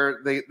that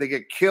where they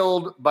get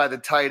killed by the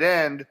tight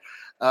end.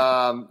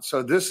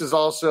 So this is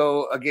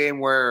also a game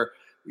where,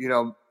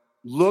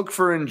 look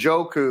for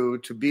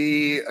Njoku to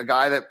be a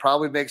guy that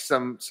probably makes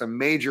some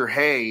major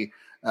hay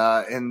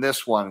in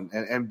this one.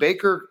 And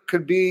Baker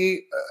could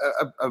be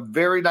a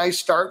very nice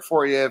start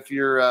for you if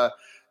you're,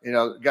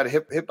 got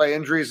hit by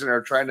injuries and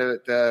are trying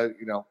to,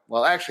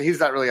 well, actually, he's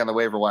not really on the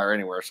waiver wire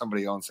anywhere.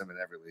 Somebody owns him in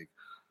every league.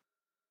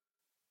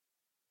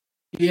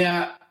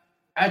 Yeah,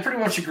 I pretty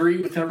much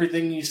agree with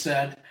everything you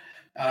said.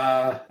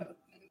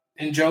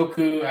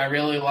 Njoku, I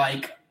really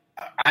like.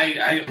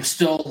 I'm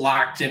still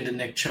locked into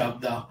Nick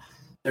Chubb, though.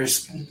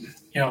 There's,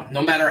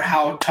 no matter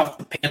how tough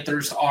the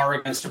Panthers are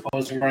against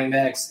opposing running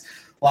backs,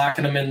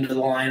 locking them into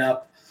the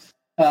lineup.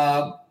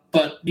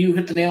 But you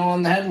hit the nail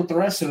on the head with the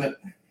rest of it.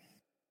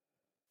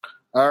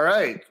 All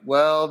right.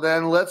 Well,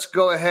 then let's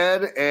go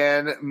ahead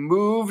and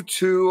move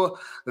to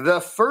the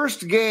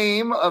first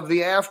game of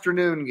the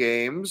afternoon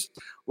games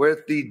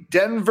with the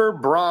Denver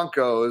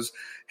Broncos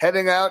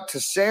heading out to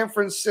San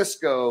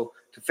Francisco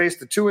to face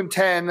the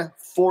 2-10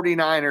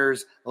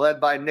 49ers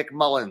led by Nick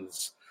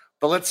Mullins.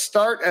 But let's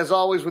start, as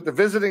always, with the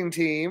visiting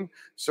team.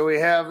 So we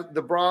have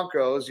the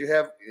Broncos. You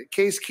have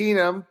Case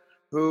Keenum,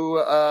 who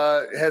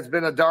has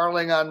been a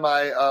darling on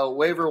my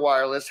waiver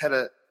wire list, had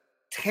a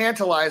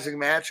tantalizing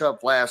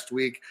matchup last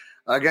week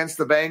against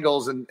the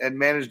Bengals and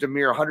managed a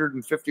mere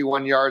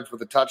 151 yards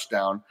with a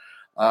touchdown.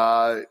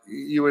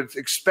 You would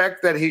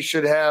expect that he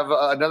should have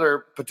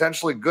another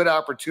potentially good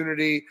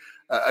opportunity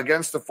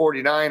against the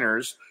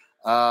 49ers.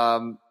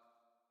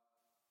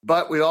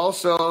 But we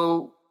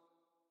also,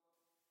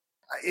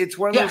 it's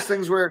one of those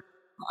things where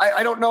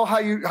I don't know how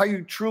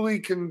you truly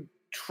can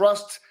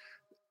trust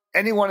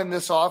anyone in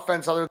this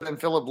offense other than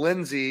Phillip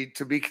Lindsay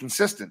to be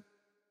consistent.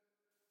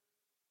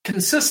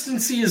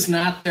 Consistency is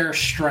not their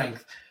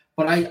strength,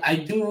 but I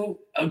do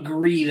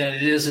agree that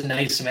it is a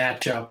nice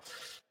matchup.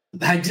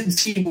 I did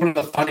see one of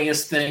the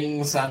funniest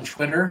things on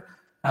Twitter.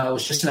 It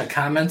was just in a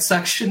comment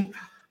section,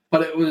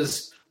 but it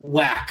was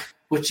WAC,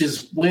 which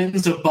is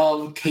wins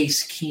above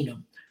Case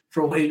Keenum,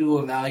 for a way to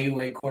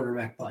evaluate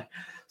quarterback play.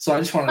 So I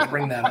just wanted to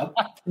bring that up.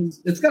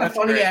 It's got a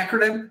funny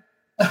acronym.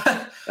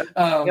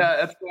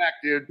 That's whack,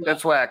 dude.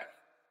 That's whack.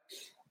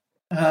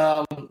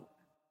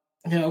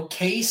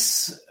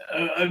 Case,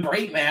 a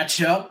great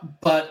matchup,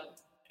 but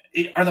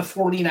are the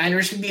 49ers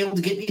going to be able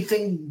to get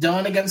anything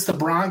done against the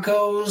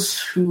Broncos,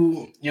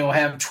 who,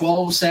 have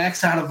 12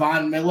 sacks out of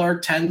Von Miller,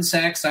 10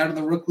 sacks out of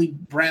the rookie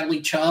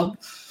Bradley Chubb?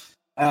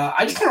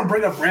 I just want to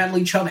bring up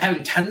Bradley Chubb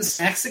having 10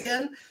 sacks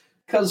again,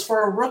 because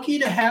for a rookie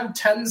to have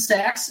 10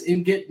 sacks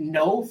and get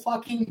no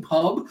fucking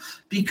pub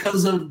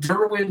because of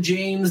Derwin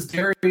James,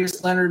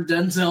 Darius Leonard,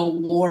 Denzel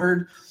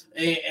Ward,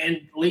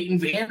 and Leighton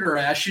Vander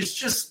Esch is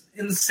just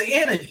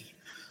insanity.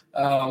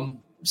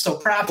 So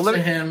props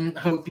to him.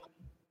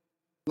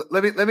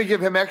 Let me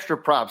give him extra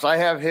props. I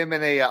have him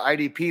in a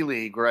IDP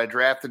league where I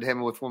drafted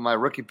him with one of my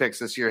rookie picks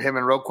this year, him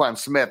and Roquan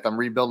Smith. I'm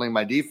rebuilding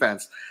my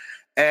defense.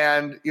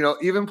 And,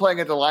 even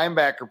playing at the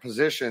linebacker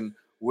position,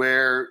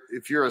 where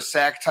if you're a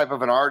sack type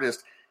of an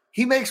artist,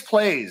 he makes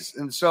plays.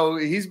 And so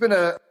he's been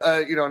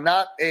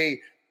not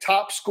a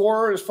top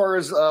scorer as far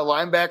as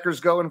linebackers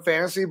go in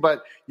fantasy,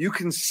 but you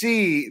can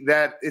see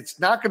that it's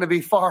not going to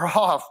be far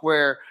off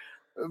where,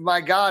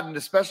 my God, and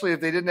especially if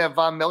they didn't have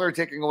Von Miller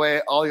taking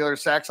away all the other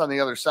sacks on the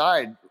other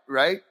side,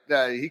 right?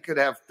 He could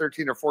have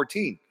 13 or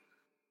 14.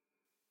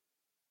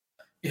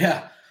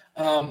 Yeah.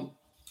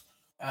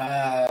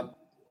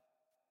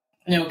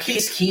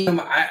 Case Keenum,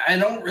 I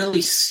don't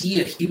really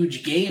see a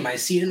huge game. I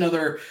see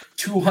another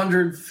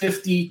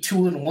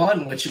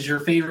 252-1, which is your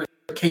favorite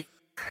case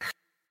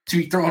to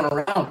be thrown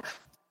around.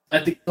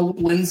 I think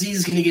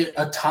Lindsey's going to get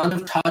a ton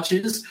of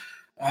touches.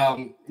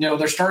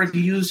 They're starting to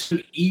use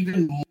him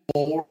even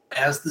more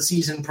as the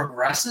season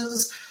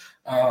progresses.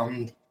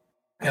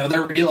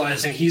 They're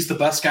realizing he's the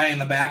best guy in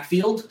the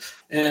backfield,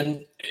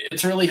 and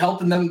it's really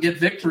helping them get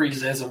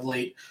victories as of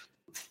late.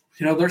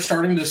 They're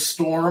starting to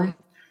storm.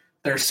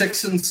 They're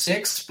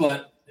 6-6,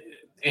 but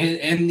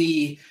in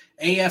the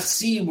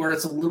AFC, where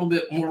it's a little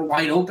bit more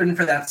wide open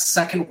for that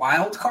second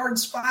wild card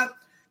spot,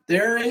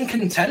 they're in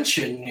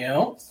contention.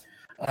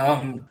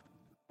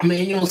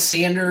 Emmanuel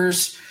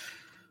Sanders,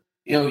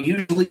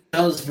 usually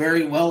does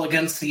very well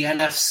against the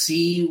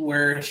NFC,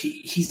 where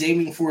he's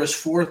aiming for his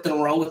fourth in a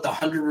row with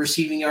 100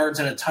 receiving yards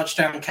and a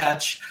touchdown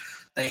catch.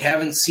 They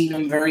haven't seen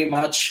him very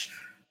much.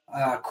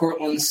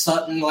 Cortland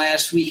Sutton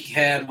last week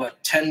had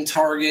 10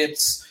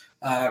 targets.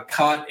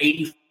 Caught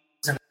 80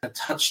 and a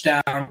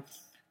touchdown.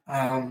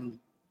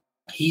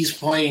 He's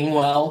playing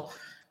well.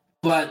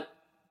 But,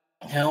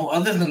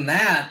 other than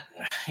that,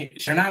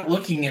 you're not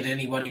looking at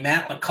anybody.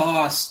 Matt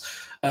Lacoste,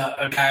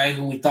 a guy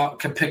who we thought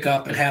could pick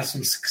up and have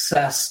some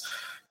success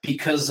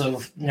because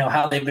of,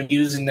 how they've been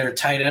using their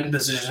tight end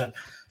position.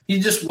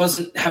 He just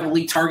wasn't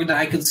heavily targeted.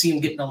 I could see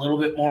him getting a little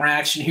bit more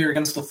action here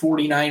against the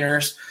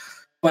 49ers.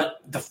 But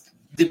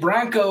the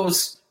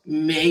Broncos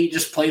may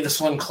just play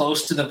this one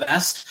close to the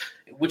vest,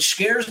 which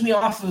scares me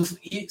off of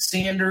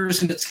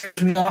Sanders, and it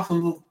scares me off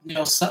of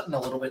Sutton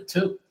a little bit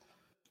too.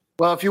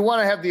 Well, if you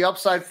want to have the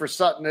upside for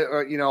Sutton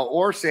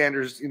or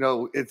Sanders,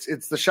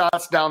 it's the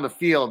shots down the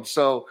field.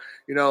 So,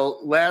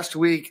 last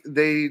week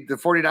the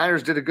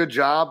 49ers did a good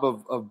job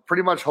of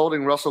pretty much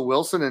holding Russell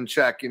Wilson in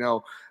check,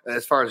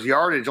 as far as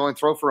yardage, only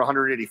throw for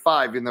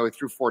 185, even though he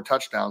threw 4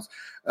 touchdowns.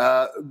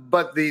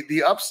 But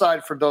the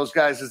upside for those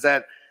guys is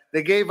that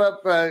they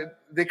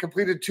they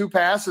completed 2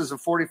 passes of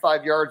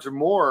 45 yards or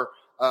more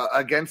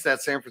against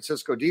that San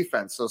Francisco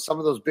defense. So some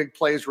of those big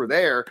plays were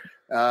there,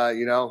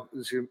 so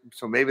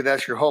maybe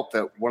that's your hope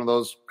that one of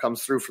those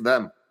comes through for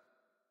them.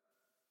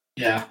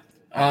 Yeah.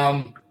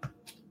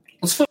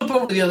 Let's flip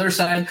over to the other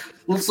side.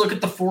 Let's look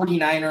at the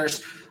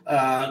 49ers.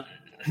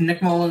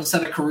 Nick Mullins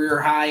set a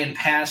career high in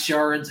pass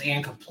yards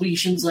and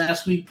completions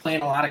last week,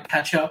 playing a lot of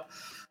catch-up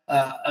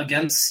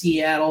against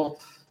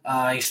Seattle.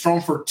 He's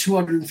thrown for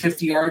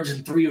 250 yards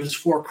in 3 of his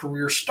 4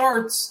 career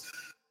starts.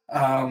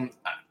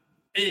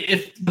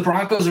 If the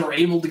Broncos are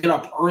able to get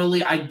up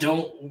early, I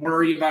don't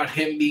worry about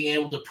him being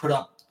able to put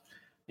up,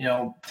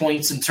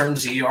 points in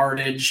terms of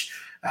yardage.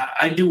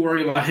 I do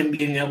worry about him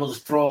being able to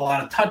throw a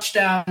lot of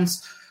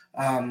touchdowns.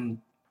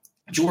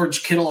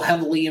 George Kittle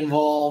heavily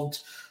involved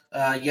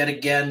yet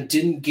again.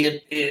 Didn't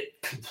get it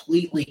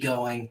completely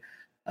going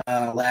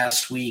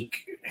last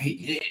week.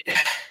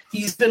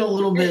 He's been a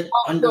little bit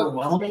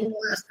underwhelming.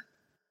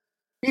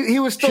 He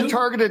was still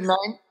targeted 9.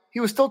 He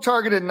was still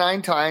targeted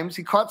 9 times.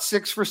 He caught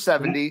 6 for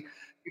 70.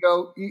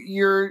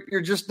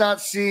 You're just not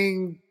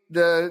seeing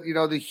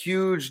the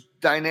huge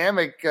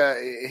dynamic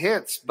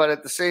hits, but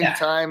at the same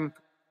time,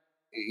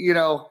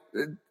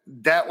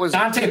 that was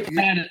Dante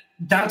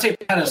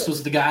Pettis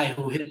was the guy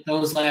who hit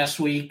those last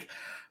week.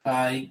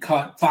 He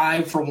caught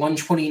 5 for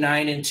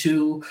 129 and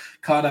 2.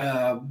 Caught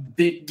a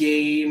big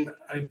gain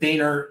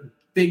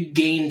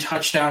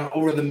touchdown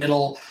over the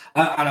middle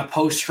on a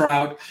post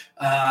route.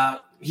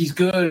 He's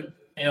good.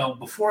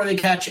 Before the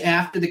catch,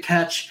 after the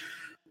catch,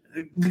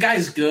 the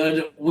guy's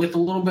good with a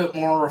little bit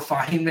more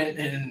refinement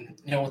and,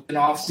 with an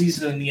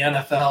offseason in the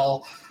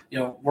NFL,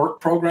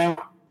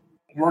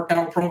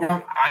 workout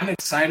program. I'm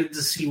excited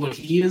to see what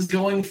he is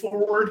going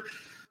forward.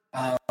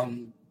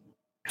 I'm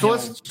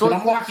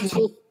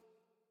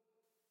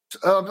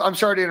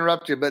sorry to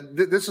interrupt you, but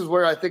this is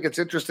where I think it's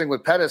interesting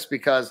with Pettis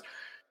because,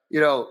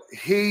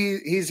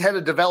 he's had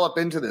to develop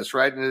into this,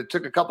 right? And it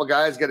took a couple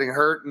guys getting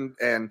hurt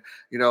and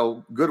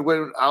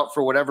Goodwin out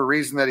for whatever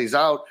reason that he's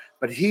out,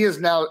 but he has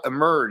now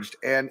emerged.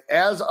 And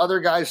as other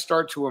guys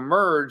start to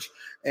emerge,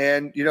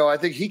 and, I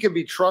think he can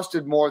be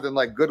trusted more than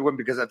like Goodwin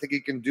because I think he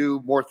can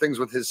do more things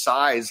with his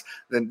size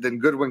than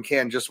Goodwin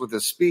can just with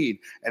his speed.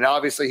 And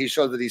obviously he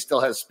showed that he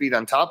still has speed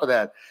on top of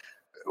that.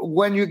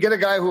 When you get a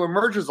guy who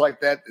emerges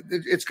like that,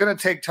 it's going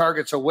to take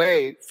targets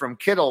away from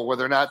Kittle where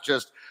they're not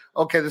just,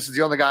 okay, this is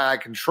the only guy I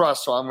can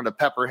trust, so I'm going to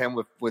pepper him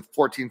with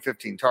 14,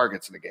 15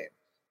 targets in a game.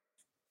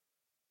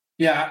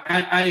 Yeah,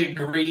 I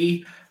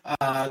agree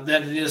that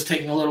it is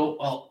taking a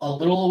little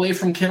away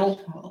from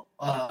Kittle,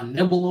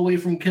 nibble away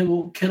from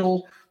Kittle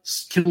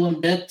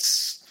in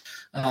bits,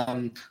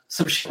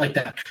 some shit like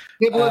that.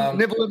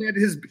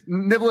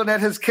 Nibbling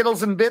at his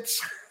Kittles and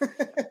bits.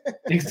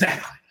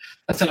 Exactly.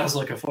 That's what I was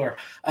looking for.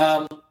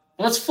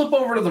 Let's flip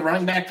over to the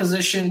running back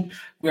position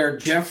where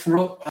Jeff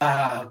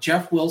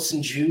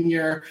Wilson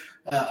Jr.,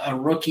 a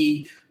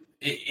rookie,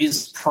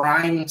 is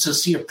primed to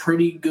see a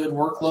pretty good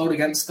workload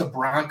against the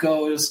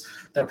Broncos.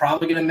 They're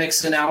probably going to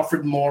mix in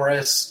Alfred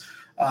Morris.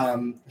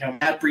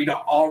 Matt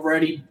Breida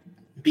already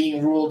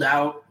being ruled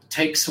out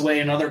takes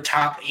away another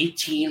top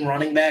 18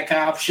 running back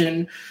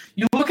option.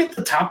 You look at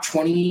the top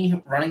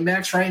 20 running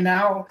backs right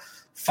now,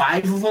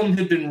 5 of them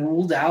have been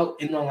ruled out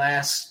in the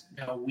last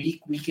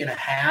week and a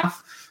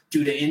half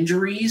due to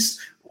injuries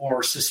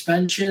or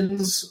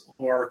suspensions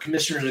or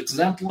commissioner's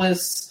exempt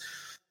lists.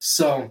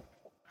 So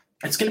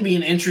it's going to be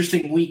an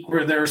interesting week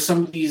where there are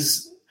some of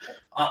these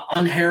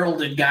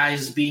unheralded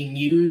guys being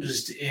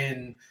used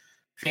in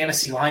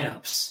fantasy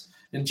lineups.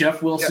 And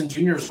Jeff Wilson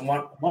Jr. is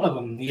one of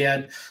them. He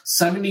had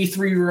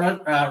 73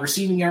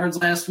 receiving yards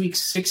last week,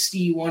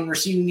 61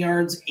 receiving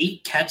yards,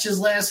 8 catches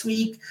last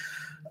week.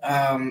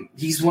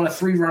 He's one of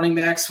 3 running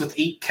backs with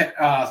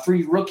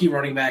 3 rookie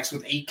running backs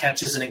with 8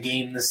 catches in a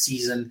game this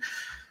season.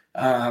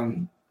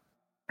 I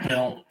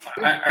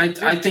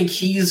think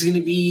he's going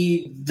to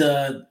be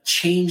the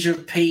change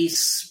of pace,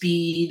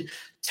 speed,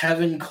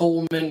 Tevin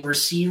Coleman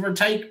receiver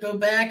type go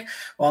back,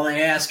 while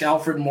they ask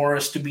Alfred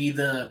Morris to be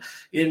the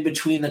in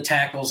between the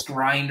tackles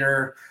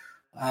grinder.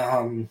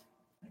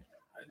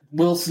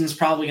 Wilson's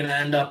probably going to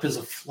end up as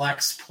a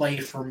flex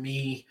play for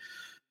me.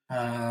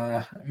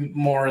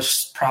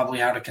 Morris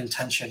probably out of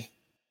contention.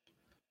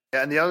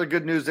 Yeah, and the other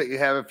good news that you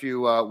have if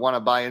you want to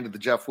buy into the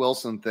Jeff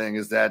Wilson thing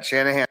is that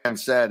Shanahan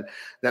said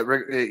that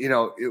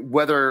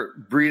whether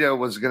Breida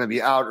was going to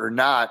be out or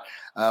not,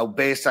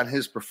 based on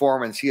his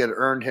performance, he had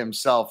earned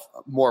himself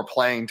more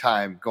playing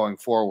time going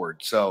forward.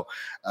 So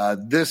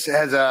this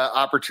has an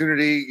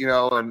opportunity,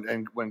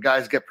 and when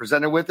guys get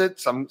presented with it,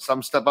 some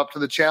step up to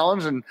the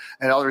challenge and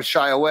others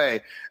shy away.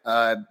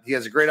 He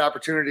has a great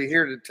opportunity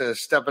here to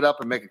step it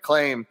up and make a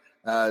claim.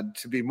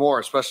 To be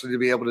more, especially to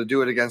be able to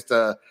do it against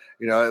at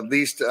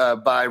least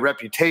by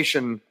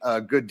reputation,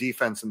 good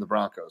defense in the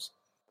Broncos.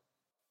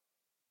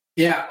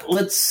 Yeah,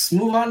 let's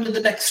move on to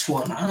the next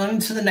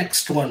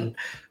one.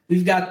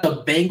 We've got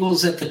the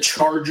Bengals at the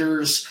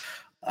Chargers.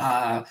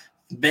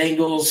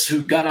 Bengals,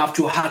 who got off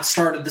to a hot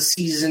start of the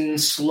season,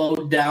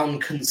 slowed down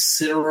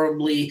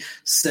considerably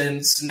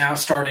since now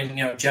starting,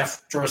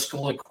 Jeff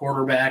Driscoll at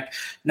quarterback.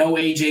 No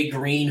A.J.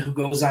 Green, who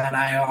goes on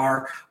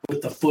IR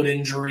with the foot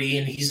injury,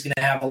 and he's going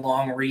to have a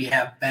long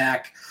rehab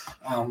back.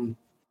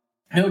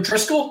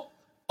 Driscoll,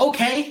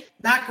 okay,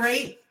 not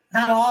great,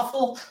 not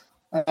awful.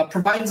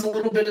 Provides a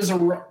little bit as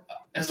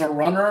a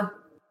runner.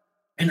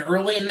 And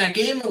early in that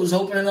game, it was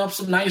opening up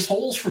some nice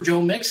holes for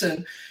Joe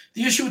Mixon.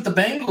 The issue with the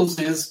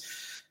Bengals is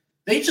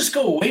they just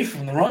go away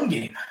from the run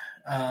game.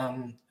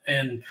 I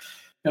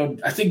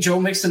think Joe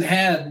Mixon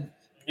had,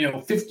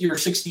 50 or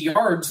 60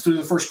 yards through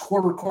the first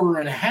quarter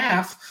and a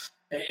half,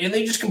 and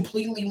they just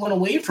completely went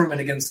away from it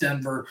against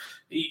Denver,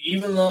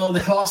 even though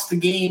they lost the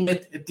game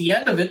at the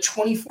end of it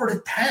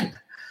 24-10.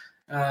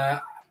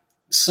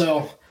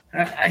 So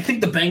I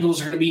think the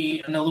Bengals are going to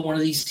be another one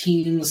of these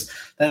teams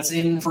that's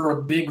in for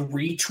a big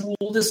retool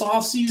this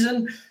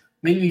offseason.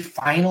 Maybe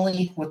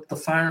finally with the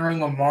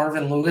firing of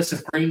Marvin Lewis,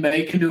 if Green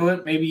Bay can do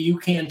it, maybe you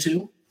can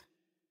too.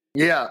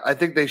 Yeah, I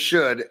think they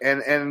should.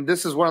 And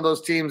this is one of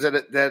those teams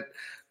that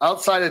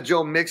outside of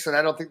Joe Mixon,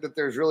 I don't think that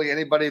there's really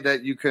anybody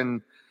that you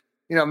can,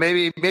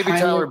 maybe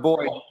Tyler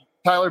Boyd.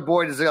 Tyler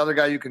Boyd is the other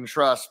guy you can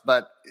trust.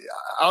 But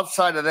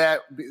outside of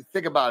that,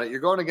 think about it. You're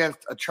going against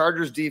a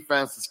Chargers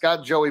defense that's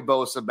got Joey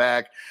Bosa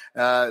back,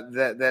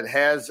 that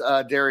has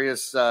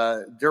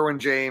Derwin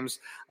James.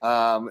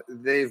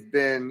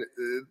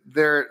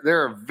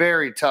 They're a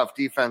very tough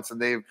defense,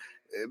 and they've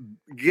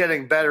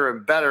getting better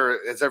and better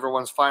as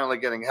everyone's finally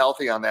getting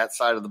healthy on that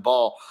side of the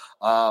ball.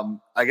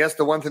 I guess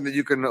the one thing that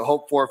you can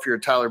hope for if you're a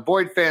Tyler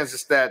Boyd fan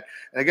is that,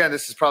 and again,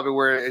 this is probably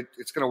where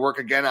it's going to work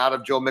again out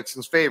of Joe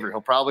Mixon's favor.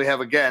 He'll probably have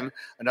again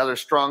another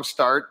strong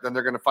start. Then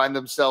they're going to find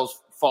themselves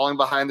falling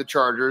behind the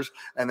Chargers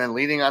and then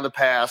leaning on the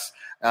pass.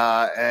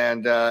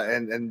 And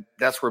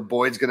that's where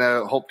Boyd's going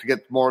to hope to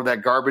get more of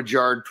that garbage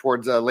yard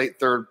towards late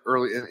third,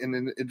 early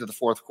into the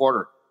fourth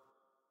quarter.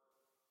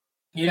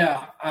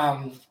 Yeah.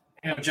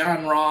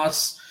 John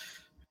Ross,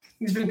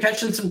 he's been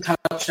catching some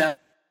touchdowns.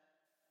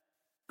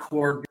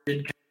 Cord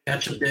did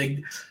catch a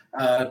big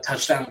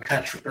touchdown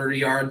catch for 30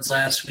 yards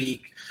last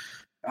week.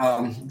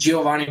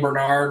 Giovanni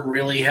Bernard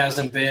really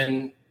hasn't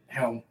been,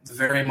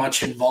 very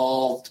much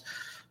involved.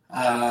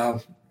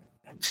 As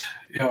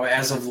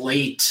of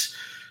late,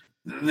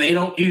 they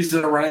don't use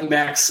the running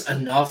backs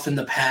enough in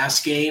the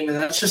pass game, and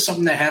that's just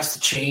something that has to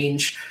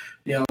change.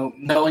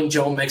 Knowing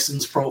Joe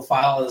Mixon's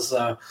profile as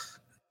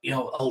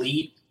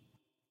elite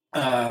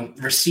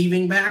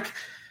receiving back,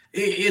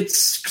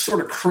 it's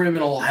sort of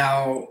criminal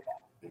how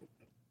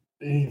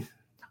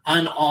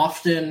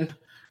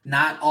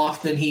not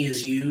often he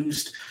is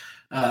used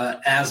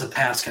as a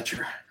pass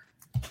catcher.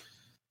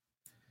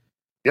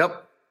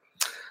 Yep.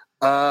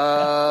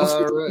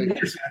 Right.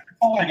 That's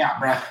all I got,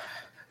 bro.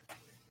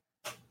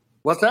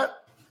 What's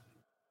that?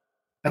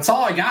 That's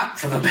all I got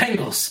for the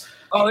Bengals.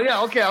 Oh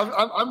yeah, okay.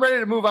 I'm ready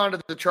to move on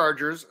to the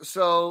Chargers.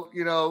 So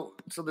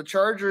so the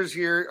Chargers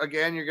here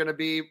again. You're going to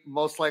be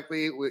most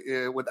likely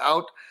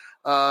without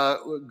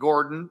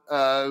Gordon,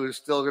 who's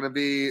still going to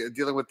be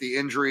dealing with the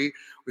injury.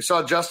 We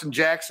saw Justin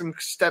Jackson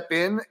step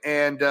in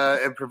and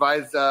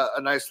provides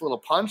a nice little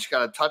punch.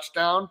 Got a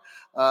touchdown.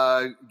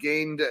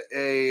 Gained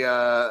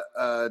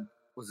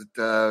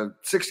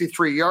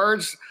 63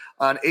 yards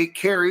on 8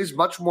 carries.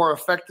 Much more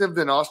effective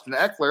than Austin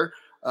Eckler,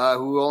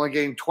 who only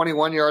gained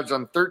 21 yards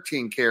on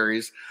 13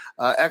 carries.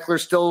 Eckler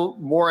still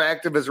more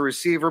active as a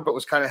receiver, but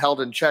was kind of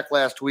held in check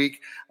last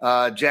week.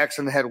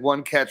 Jackson had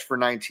 1 catch for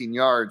 19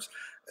 yards.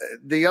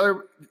 The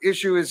other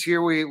issue is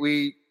here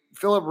we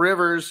Phillip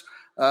Rivers,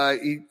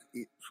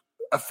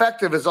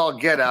 effective as all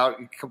get out.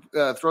 He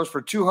throws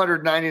for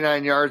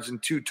 299 yards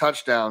and 2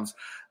 touchdowns.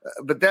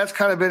 But that's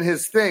kind of been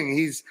his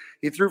thing.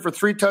 He threw for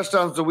 3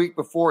 touchdowns the week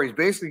before. He's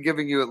basically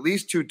giving you at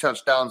least 2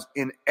 touchdowns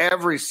in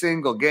every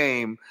single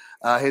game.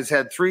 He's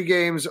had 4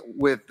 games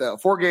with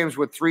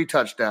 3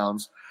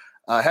 touchdowns.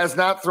 Has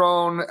not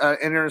thrown an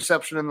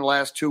interception in the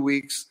last 2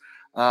 weeks.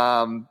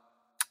 But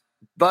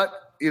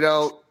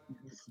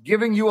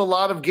giving you a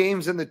lot of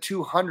games in the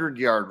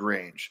 200-yard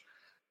range.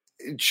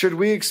 Should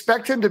we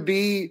expect him to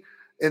be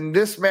in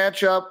this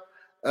matchup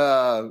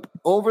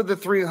over the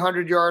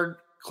 300-yard,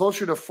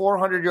 closer to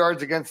 400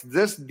 yards against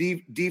this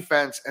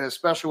defense, and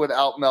especially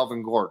without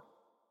Melvin Gordon?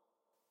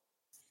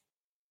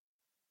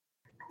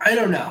 I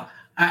don't know.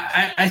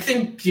 I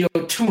think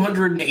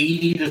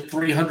 280 to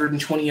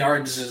 320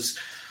 yards is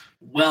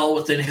well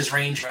within his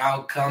range of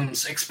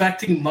outcomes.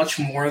 Expecting much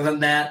more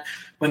than that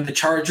when the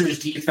Chargers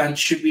defense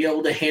should be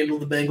able to handle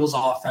the Bengals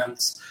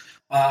offense,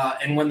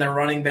 and when their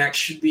running back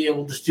should be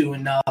able to do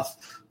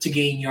enough to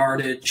gain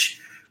yardage.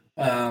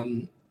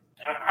 I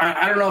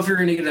don't know if you're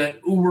going to get an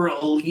uber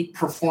elite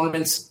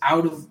performance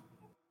out of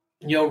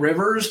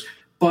Rivers,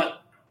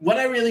 but what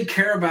I really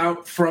care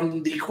about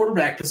from the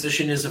quarterback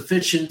position is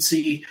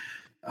efficiency.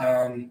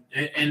 And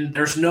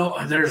there's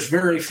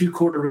very few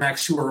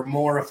quarterbacks who are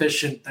more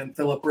efficient than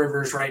Phillip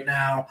Rivers right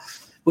now.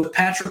 With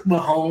Patrick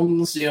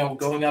Mahomes,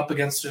 going up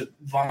against a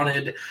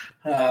vaunted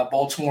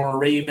Baltimore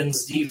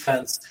Ravens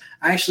defense,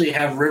 I actually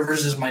have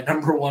Rivers as my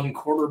number 1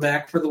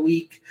 quarterback for the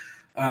week.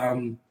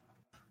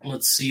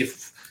 Let's see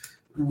if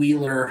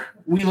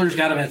Wheeler's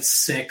got him at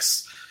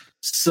 6.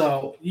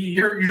 So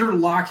you're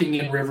locking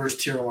in Rivers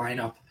to your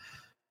lineup.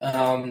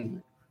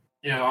 Can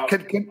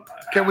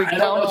we I count don't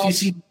know on? If you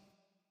see,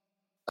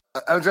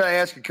 I was going to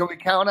ask you, can we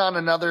count on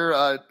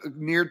another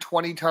near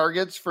 20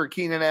 targets for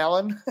Keenan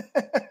Allen?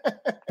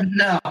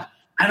 No,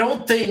 I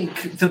don't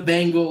think the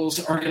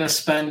Bengals are going to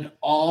spend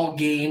all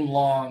game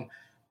long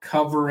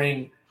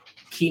covering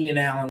Keenan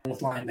Allen with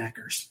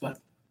linebackers. But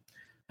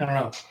I don't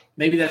know.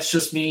 Maybe that's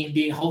just me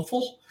being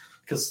hopeful,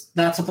 because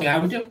that's something I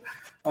would do.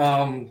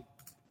 But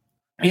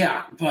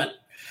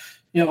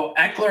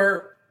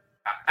Eckler,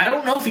 I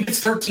don't know if he gets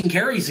 13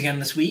 carries again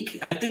this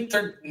week. I think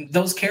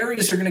those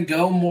carries are going to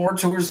go more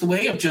towards the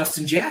way of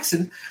Justin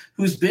Jackson,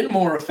 who's been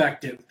more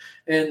effective.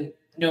 And,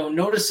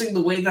 noticing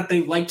the way that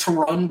they like to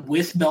run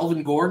with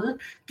Melvin Gordon,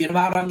 get him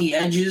out on the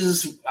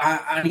edges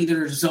on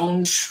either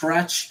zone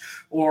stretch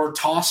or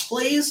toss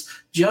plays.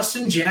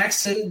 Justin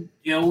Jackson,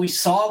 we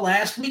saw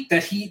last week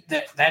that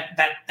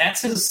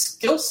that's his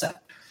skill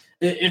set.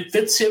 It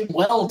fits him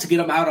well to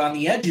get him out on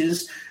the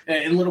edges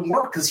and let him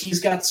work, because he's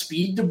got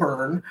speed to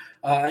burn.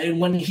 And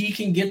when he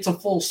can get to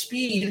full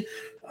speed,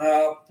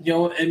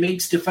 it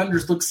makes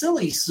defenders look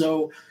silly.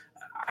 So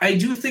I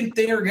do think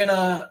they are going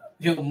to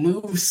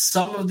move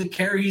some of the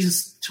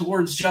carries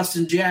towards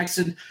Justin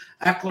Jackson.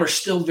 Eckler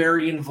still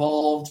very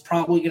involved,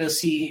 probably going to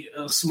see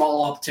a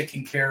small uptick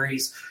in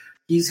carries.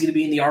 He's going to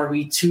be in the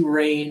RB2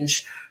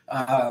 range.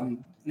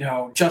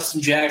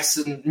 Justin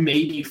Jackson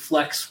may be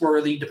flex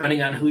worthy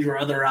depending on who your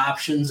other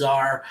options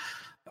are.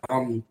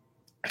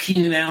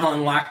 Keenan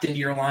Allen locked into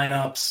your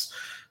lineups.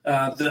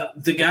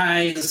 The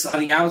guys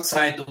on the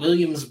outside, the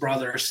Williams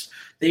brothers,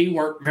 they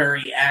weren't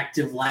very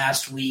active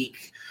last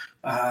week.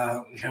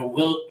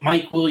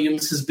 Mike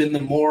Williams has been the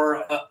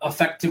more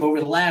effective over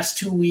the last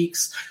 2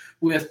 weeks,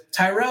 with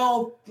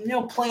Tyrell,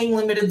 playing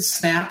limited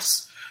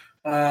snaps,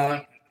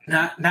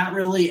 not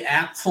really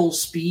at full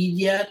speed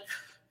yet.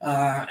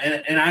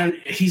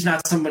 He's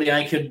not somebody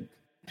I could,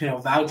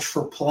 vouch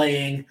for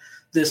playing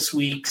this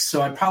week.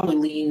 So I'd probably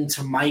lean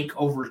to Mike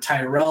over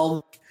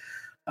Tyrell.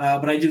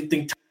 But I do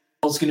think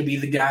Tyrell's going to be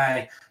the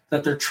guy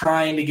that they're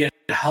trying to get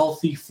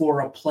healthy for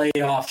a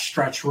playoff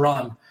stretch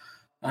run,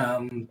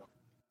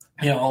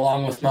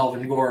 along with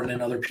Melvin Gordon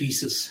and other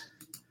pieces.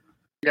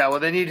 Yeah,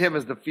 well, they need him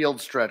as the field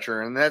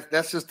stretcher, and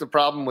that's just the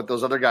problem with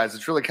those other guys.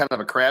 It's really kind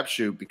of a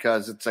crapshoot,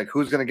 because it's like,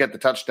 who's going to get the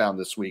touchdown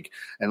this week?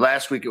 And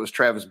last week it was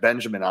Travis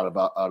Benjamin out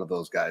of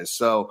those guys.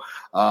 So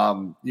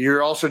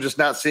you're also just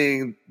not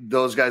seeing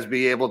those guys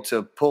be able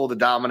to pull the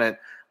dominant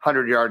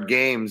 100-yard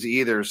games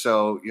either.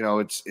 So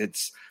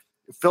it's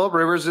Phillip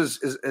Rivers is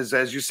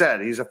as you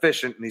said, he's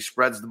efficient and he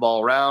spreads the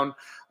ball around.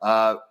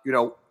 I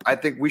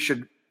think we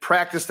should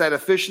practice that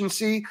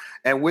efficiency.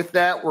 And with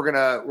that, we're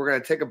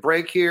gonna take a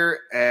break here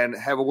and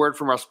have a word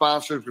from our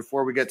sponsors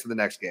before we get to the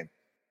next game.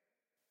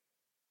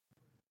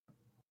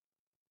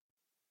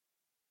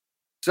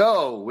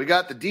 So we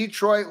got the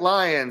Detroit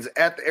Lions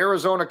at the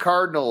Arizona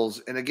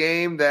Cardinals in a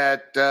game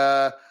that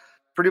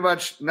pretty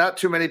much not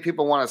too many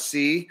people want to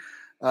see.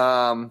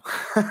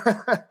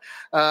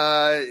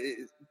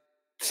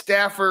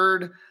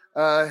 Stafford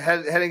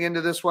heading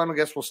into this one. I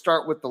guess we'll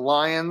start with the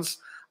Lions.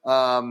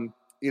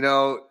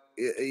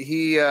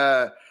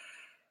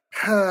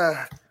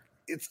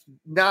 It's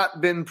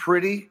not been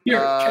pretty.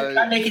 Can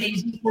I make it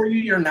easy for you?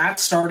 You're not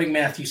starting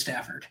Matthew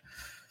Stafford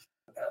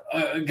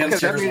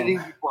against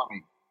Arizona.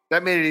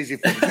 That made it easy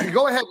for me.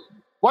 Go ahead.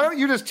 Why don't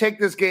you just take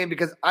this game?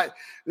 Because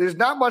there's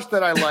not much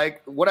that I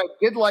like. What I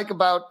did like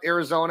about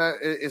Arizona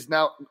is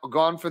now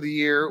gone for the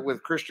year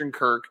with Christian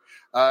Kirk.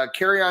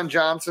 Kerryon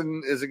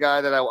Johnson is a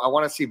guy that I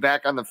want to see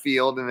back on the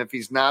field, and if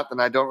he's not, then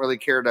I don't really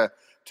care to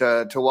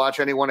watch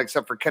anyone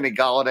except for Kenny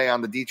Golladay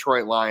on the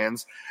Detroit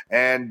Lions.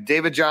 And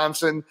David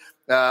Johnson,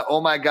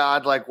 oh my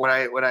God! Like when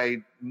I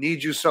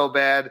need you so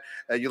bad,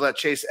 you let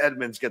Chase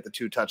Edmonds get the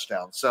 2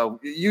 touchdowns. So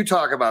you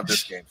talk about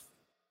this game.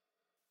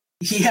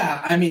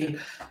 Yeah, I mean,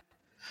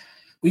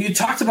 you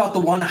talked about the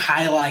one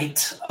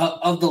highlight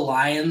of the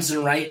Lions,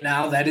 and right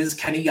now that is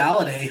Kenny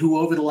Golladay, who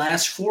over the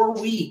last 4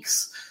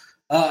 weeks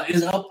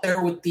is up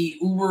there with the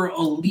uber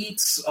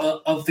elites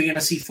of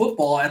fantasy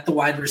football at the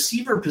wide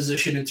receiver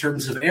position in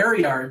terms of air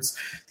yards.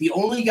 The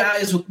only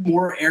guys with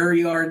more air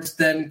yards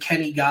than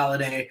Kenny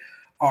Golladay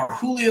are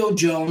Julio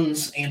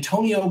Jones,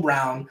 Antonio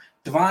Brown,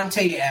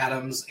 Devontae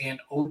Adams, and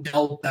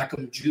Odell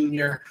Beckham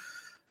Jr.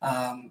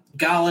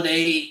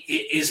 Golladay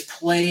is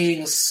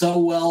playing so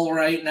well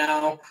right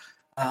now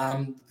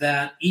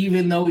that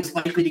even though he's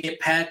likely to get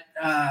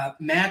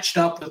matched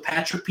up with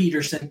Patrick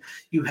Peterson,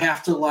 you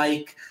have to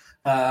like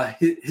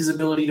his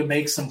ability to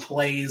make some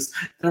plays.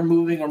 They're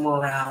moving him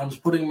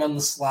around, putting him on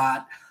the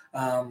slot,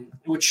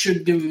 which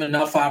should give him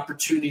enough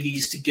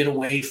opportunities to get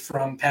away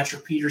from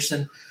Patrick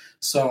Peterson.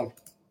 So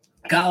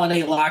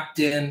Golladay locked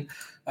in.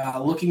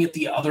 Looking at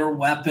the other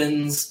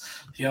weapons,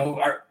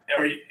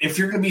 if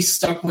you're going to be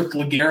stuck with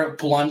LeGarrette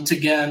Blount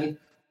again,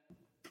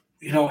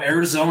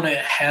 Arizona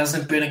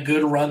hasn't been a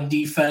good run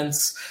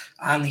defense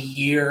on the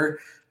year.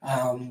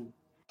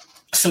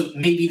 So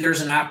maybe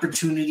there's an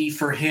opportunity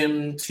for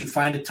him to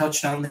find a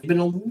touchdown. They've been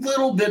a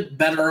little bit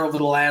better over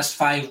the last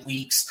 5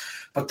 weeks,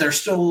 but they're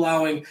still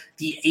allowing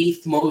the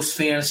 8th most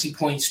fantasy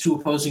points to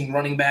opposing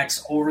running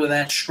backs over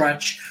that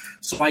stretch.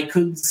 So I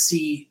could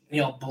see,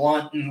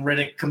 Blount and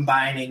Riddick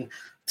combining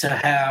to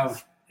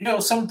have,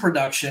 some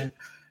production.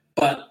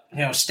 But,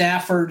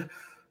 Stafford,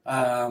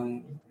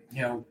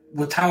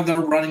 with how they're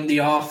running the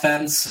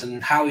offense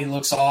and how he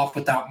looks off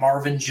without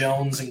Marvin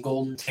Jones and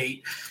Golden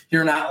Tate,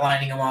 you're not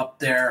lining him up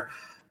there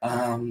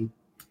at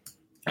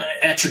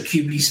your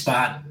QB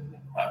spot.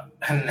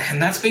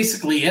 And that's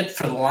basically it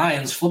for the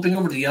Lions. Flipping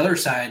over to the other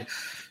side,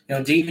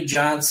 David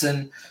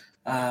Johnson,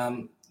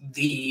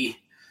 the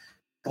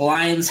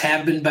Lions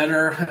have been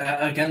better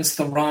against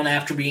the run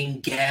after being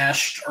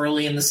gashed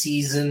early in the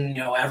season.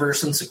 Ever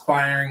since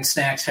acquiring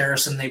Snacks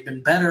Harrison, they've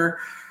been better.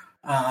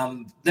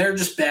 They're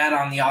just bad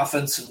on the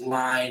offensive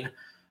line.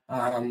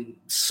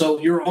 So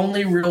your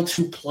only real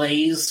 2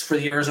 plays for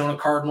the Arizona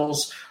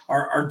Cardinals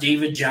are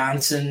David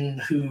Johnson,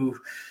 who,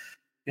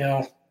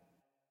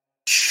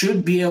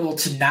 should be able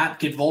to not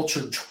get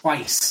vultured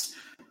twice.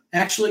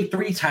 Actually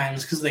 3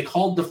 times, because they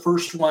called the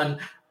first one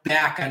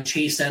back on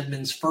Chase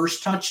Edmonds'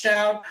 first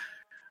touchdown,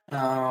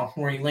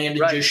 where he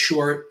landed just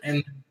short,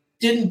 and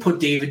didn't put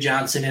David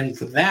Johnson in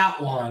for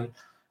that one.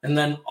 And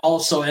then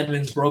also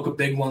Edmonds broke a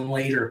big one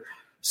later.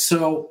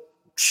 So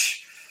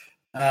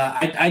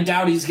I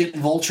doubt he's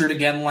getting vultured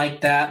again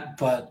like that,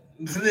 but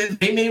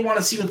they may want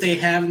to see what they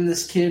have in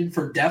this kid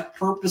for depth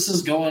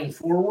purposes going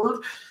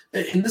forward.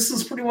 And this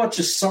is pretty much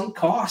a sunk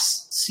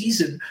cost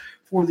season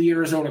for the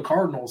Arizona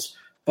Cardinals.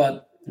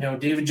 But,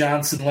 David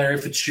Johnson, Larry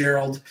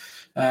Fitzgerald,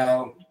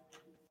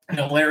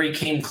 Larry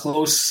came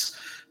close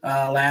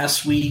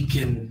last week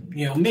and,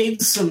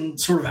 made some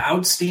sort of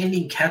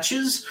outstanding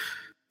catches.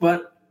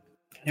 But,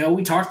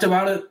 we talked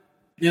about it,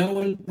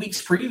 in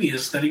weeks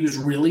previous that he was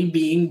really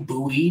being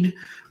buoyed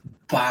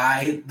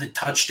by the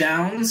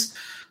touchdowns.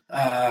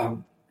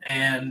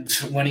 And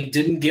when he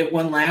didn't get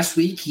one last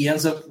week, he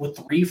ends up with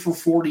 3 for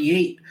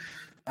 48.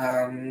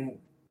 And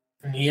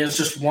he has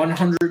just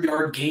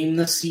 100-yard game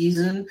this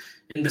season.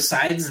 And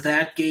besides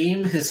that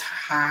game, his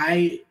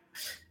high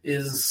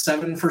is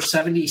 7 for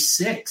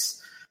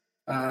 76.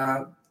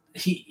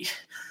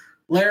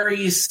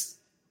 Larry's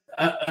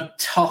a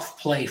tough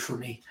play for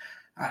me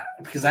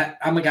because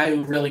I'm a guy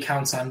who really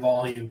counts on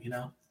volume,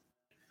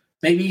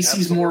 Maybe he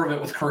sees more of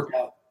it with Kirk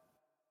out.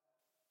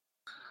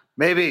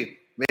 Maybe.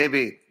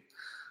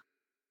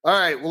 All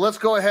right, well, let's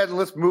go ahead and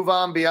let's move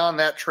on beyond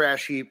that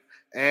trash heap.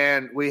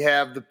 And we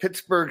have the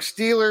Pittsburgh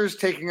Steelers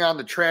taking on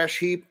the trash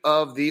heap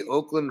of the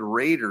Oakland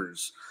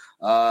Raiders.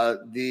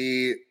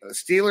 The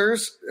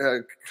Steelers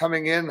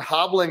coming in,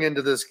 hobbling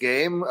into this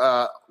game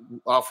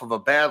off of a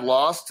bad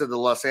loss to the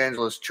Los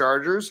Angeles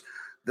Chargers.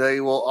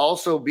 They will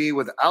also be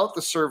without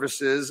the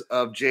services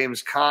of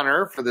James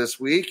Conner for this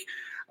week,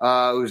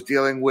 who's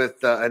dealing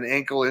with an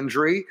ankle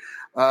injury.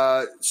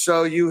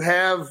 So you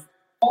have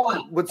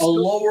a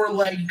lower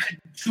leg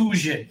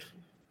contusion.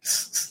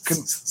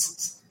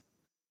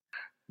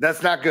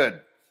 That's not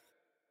good.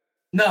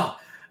 No,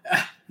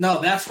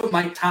 that's what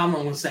Mike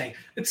Tomlin was saying.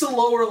 It's a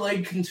lower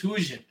leg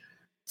contusion.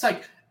 It's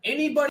like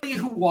anybody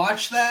who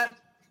watched that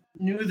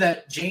knew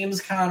that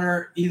James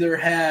Conner either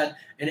had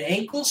an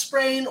ankle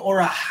sprain or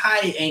a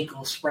high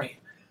ankle sprain.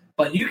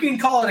 But you can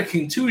call it a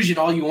contusion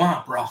all you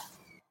want, bro.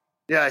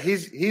 Yeah,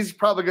 he's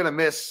probably going to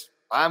miss.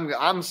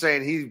 I'm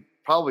saying he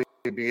probably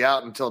be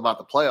out until about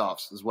the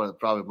playoffs is what it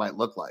probably might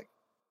look like.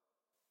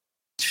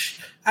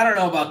 I don't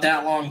know about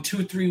that long,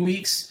 2-3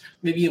 weeks,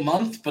 maybe a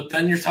month, but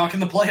then you're talking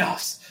the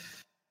playoffs.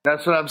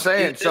 That's what I'm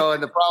saying. So,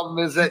 and the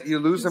problem is that you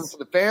lose him for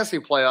the fantasy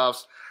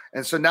playoffs,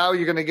 and so now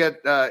you're going to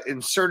get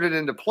inserted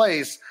into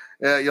place.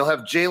 You'll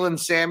have Jalen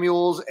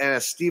Samuels and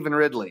a Stephen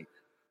Ridley,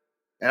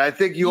 and I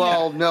think you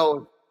all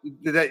know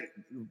that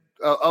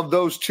of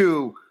those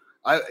two,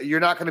 you're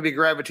not going to be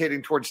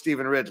gravitating towards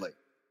Stephen Ridley.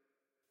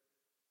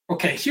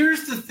 Okay,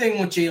 here's the thing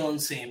with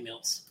Jalen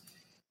Samuels.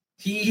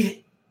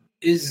 He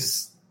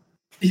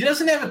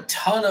doesn't have a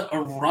ton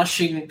of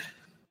rushing,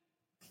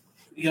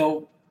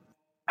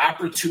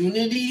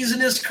 opportunities in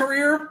his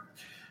career.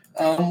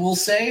 We'll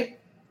say,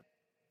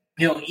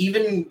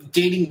 even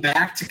dating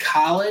back to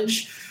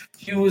college,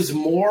 he was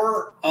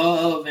more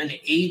of an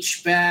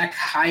H-back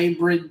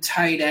hybrid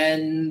tight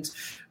end,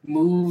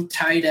 move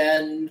tight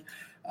end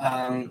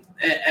at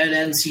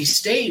NC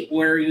State,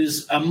 where he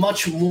was a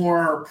much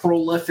more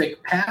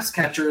prolific pass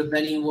catcher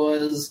than he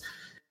was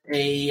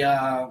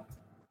a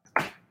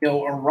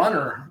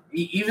runner.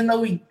 Even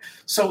though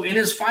so in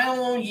his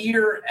final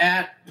year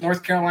at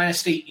North Carolina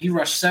State, he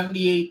rushed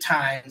 78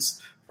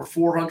 times for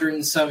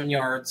 407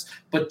 yards,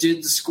 but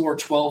did score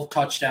 12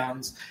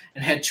 touchdowns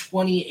and had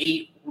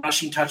 28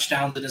 rushing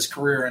touchdowns in his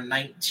career and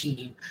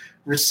 19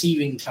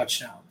 receiving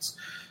touchdowns.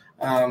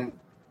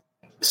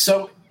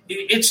 So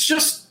it's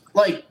just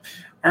like,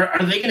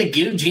 are they going to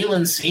give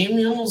Jalen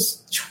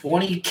Samuels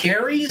 20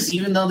 carries,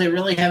 even though they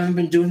really haven't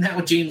been doing that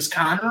with James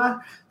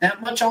Conner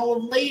that much all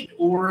of late?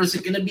 Or is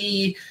it going to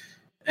be,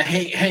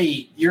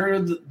 hey, you're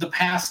the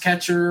pass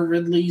catcher,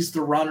 Ridley's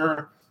the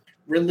runner,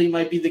 Ridley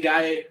might be the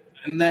guy,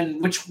 and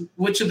then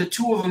which of the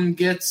two of them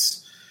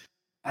gets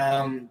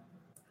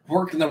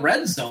work in the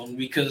red zone?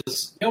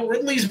 Because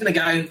Ridley's been a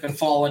guy who can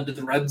fall into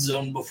the red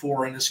zone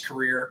before in his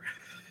career.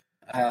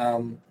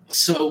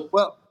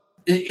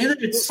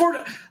 It's sort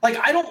of like,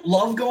 I don't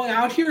love going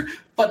out here,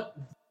 but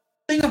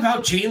the thing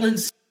about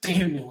Jalen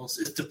Samuels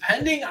is,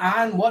 depending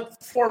on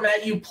what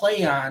format you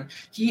play on,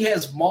 he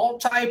has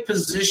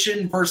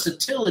multi-position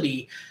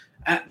versatility.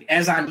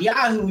 As on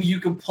Yahoo,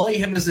 you can play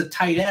him as a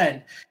tight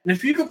end. And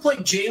if you can play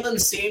Jalen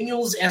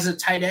Samuels as a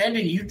tight end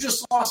and you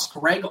just lost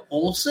Greg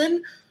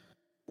Olsen,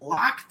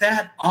 lock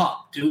that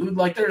up, dude.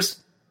 Like, if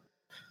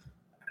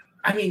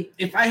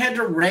I had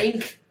to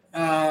rank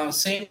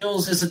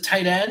Samuels as a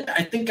tight end,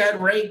 I think I'd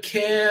rank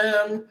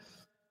him.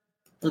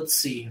 Let's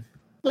see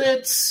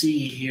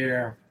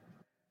here.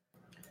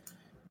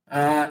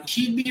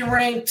 He'd be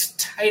ranked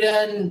tight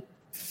end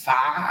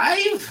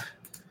 5.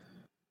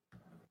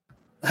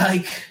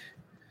 Like,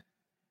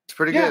 it's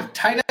pretty good.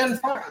 Tight end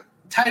 5.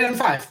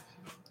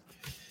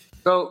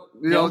 So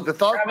the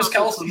thought: Travis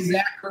Kelce,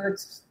 Zach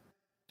Ertz,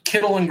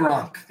 Kittle, and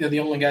Gronk. They're the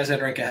only guys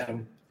I'd rank ahead of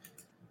him.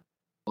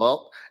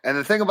 Well, and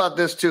the thing about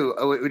this too,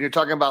 when you're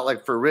talking about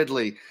like for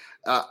Ridley,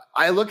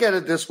 I look at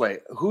it this way: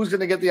 who's going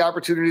to get the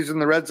opportunities in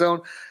the red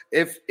zone?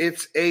 If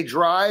it's a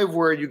drive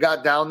where you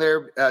got down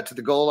there to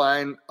the goal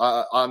line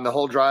on the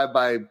whole drive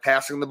by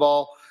passing the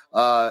ball,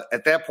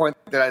 at that point,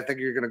 then I think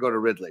you're going to go to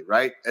Ridley,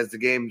 right, as the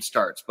game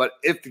starts. But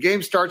if the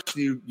game starts,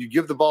 you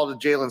give the ball to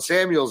Jalen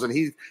Samuels, and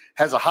he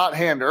has a hot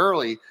hand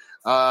early,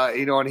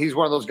 and he's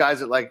one of those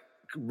guys that like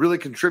really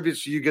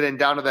contributes to you getting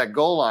down to that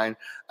goal line.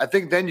 I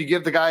think then you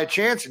give the guy a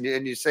chance,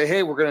 and you say,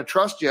 hey, we're going to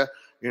trust you,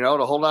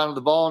 to hold on to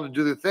the ball and to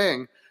do the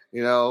thing.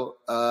 And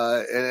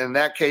in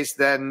that case,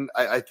 then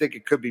I think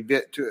it could be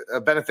a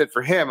benefit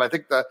for him. I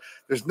think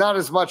there's not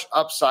as much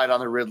upside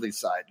on the Ridley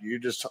side.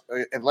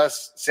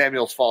 Unless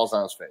Samuels falls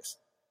on his face.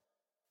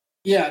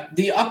 Yeah,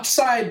 the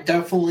upside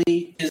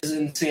definitely is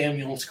in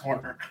Samuel's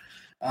corner.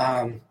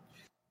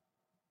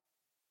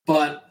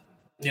 But,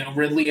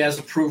 Ridley has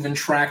a proven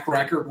track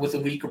record with a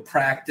week of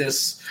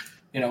practice.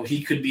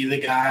 He could be the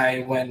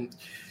guy when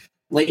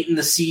late in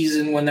the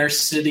season when they're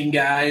sitting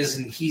guys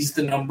and he's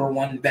the number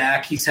one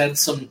back. He's had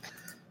some,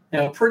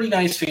 pretty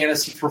nice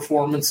fantasy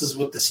performances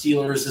with the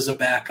Steelers as a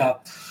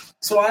backup.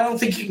 So I don't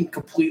think you can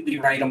completely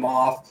write him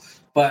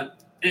off. But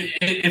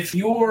if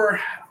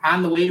you're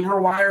on the waiver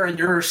wire and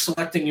you're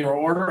selecting your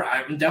order,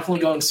 I'm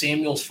definitely going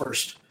Samuels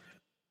first.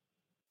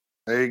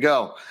 There you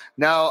go.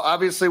 Now,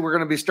 obviously, we're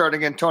going to be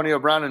starting Antonio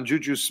Brown and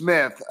Juju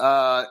Smith.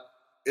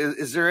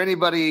 Is there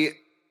anybody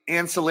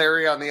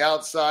ancillary on the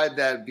outside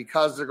that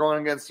because they're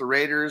going against the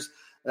Raiders,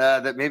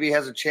 that maybe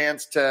has a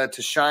chance to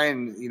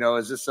shine?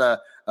 Is this a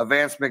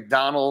Vance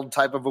McDonald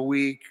type of a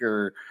week,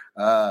 or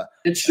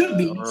it should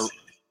be?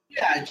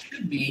 Yeah, it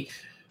should be.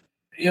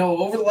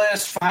 Over the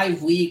last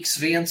 5 weeks,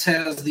 Vance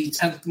has the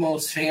 10th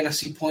most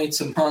fantasy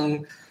points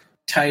among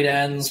tight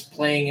ends,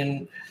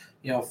 playing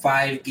in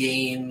 5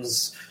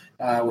 games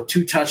with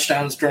 2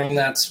 touchdowns during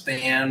that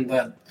span.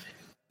 But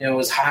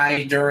his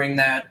high during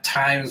that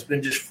time has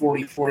been just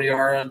 44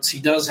 yards. He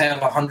does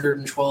have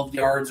 112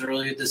 yards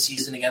earlier this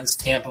season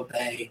against Tampa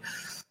Bay.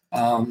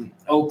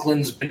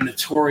 Oakland's been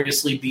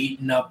notoriously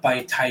beaten up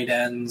by tight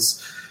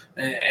ends,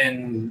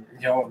 and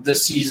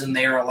this season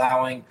they are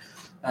allowing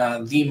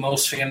the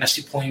most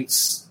fantasy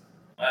points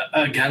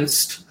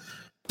against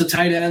the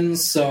tight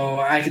ends. So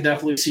I could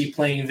definitely see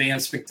playing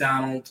Vance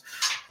McDonald,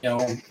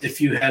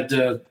 if you had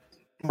to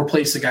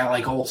replace a guy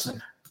like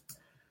Olsen.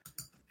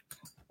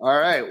 All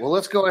right. Well,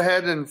 let's go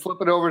ahead and flip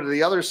it over to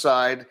the other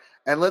side,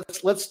 and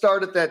let's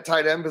start at that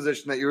tight end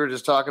position that you were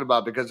just talking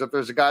about, because if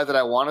there's a guy that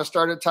I want to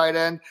start at tight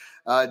end,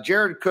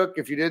 Jared Cook,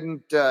 if you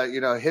didn't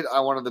hit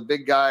on one of the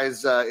big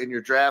guys in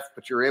your draft,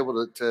 but you're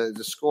able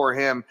to score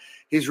him,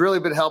 he's really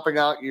been helping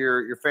out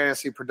your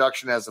fantasy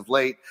production as of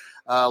late.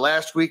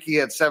 Last week, he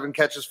had 7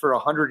 catches for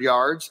 100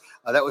 yards.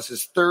 That was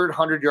his 3rd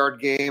 100-yard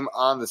game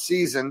on the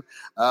season.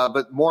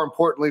 But more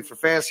importantly for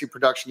fantasy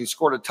production, he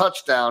scored a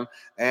touchdown,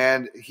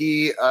 and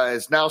he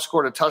has now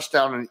scored a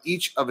touchdown in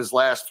each of his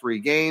last 3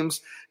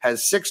 games,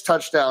 has 6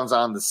 touchdowns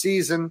on the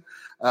season.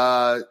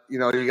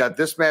 You got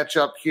this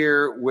matchup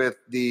here with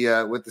the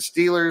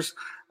Steelers,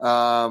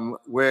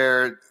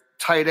 where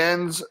tight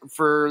ends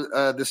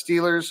for the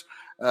Steelers,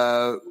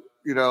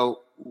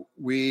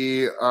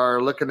 we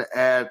are looking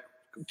at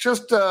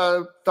just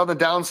on the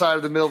downside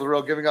of the middle of the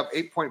road, giving up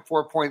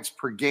 8.4 points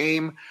per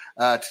game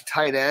to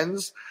tight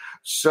ends.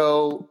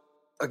 So,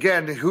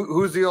 again,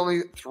 who's the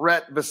only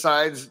threat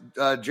besides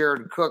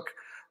Jared Cook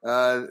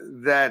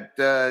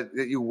that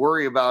you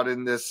worry about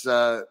in this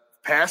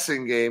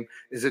passing game?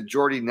 Is it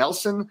Jordy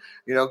Nelson,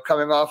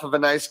 coming off of a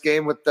nice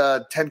game with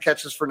 10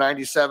 catches for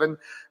 97?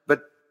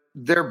 But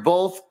they're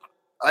both –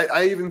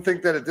 I even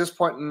think that at this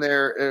point in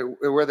their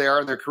where they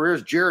are in their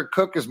careers, Jared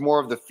Cook is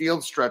more of the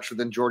field stretcher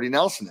than Jordy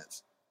Nelson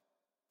is.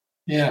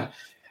 Yeah,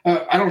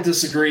 I don't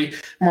disagree.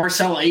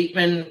 Marcel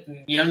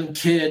Aitman, young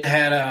kid,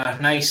 had a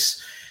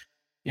nice,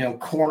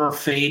 corner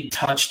fade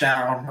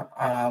touchdown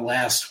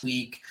last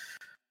week.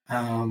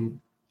 But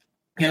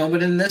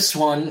in this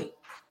one,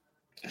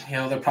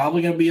 they're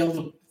probably going to be able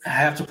to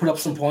have to put up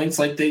some points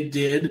like they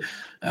did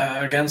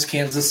against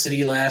Kansas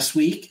City last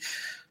week.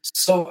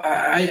 So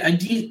I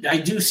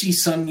do see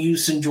some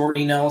use in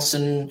Jordy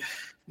Nelson,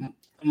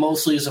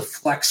 mostly as a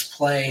flex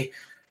play.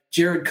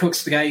 Jared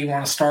Cook's the guy you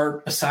want to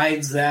start.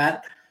 Besides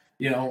that,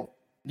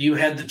 you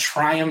had the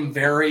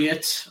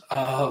triumvirate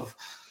of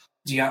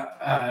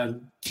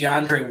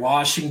DeAndre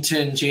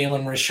Washington,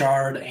 Jalen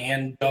Richard,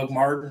 and Doug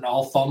Martin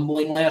all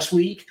fumbling last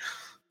week.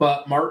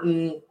 But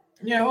Martin,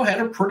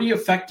 had a pretty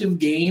effective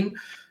game,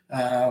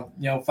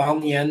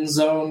 found the end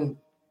zone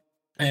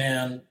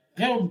and,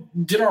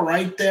 did all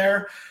right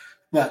there.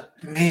 But,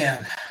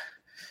 man,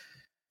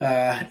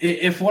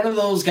 if one of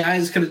those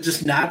guys could have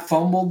just not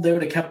fumbled, they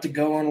would have kept it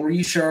going.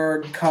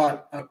 Richard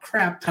caught a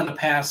crap ton of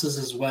passes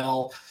as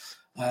well.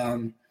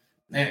 And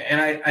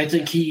I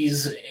think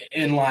he's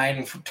in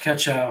line to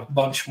catch a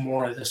bunch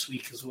more this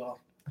week as well.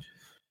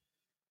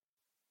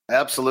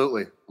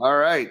 Absolutely. All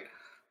right.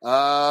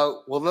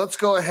 Well, let's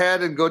go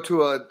ahead and go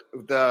to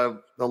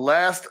the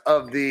last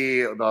of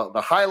the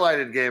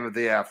highlighted game of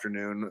the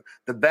afternoon,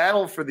 the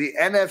battle for the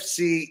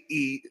NFC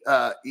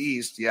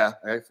East. Yeah,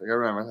 I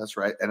remember. That's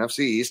right,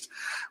 NFC East.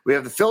 We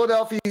have the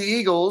Philadelphia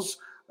Eagles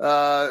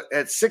at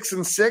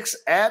 6-6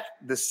 at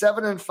the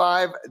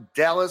 7-5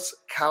 Dallas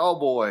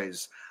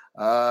Cowboys.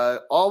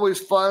 Always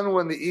fun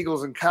when the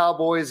Eagles and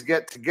Cowboys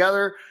get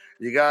together.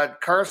 You got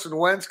Carson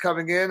Wentz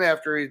coming in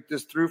after he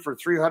just threw for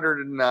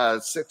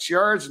 306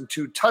 yards and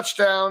 2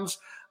 touchdowns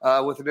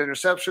with an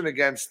interception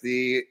against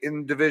the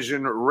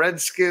in-division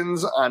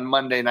Redskins on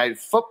Monday Night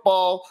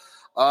Football.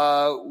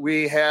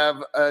 We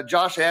have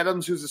Josh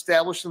Adams, who's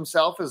established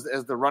himself as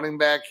the running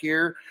back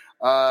here.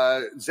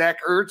 Zach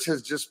Ertz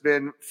has just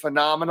been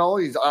phenomenal.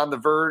 He's on the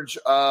verge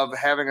of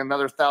having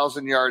another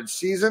 1,000-yard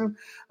season.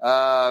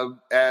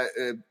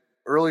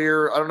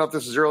 Earlier, I don't know if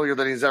this is earlier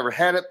than he's ever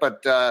had it,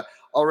 but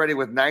already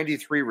with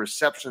 93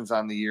 receptions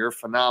on the year.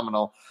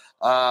 Phenomenal.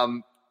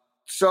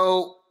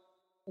 So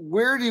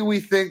where do we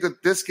think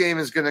that this game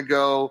is going to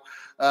go?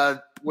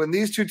 When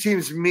these two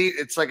teams meet,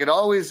 it's like it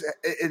always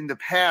in the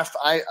past.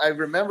 I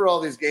remember all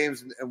these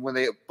games and when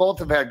they both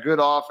have had good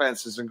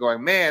offenses and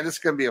going, man, this is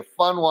going to be a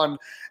fun one.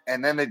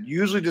 And then it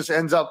usually just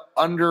ends up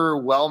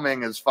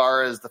underwhelming as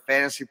far as the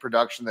fantasy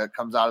production that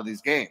comes out of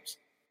these games.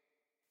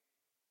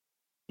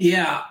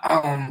 Yeah.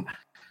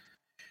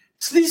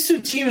 So these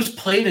two teams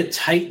played a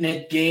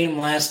tight-knit game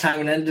last time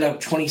and ended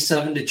up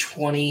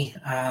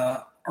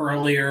 27-20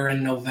 earlier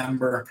in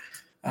November.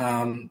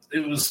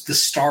 It was the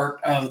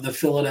start of the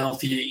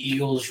Philadelphia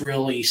Eagles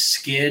really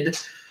skid.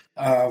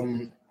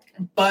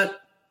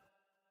 But,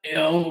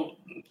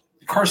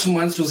 Carson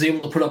Wentz was able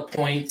to put up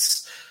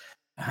points.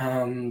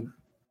 I'm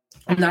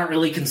not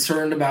really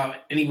concerned about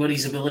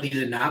anybody's ability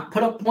to not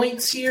put up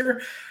points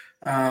here.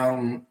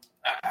 I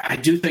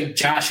do think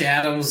Josh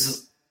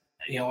Adams,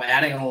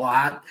 adding a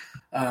lot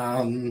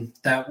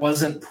that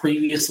wasn't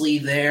previously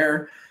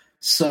there.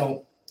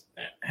 So,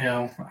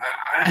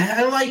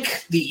 I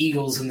like the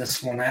Eagles in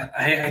this one.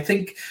 I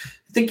think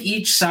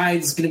each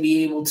side's going to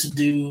be able to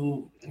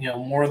do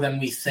more than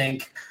we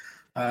think,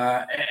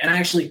 and I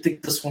actually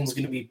think this one's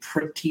going to be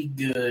pretty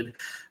good.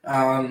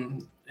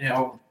 On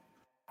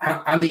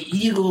the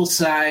Eagles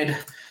side,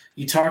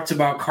 you talked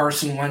about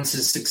Carson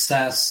Wentz's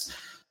success.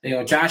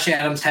 Josh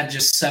Adams had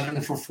just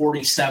 7 for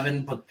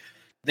 47, but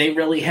they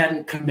really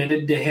hadn't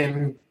committed to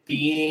him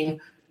being,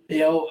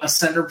 a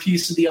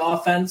centerpiece of the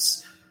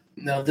offense.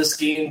 This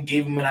game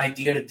gave him an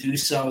idea to do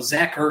so.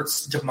 Zach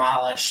Ertz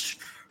demolished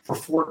for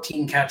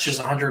 14 catches,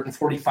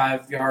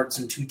 145 yards,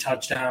 and 2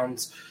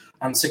 touchdowns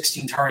on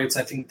 16 targets.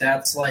 I think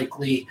that's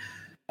likely.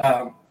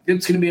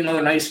 It's going to be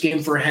another nice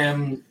game for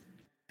him.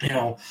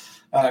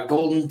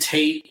 Golden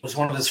Tate was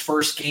one of his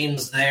first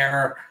games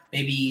there,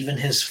 maybe even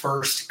his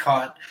first.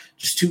 Caught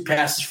just 2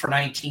 passes for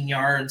 19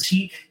 yards.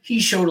 He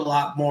showed a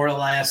lot more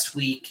last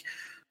week.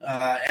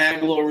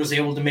 Aguilar was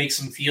able to make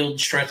some field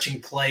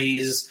stretching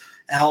plays.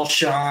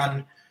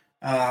 Alshon,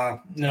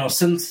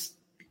 since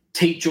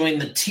Tate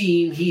joined the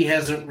team, he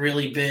hasn't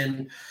really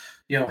been,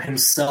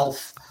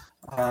 himself.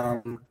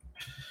 And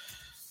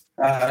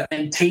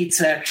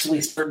Tate's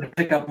actually starting to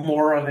pick up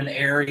more of an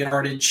air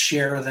yardage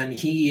share than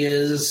he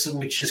is,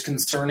 which is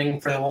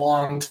concerning for the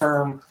long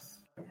term,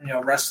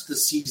 rest of the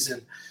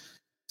season.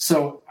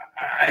 So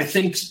I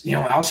think,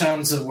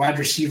 Alshon's a wide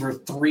receiver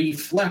 3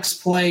 flex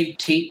play.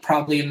 Tate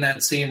probably in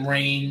that same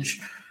range.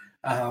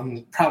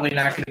 Probably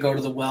not going to go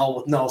to the well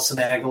with Nelson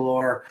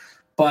Aguilar,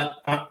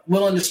 but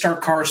willing to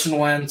start Carson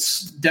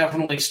Wentz,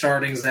 definitely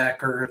starting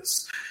Zach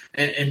Ertz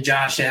and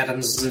Josh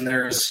Adams, and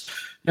there's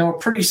a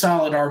pretty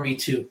solid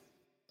RB2.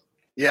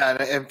 Yeah,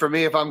 and for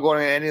me, if I'm going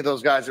to any of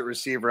those guys at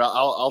receiver,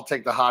 I'll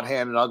take the hot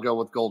hand and I'll go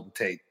with Golden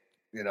Tate,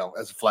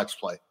 as a flex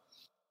play.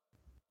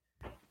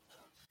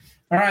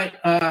 All right,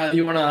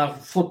 you want to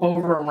flip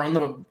over and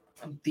run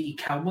the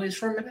Cowboys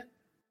for a minute?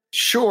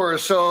 Sure.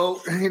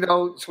 So,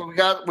 so we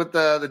got with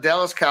the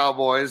Dallas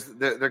Cowboys,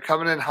 they're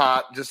coming in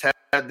hot, just had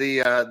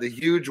the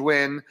huge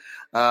win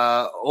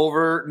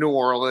over New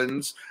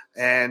Orleans.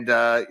 And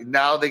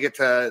now they get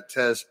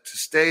to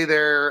stay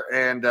there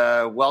and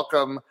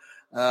welcome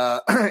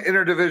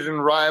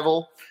interdivision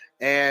rival.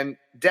 And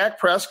Dak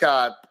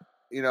Prescott,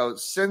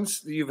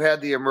 since you've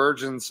had the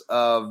emergence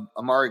of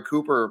Amari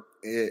Cooper,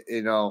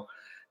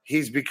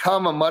 he's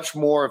become a much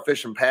more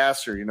efficient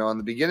passer. In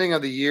the beginning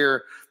of the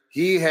year,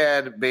 he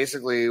had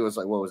basically, it was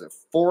like,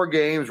 4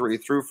 games where he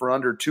threw for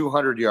under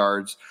 200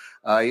 yards.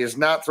 He has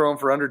not thrown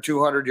for under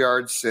 200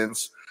 yards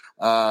since.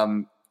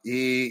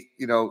 He,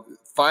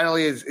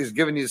 finally is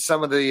giving you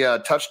some of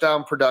the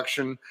touchdown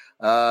production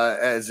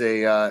as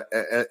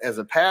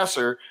a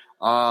passer,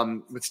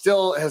 but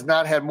still has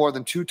not had more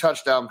than 2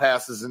 touchdown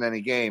passes in any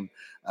game.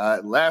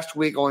 Last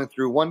week only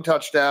threw 1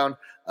 touchdown.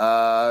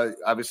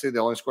 Obviously, they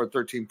only scored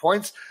 13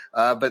 points.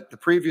 But the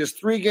previous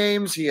 3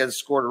 games, he has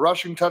scored a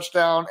rushing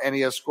touchdown, and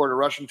he has scored a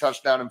rushing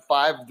touchdown in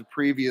 5 of the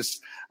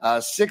previous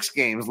 6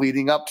 games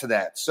leading up to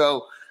that.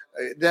 So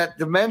that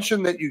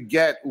dimension that you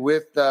get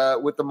with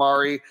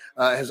Amari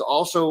is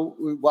also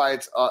why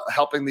it's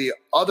helping the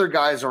other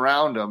guys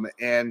around him.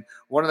 And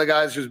one of the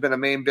guys who's been a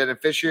main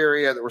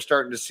beneficiary that we're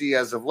starting to see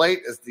as of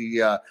late, as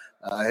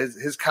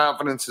his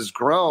confidence has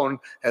grown,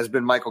 has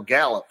been Michael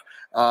Gallup.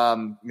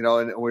 And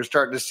we're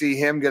starting to see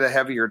him get a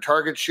heavier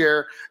target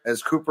share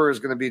as Cooper is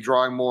going to be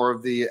drawing more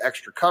of the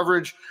extra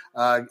coverage.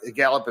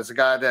 Gallup is a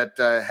guy that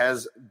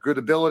has good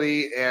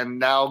ability, and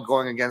now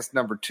going against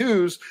number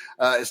 2s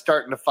is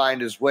starting to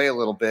find his way a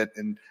little bit,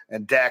 and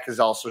Dak is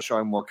also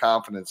showing more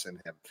confidence in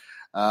him.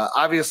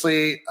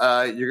 Obviously,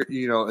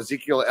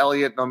 Ezekiel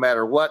Elliott, no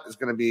matter what, is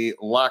going to be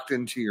locked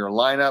into your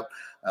lineup.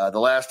 The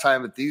last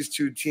time that these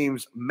 2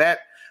 teams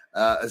met,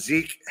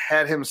 Zeke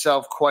had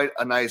himself quite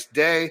a nice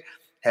day.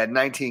 Had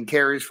 19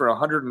 carries for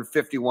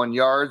 151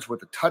 yards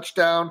with a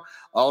touchdown.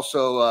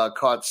 Also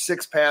caught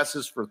 6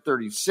 passes for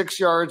 36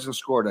 yards and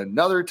scored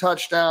another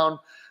touchdown.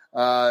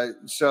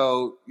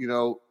 So,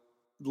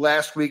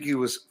 last week he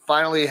was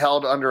finally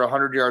held under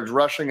 100 yards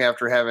rushing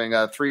after having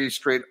 3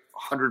 straight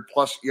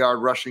 100-plus yard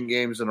rushing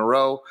games in a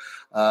row.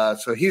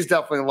 So he's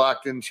definitely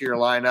locked into your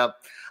lineup.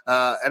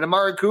 And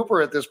Amari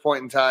Cooper at this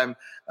point in time,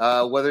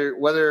 whether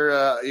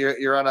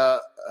you're on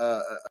a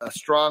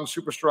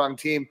super strong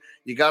team,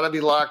 you got to be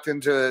locked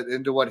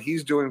into what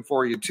he's doing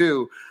for you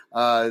too.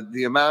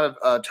 The amount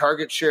of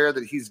target share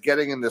that he's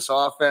getting in this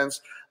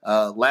offense.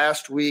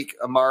 Last week,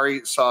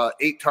 Amari saw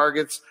 8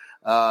 targets,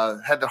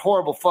 had the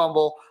horrible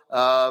fumble,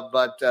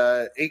 but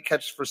 8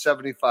 catches for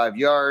 75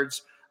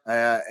 yards,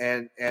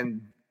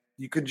 and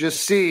you could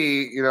just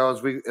see,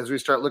 as we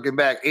start looking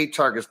back, 8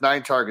 targets,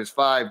 9 targets,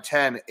 5,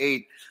 10,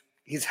 8.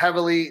 He's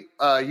heavily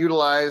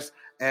utilized,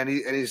 and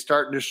he's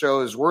starting to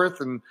show his worth.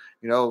 And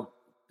you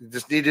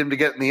just need him to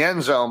get in the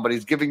end zone, but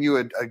he's giving you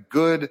a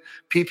good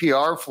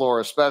PPR floor,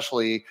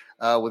 especially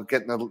with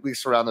getting at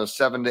least around those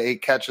 7 to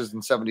 8 catches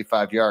and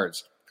 75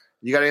 yards.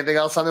 You got anything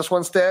else on this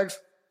one, Staggs?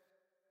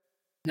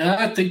 No,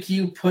 I think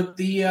you put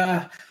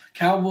the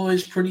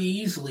Cowboys pretty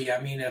easily.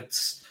 I mean,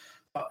 it's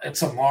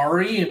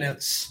Amari and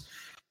it's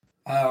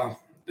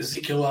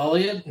Ezekiel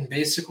Elliott and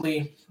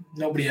basically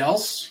nobody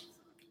else.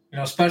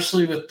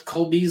 Especially with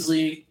Cole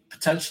Beasley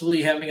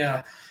potentially having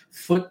a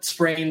foot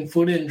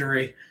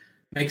injury,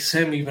 makes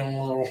him even a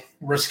little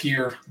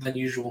riskier than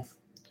usual.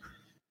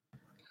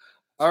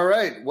 All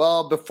right.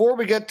 Well, before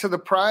we get to the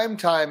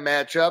primetime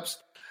matchups,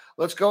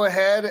 let's go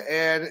ahead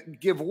and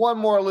give one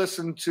more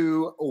listen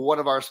to one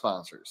of our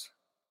sponsors.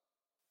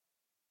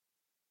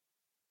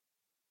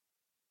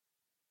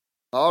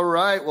 All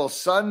right. Well,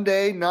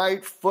 Sunday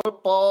Night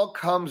Football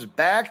comes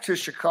back to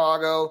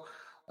Chicago.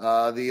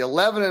 The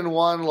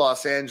 11-1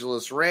 Los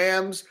Angeles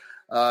Rams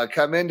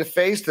come in to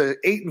face the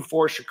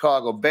 8-4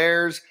 Chicago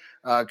Bears,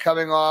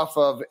 coming off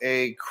of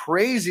a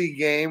crazy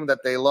game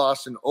that they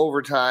lost in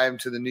overtime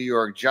to the New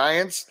York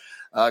Giants.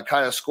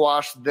 Kind of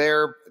squashed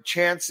their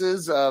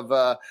chances of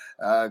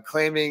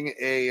claiming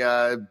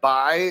a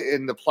bye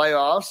in the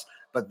playoffs.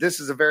 But this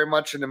is a very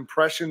much an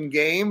impression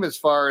game as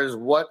far as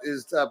what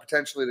is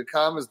potentially to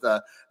come as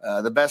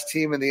the best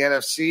team in the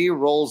NFC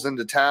rolls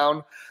into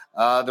town.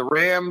 The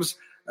Rams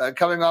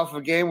coming off of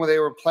a game where they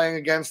were playing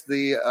against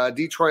the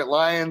Detroit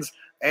Lions,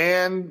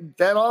 and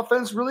that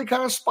offense really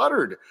kind of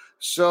sputtered.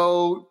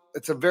 So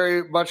it's a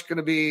very much going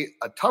to be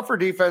a tougher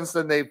defense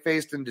than they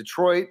faced in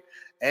Detroit,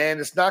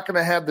 and it's not going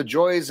to have the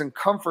joys and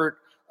comfort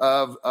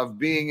of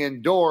being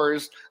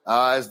indoors,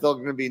 as they're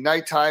going to be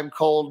nighttime,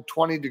 cold,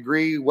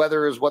 20-degree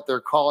weather is what they're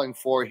calling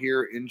for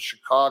here in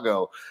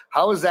Chicago.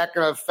 How is that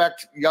going to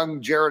affect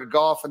young Jared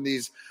Goff and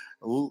these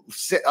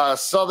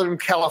Southern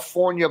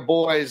California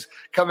boys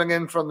coming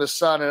in from the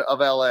sun of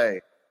LA?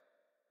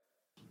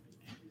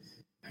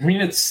 I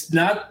mean, it's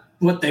not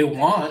what they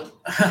want.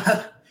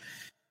 I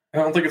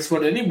don't think it's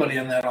what anybody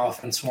on that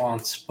offense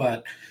wants,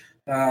 but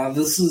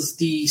this is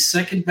the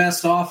second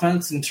best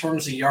offense in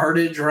terms of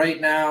yardage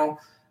right now.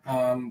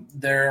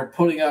 They're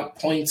putting up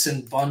points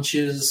in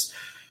bunches,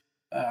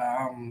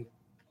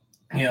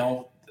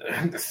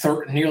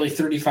 nearly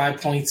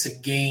 35 points a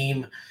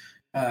game,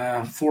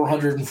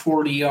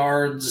 440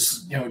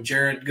 yards,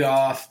 Jared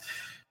Goff,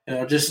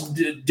 just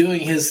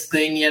doing his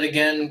thing yet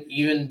again,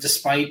 even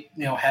despite,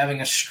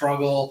 having a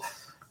struggle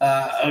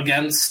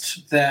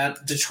against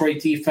that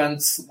Detroit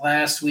defense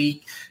last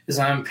week, is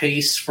on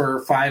pace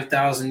for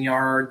 5,000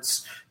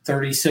 yards,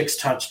 36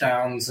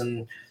 touchdowns,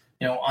 and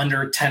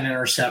under 10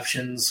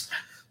 interceptions.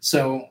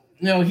 So,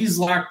 he's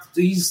locked.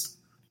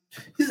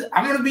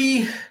 I'm going to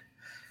be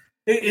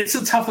 – it's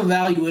a tough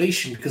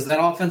evaluation because that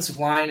offensive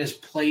line has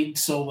played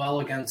so well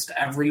against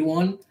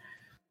everyone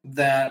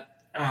that,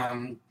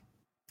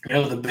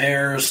 the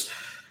Bears,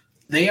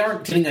 they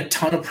aren't getting a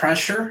ton of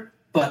pressure,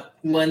 but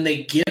when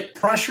they get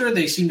pressure,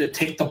 they seem to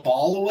take the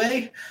ball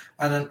away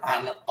on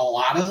a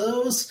lot of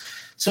those.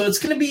 So it's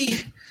going to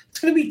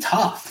be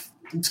tough.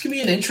 It's going to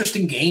be an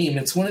interesting game.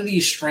 It's one of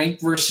these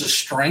strength versus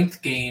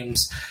strength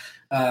games.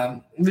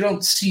 We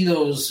don't see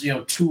those,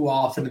 too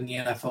often in the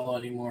NFL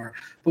anymore.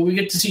 But we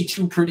get to see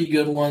two pretty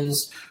good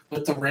ones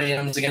with the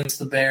Rams against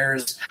the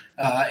Bears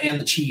and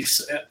the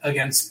Chiefs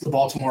against the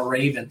Baltimore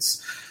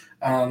Ravens.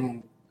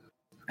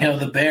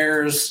 The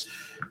Bears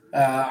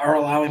are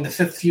allowing the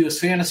fifth fewest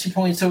fantasy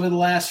points over the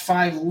last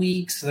 5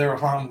 weeks. They're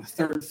allowing the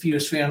third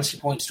fewest fantasy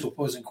points to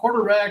opposing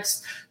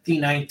quarterbacks, the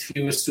ninth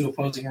fewest to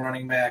opposing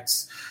running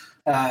backs,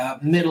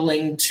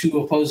 middling to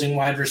opposing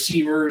wide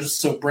receivers.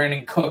 So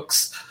Brandon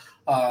Cooks,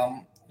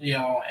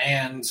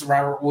 and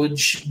Robert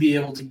Woods should be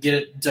able to get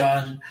it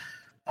done.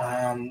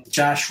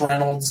 Josh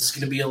Reynolds is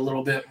going to be a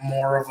little bit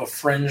more of a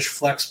fringe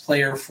flex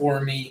player for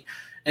me.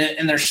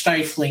 And they're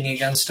stifling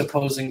against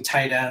opposing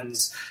tight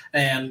ends.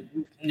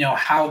 And,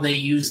 how they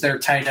use their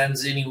tight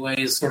ends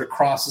anyways sort of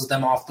crosses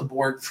them off the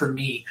board for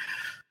me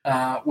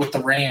with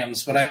the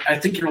Rams. But I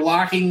think you're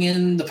locking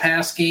in the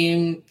pass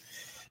game,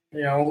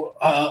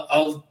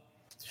 of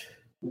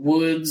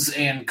Woods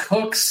and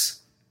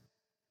Cooks.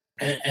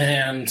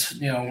 And,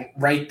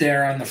 right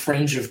there on the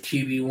fringe of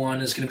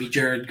QB1 is going to be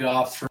Jared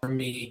Goff for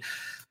me.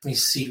 Let me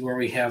see where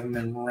we have him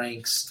in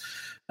ranks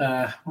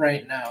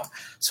right now.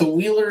 So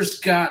Wheeler's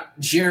got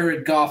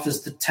Jared Goff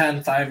as the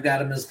 10th. I've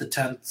got him as the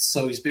 10th.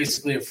 So he's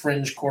basically a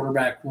fringe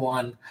quarterback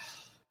one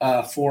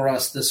for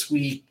us this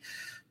week.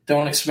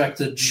 Don't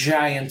expect a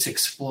giant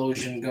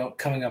explosion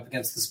coming up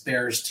against this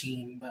Bears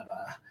team, but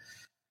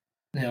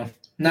not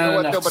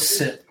enough to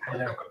sit.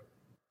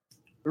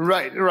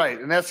 Right,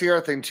 and that's the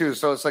other thing too.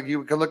 So it's like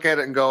you can look at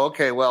it and go,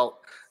 okay, well,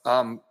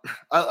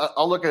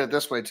 I'll look at it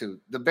this way too.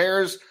 The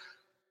Bears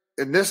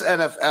in this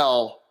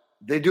NFL,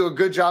 they do a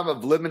good job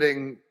of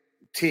limiting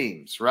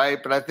teams,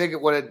 right? But I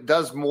think what it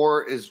does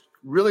more is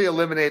really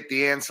eliminate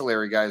the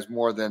ancillary guys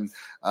more than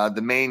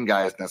the main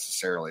guys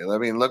necessarily. I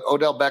mean, look,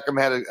 Odell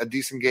Beckham had a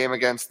decent game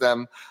against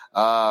them.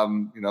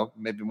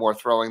 Maybe more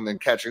throwing than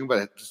catching, but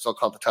it still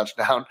caught the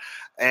touchdown.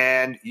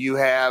 And you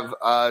have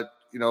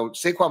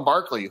Saquon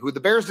Barkley, who the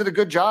Bears did a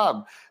good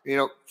job,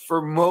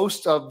 for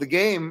most of the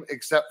game,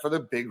 except for the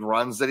big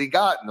runs that he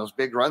got. And those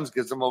big runs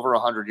gives him over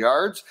 100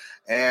 yards.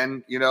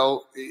 And,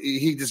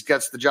 he just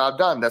gets the job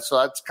done. That's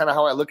kind of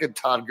how I look at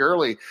Todd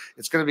Gurley.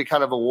 It's going to be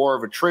kind of a war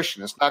of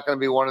attrition. It's not going to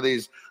be one of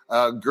these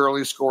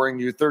Gurley scoring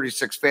you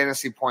 36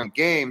 fantasy point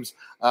games.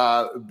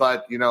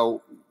 But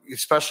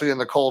especially in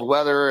the cold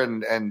weather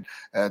and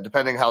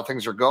depending how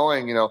things are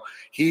going,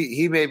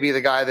 he may be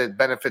the guy that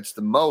benefits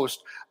the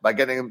most by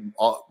getting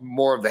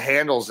more of the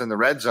handles in the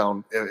red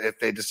zone if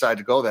they decide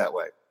to go that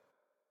way.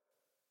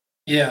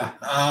 Yeah,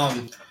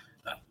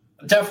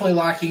 definitely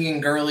locking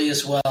in Gurley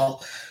as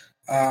well.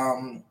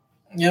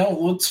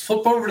 Let's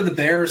flip over to the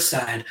Bears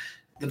side.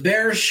 The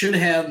Bears should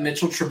have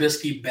Mitchell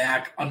Trubisky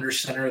back under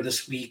center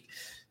this week.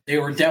 They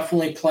were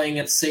definitely playing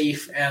it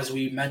safe, as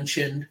we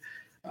mentioned.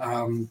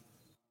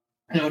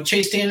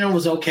 Chase Daniel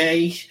was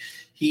okay.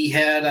 He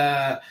had,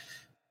 a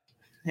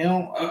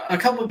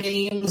couple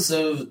games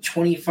of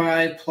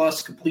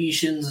 25-plus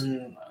completions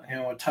and,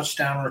 a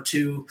touchdown or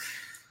two.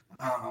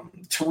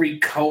 Tariq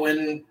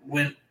Cohen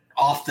went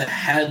off the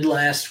head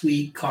last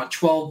week, caught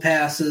 12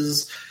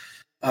 passes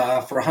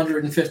for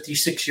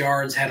 156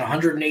 yards, had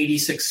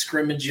 186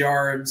 scrimmage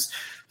yards,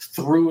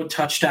 threw a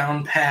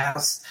touchdown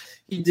pass.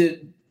 He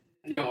did,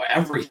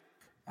 everything.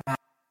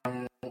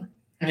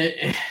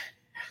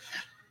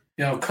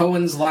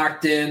 Cohen's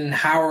locked in.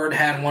 Howard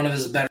had one of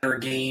his better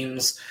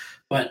games,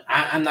 but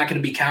I'm not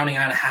going to be counting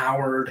on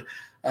Howard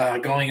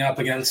going up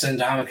against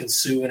Ndamukong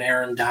Suh and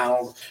Aaron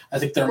Donald. I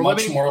think they're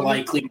much more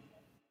likely.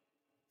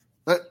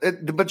 I'm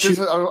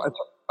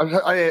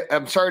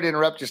sorry to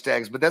interrupt you,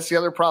 Stags, but that's the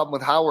other problem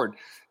with Howard.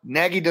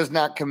 Nagy does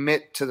not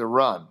commit to the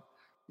run.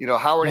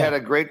 Howard had a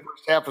great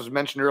first half, as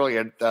mentioned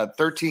earlier,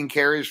 13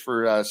 carries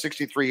for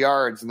 63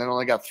 yards, and then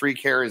only got 3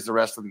 carries the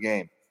rest of the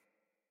game.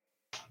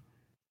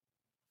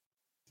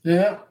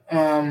 Yeah.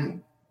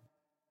 Allen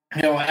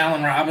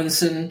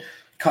Robinson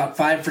caught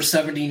 5 for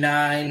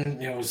 79.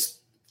 Was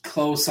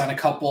close on a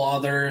couple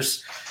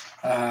others.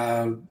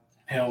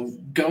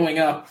 Going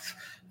up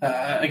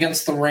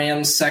against the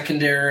Rams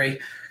secondary,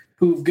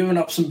 who've given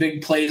up some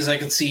big plays. I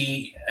could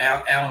see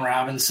Allen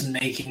Robinson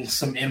making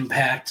some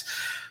impact.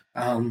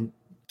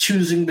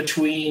 Choosing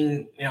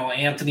between,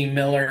 Anthony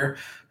Miller,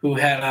 who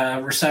had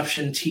a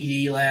reception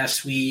TD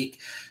last week,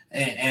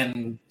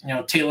 and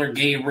Taylor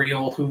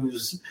Gabriel,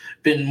 who's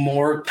been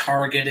more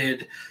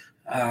targeted,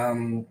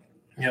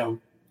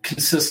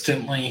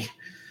 consistently.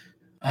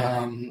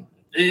 It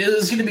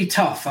is going to be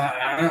tough.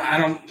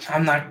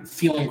 I'm not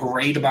feeling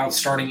great about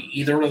starting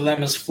either of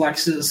them as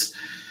flexes.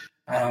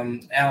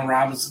 Allen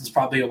Robinson's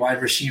probably a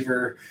wide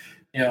receiver,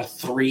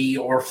 3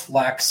 or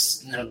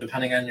flex,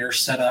 depending on your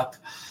setup.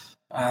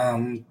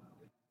 And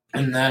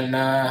then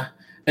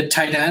at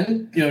tight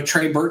end,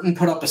 Trey Burton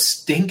put up a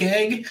stink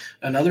egg,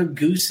 another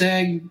goose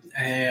egg,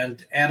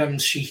 and Adam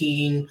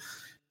Shaheen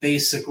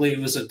basically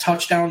was a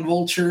touchdown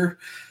vulture.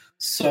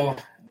 So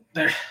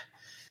the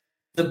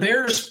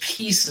Bears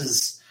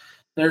pieces,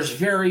 there's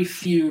very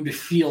few to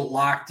feel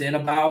locked in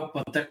about,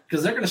 but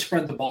because they're going to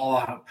spread the ball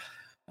out.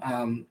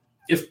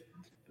 If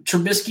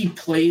Trubisky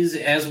plays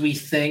as we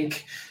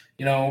think,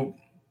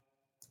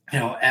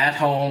 at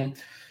home,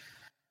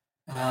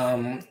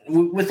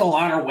 with a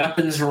lot of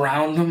weapons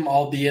around him,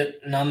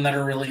 albeit none that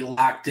are really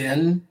locked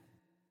in,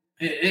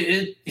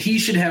 he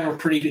should have a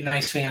pretty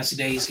nice fantasy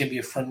day. He's going to be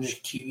a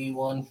fringe QB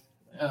one,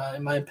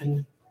 in my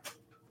opinion.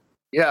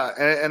 Yeah,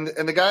 and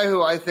the guy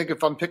who I think,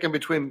 if I'm picking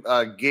between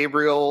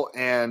Gabriel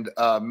and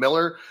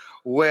Miller,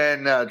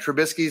 when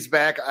Trubisky's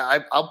back,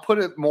 I'll put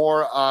it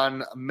more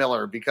on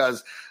Miller,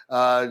 because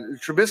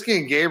Trubisky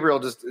and Gabriel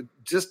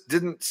just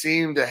didn't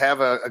seem to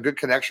have a good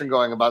connection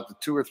going about the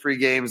 2 or 3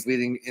 games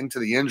leading into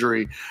the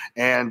injury.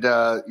 And,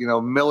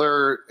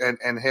 Miller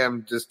and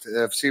him just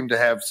seemed to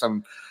have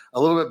a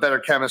little bit better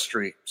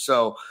chemistry.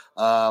 So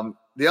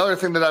the other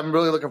thing that I'm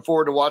really looking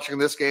forward to watching in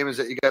this game is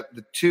that you got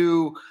the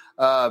 2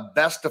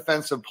 best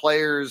defensive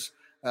players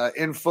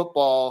in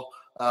football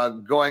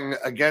going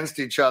against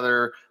each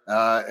other.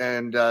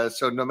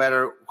 So no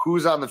matter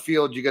who's on the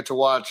field, you get to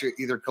watch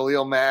either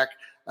Khalil Mack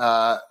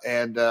or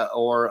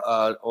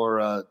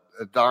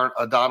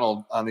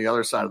Donald on the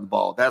other side of the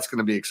ball. That's going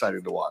to be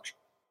exciting to watch.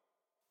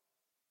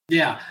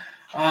 Yeah.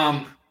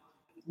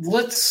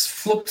 Let's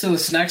flip to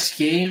this next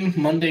game,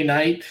 Monday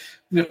night.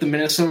 We have the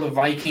Minnesota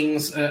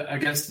Vikings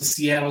against the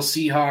Seattle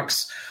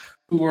Seahawks,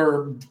 who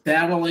are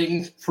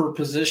battling for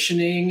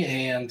positioning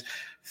and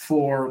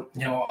for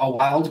a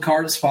wild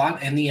card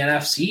spot in the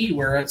NFC,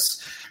 where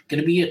it's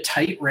going to be a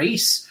tight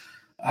race.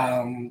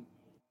 And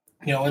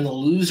the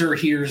loser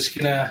here is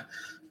going to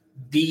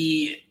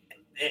be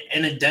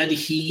in a dead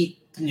heat,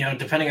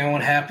 depending on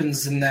what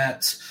happens in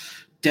that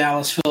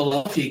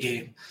Dallas-Philadelphia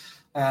game.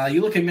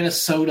 You look at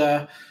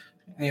Minnesota,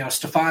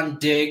 Stephon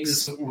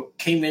Diggs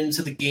came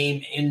into the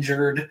game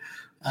injured.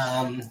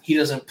 He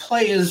doesn't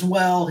play as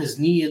well. His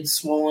knee had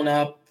swollen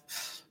up.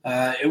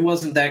 It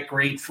wasn't that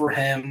great for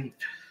him.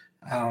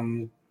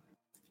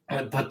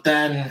 But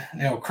then,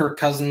 Kirk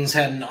Cousins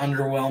had an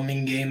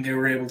underwhelming game. They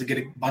were able to get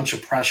a bunch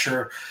of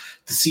pressure.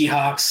 The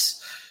Seahawks,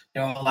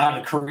 allowed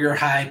a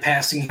career-high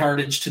passing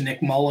yardage to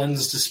Nick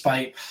Mullins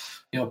despite,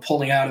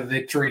 pulling out a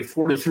victory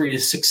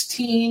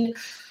 43-16.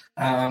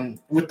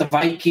 With the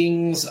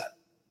Vikings,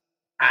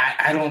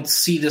 I don't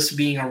see this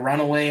being a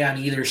runaway on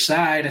either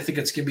side. I think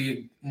it's going to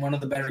be one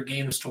of the better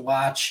games to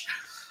watch.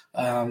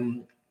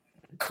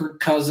 Kirk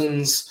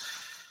Cousins,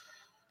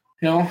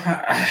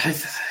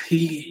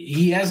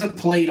 he hasn't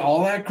played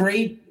all that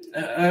great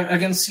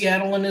against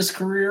Seattle in his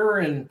career.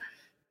 And,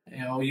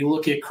 you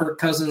look at Kirk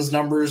Cousins'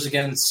 numbers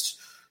against,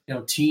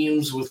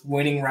 teams with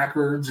winning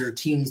records or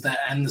teams that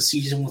end the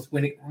season with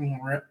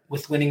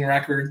winning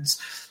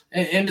records.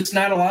 And it's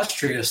not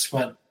illustrious,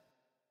 but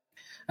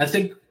I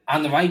think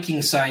on the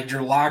Viking side,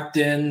 you're locked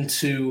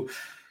into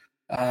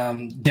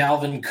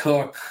Dalvin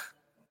Cook,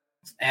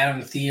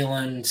 Adam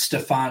Thielen,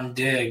 Stephon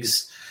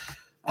Diggs.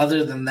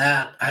 Other than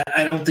that,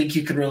 I don't think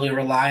you could really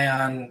rely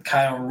on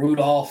Kyle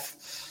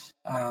Rudolph.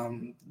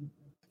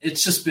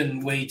 It's just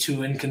been way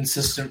too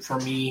inconsistent for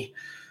me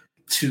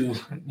to,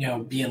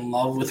 be in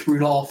love with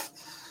Rudolph.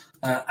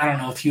 I don't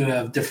know if you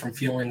have different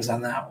feelings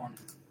on that one.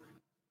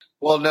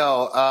 Well,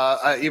 no.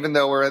 Even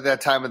though we're at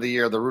that time of the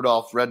year, the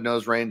Rudolph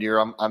red-nosed reindeer,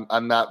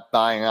 I'm not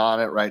buying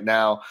on it right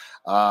now.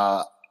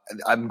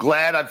 I'm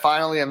glad I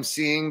finally am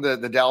seeing the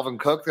Dalvin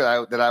Cook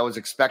that I was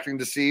expecting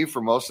to see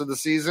for most of the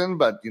season.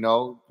 But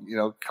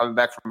coming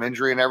back from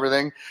injury and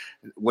everything,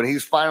 when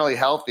he's finally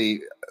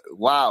healthy,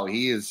 wow,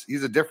 he's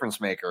a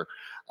difference maker.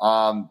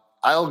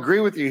 I'll agree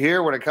with you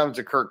here when it comes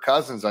to Kirk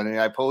Cousins. I mean,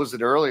 I posed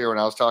it earlier when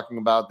I was talking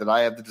about that I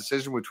have the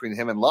decision between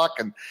him and Luck,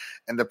 and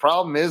the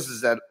problem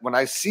is that when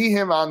I see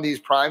him on these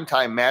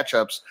primetime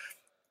matchups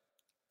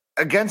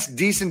against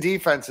decent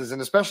defenses, and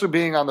especially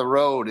being on the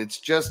road, it's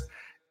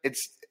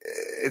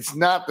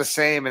not the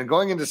same. And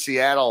going into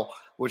Seattle,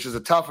 which is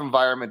a tough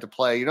environment to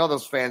play,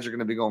 those fans are going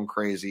to be going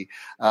crazy.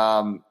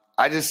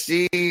 I just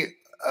see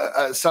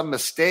some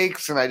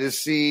mistakes, and I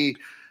just see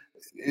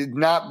it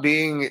not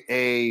being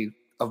a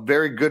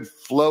very good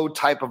flow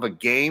type of a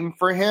game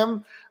for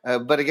him.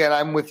 But again,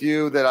 I'm with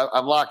you that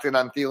I'm locked in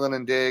on Thielen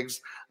and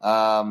Diggs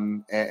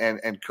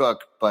and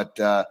Cook. But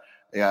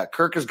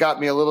Kirk has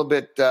got me a little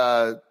bit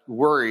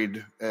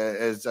worried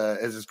as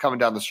it's coming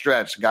down the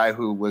stretch. A guy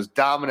who was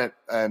dominant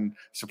and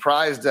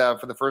surprised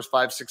for the first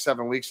 5, 6,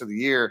 7 weeks of the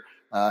year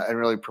and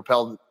really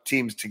propelled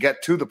teams to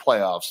get to the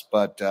playoffs.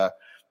 But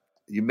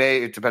you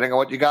may, depending on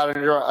what you got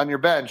on your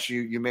bench,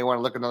 you may want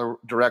to look another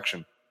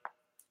direction.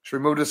 Should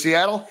we move to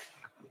Seattle?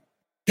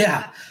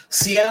 Yeah,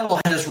 Seattle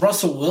has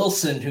Russell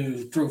Wilson,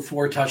 who threw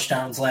 4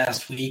 touchdowns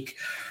last week.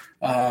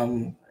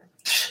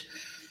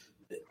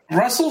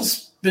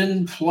 Russell's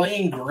been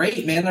playing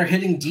great, man. They're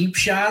hitting deep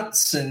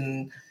shots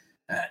and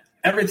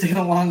everything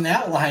along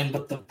that line,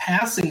 but the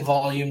passing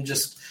volume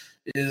just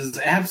is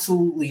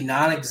absolutely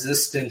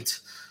non-existent.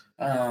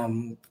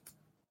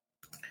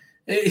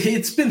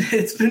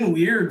 It's been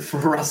weird for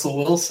Russell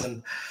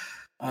Wilson.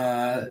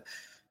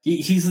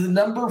 He's the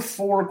number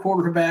 4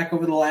 quarterback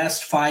over the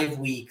last 5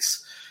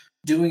 weeks,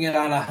 doing it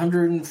on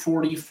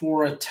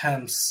 144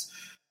 attempts.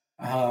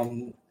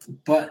 And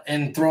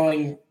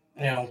throwing,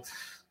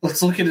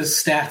 let's look at his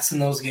stats in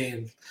those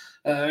games.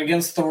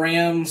 Against the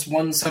Rams,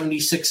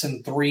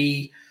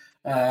 176-3.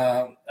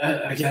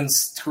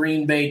 Against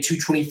Green Bay,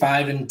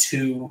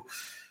 225-2.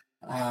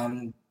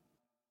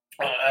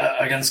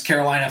 Against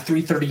Carolina,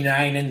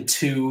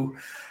 339-2.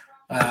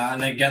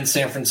 And against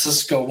San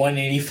Francisco,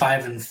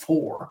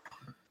 185-4.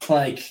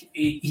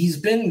 He's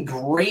been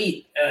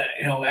great,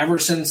 ever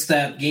since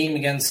that game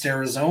against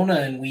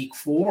Arizona in week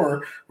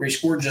 4, where he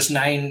scored just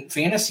 9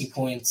 fantasy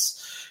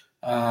points.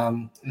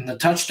 And the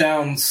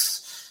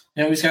touchdowns,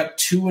 he's got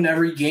 2 in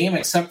every game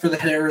except for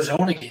the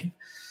Arizona game.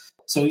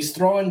 So he's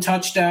throwing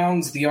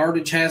touchdowns. The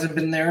yardage hasn't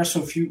been there.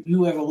 So if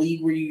you have a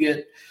league where you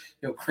get,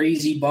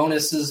 crazy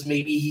bonuses,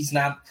 maybe he's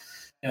not,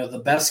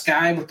 the best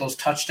guy with those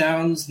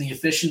touchdowns and the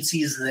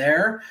efficiency is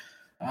there.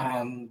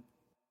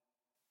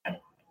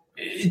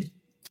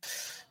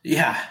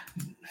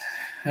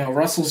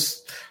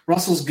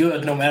 Russell's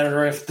good no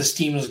matter if this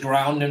team is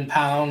ground and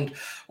pound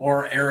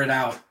or air it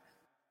out.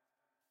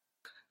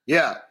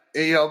 Yeah,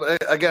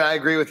 again, I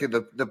agree with you.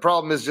 The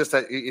problem is just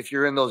that if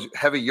you're in those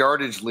heavy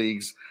yardage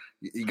leagues,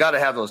 you got to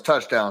have those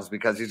touchdowns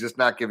because he's just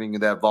not giving you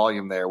that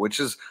volume there,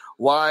 which is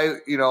why,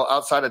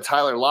 outside of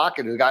Tyler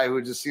Lockett, a guy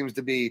who just seems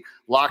to be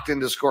locked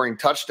into scoring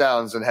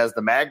touchdowns and has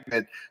the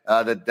magnet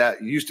that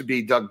used to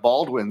be Doug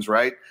Baldwin's,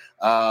 right?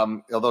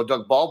 Although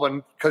Doug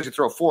Baldwin, because you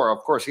throw 4, of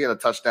course he had a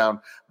touchdown,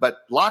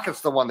 but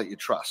Lockett's the one that you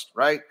trust,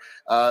 right?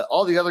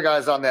 All the other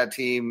guys on that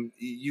team,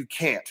 you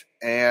can't.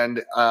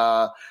 And,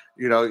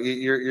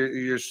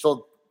 you're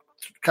still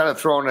kind of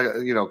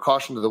throwing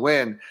caution to the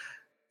wind.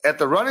 At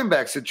the running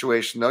back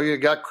situation, though, you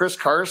got Chris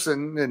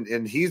Carson,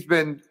 and he's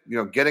been,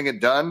 getting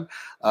it done.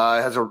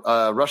 Has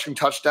a rushing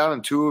touchdown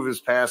in 2 of his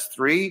past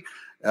 3.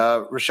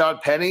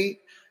 Rashad Penny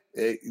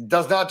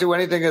does not do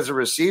anything as a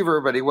receiver,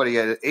 but he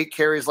had 8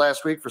 carries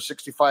last week for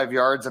 65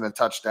 yards and a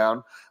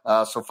touchdown.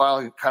 So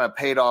finally kind of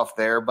paid off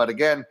there. But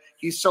again,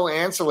 he's so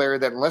ancillary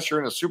that unless you're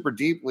in a super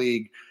deep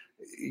league,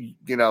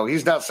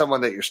 he's not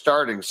someone that you're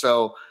starting.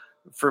 So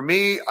for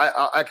me,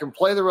 I can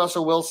play the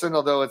Russell Wilson,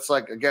 although it's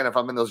like, again, if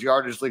I'm in those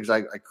yardage leagues,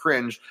 I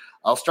cringe.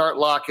 I'll start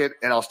Lockett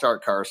and I'll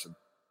start Carson.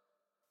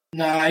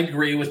 No, I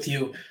agree with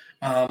you.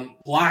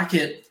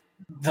 Lockett,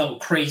 though,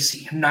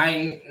 crazy.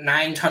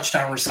 Nine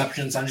touchdown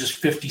receptions on just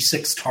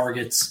 56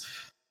 targets.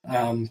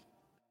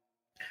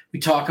 We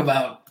talk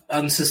about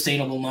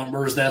unsustainable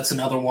numbers. That's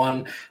another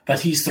one. But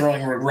he's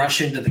throwing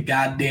regression to the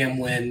goddamn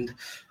wind.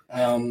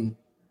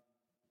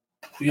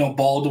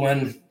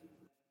 Baldwin,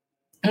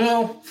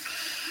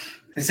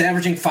 he's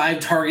averaging 5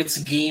 targets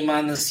a game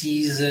on the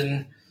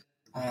season.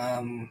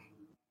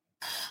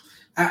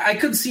 I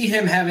could see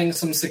him having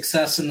some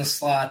success in the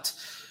slot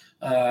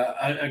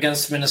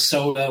against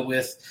Minnesota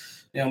with,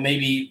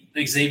 maybe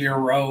Xavier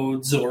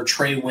Rhodes or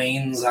Trey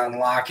Waynes on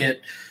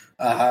Lockett,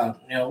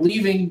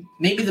 leaving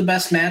maybe the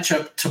best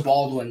matchup to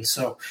Baldwin.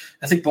 So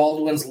I think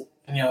Baldwin's,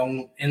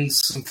 in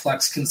some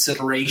flex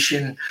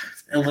consideration,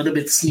 a little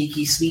bit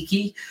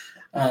sneaky.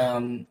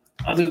 Other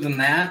than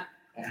that,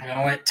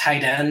 at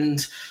tight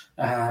end,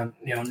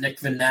 Nick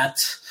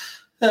Vannett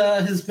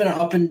has been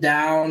up and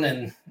down,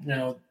 and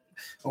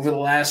over the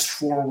last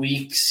 4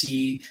 weeks,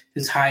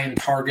 his high in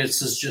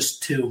targets is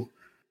just 2,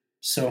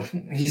 so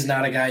he's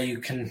not a guy you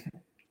can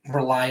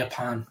rely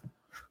upon.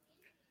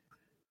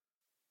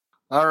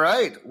 All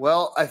right.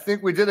 Well, I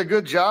think we did a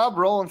good job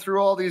rolling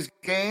through all these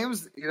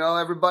games.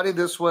 Everybody,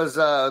 this was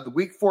the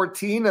week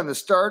 14 and the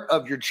start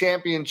of your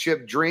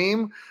championship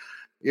dream.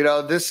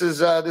 This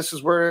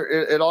is where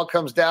it all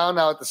comes down.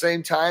 Now, at the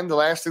same time, the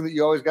last thing that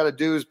you always got to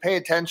do is pay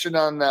attention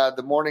on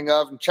the morning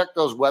of and check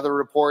those weather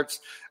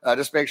reports.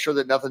 Just make sure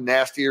that nothing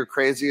nasty or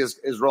crazy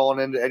is rolling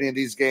into any of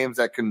these games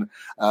that can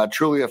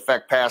truly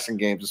affect passing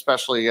games,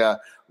 especially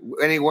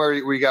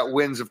anywhere where you got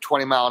winds of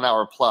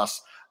 20-mile-an-hour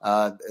plus.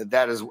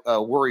 That is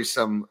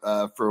worrisome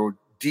for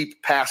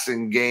deep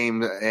passing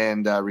game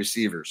and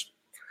receivers.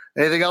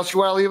 Anything else you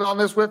want to leave on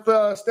this with,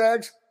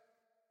 Stags?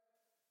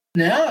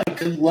 Yeah,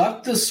 good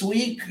luck this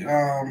week.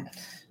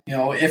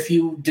 If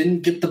you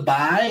didn't get the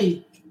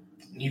bye,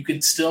 you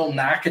could still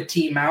knock a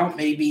team out.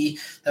 Maybe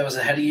that was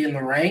ahead of you in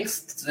the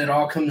ranks. It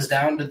all comes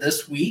down to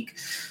this week.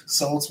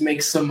 So let's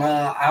make some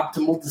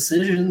optimal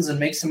decisions and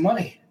make some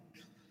money.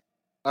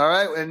 All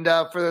right, and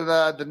for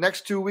the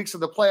next 2 weeks of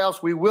the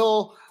playoffs, we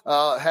will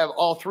have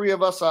all 3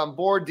 of us on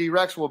board.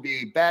 D-Rex will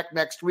be back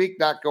next week,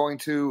 not going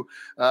to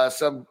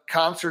some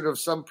concert of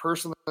some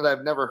person that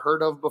I've never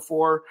heard of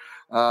before.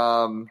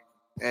 But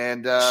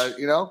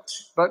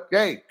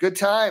hey, good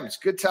times.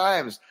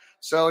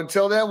 So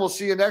until then, we'll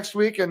see you next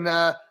week, and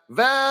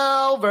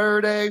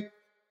Valverde.